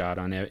take a shot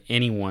on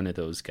any one of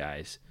those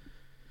guys.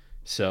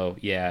 So,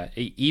 yeah,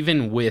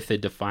 even with a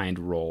defined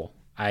role,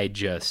 he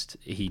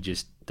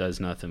just does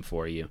nothing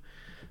for you.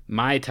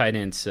 My tight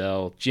end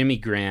sell, Jimmy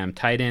Graham,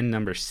 tight end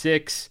number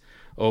 6,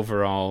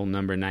 overall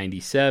number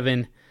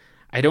 97.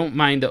 I don't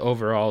mind the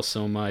overall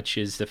so much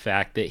as the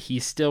fact that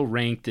he's still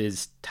ranked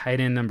as tight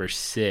end number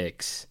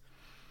 6.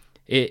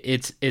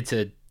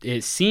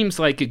 It seems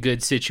like a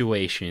good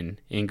situation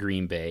in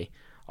Green Bay,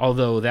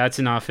 although that's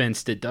an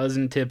offense that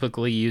doesn't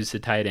typically use the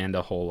tight end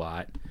a whole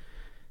lot.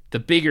 The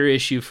bigger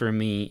issue for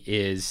me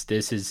is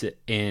this is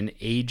an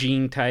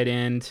aging tight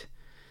end,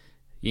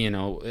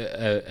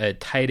 a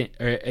tight end,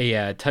 or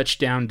a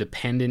touchdown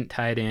dependent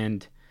tight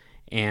end,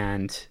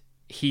 and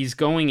he's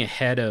going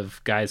ahead of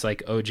guys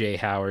like O.J.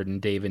 Howard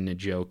and David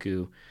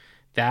Njoku.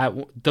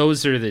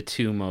 Those are the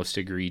two most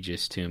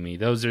egregious to me.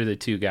 Those are the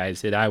two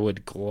guys that I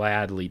would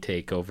gladly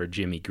take over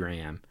Jimmy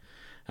Graham.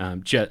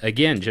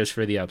 Just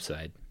for the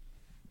upside.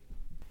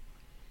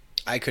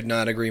 I could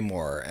not agree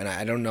more. And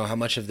I don't know how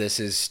much of this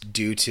is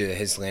due to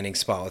his landing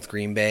spot with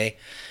Green Bay.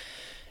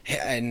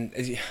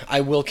 And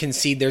I will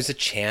concede there's a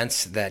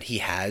chance that he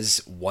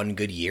has one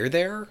good year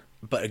there.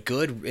 But a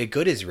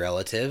good is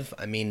relative.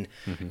 I mean,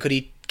 could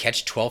he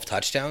catch 12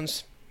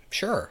 touchdowns?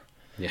 Sure.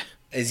 Yeah.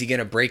 Is he going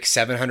to break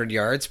 700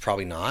 yards?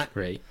 Probably not.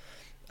 Right.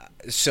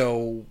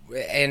 So,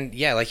 and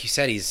yeah, like you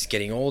said, he's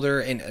getting older.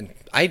 And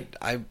I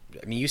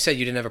mean, you said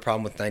you didn't have a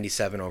problem with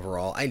 97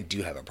 overall. I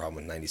do have a problem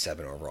with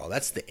 97 overall.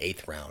 That's the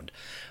 8th round.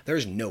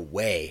 There's no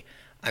way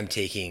I'm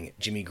taking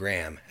Jimmy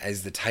Graham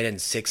as the tight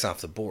end 6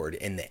 off the board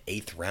in the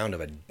 8th round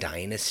of a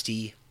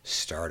dynasty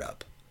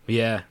startup.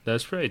 Yeah,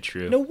 that's probably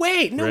true. No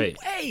way,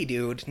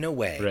 dude. No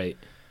way. Right.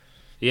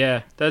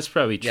 Yeah, that's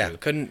probably true.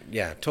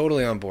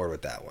 Totally on board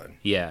with that one.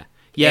 Yeah.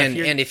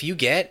 And if you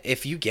get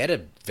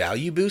a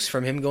value boost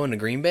from him going to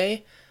Green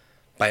Bay,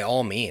 by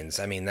all means.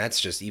 I mean, that's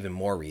just even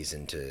more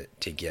reason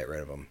to get rid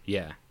of him.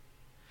 Yeah.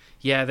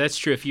 Yeah, that's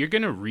true. If you're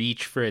going to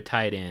reach for a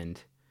tight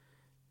end,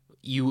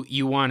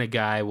 you want a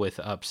guy with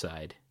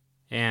upside.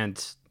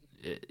 And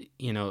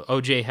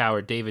O.J.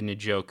 Howard, David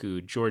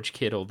Njoku, George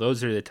Kittle,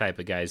 those are the type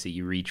of guys that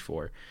you reach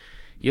for.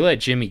 You let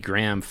Jimmy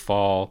Graham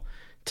fall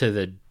to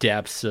the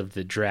depths of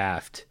the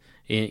draft,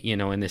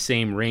 in the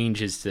same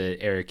range as the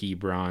Eric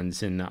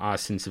Ebrons and the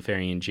Austin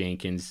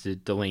Seferian-Jenkins, the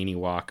Delaney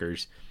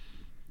Walkers.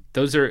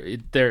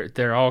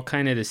 They're all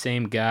kind of the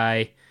same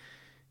guy.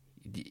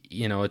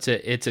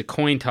 It's a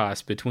coin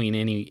toss between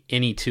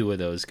any two of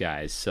those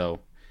guys. So,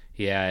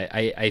 yeah,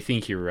 I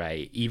think you're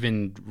right.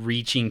 Even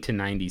reaching to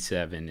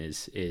 97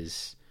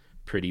 is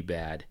pretty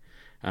bad.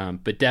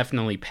 But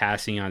definitely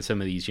passing on some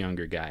of these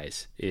younger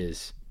guys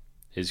is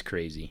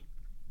crazy.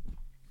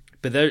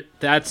 But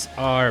that's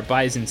our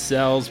buys and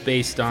sells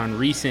based on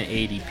recent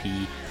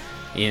ADP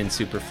in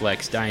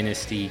Superflex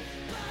Dynasty.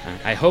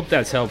 I hope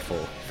that's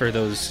helpful for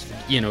those,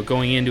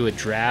 going into a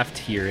draft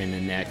here in the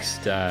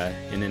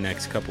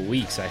next couple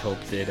weeks. I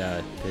hope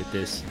that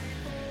this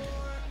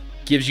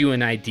gives you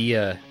an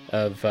idea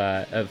of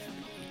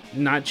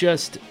not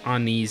just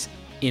on these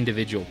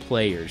individual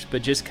players,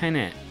 but just kind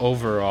of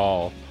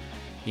overall,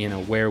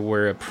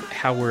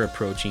 how we're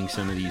approaching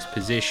some of these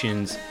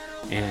positions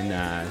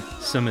and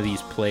some of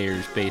these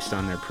players based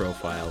on their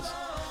profiles.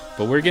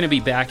 But we're going to be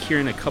back here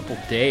in a couple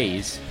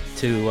days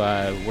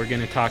we're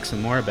going to talk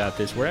some more about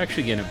this. We're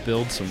actually going to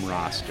build some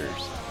rosters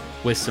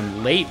with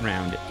some late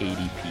round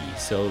ADP.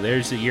 So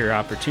there's your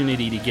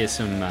opportunity to get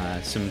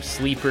some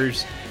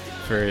sleepers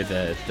for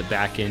the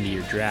back end of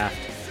your draft.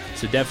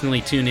 So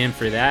definitely tune in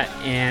for that.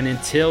 And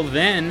until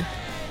then,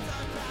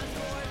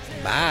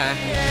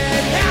 bye.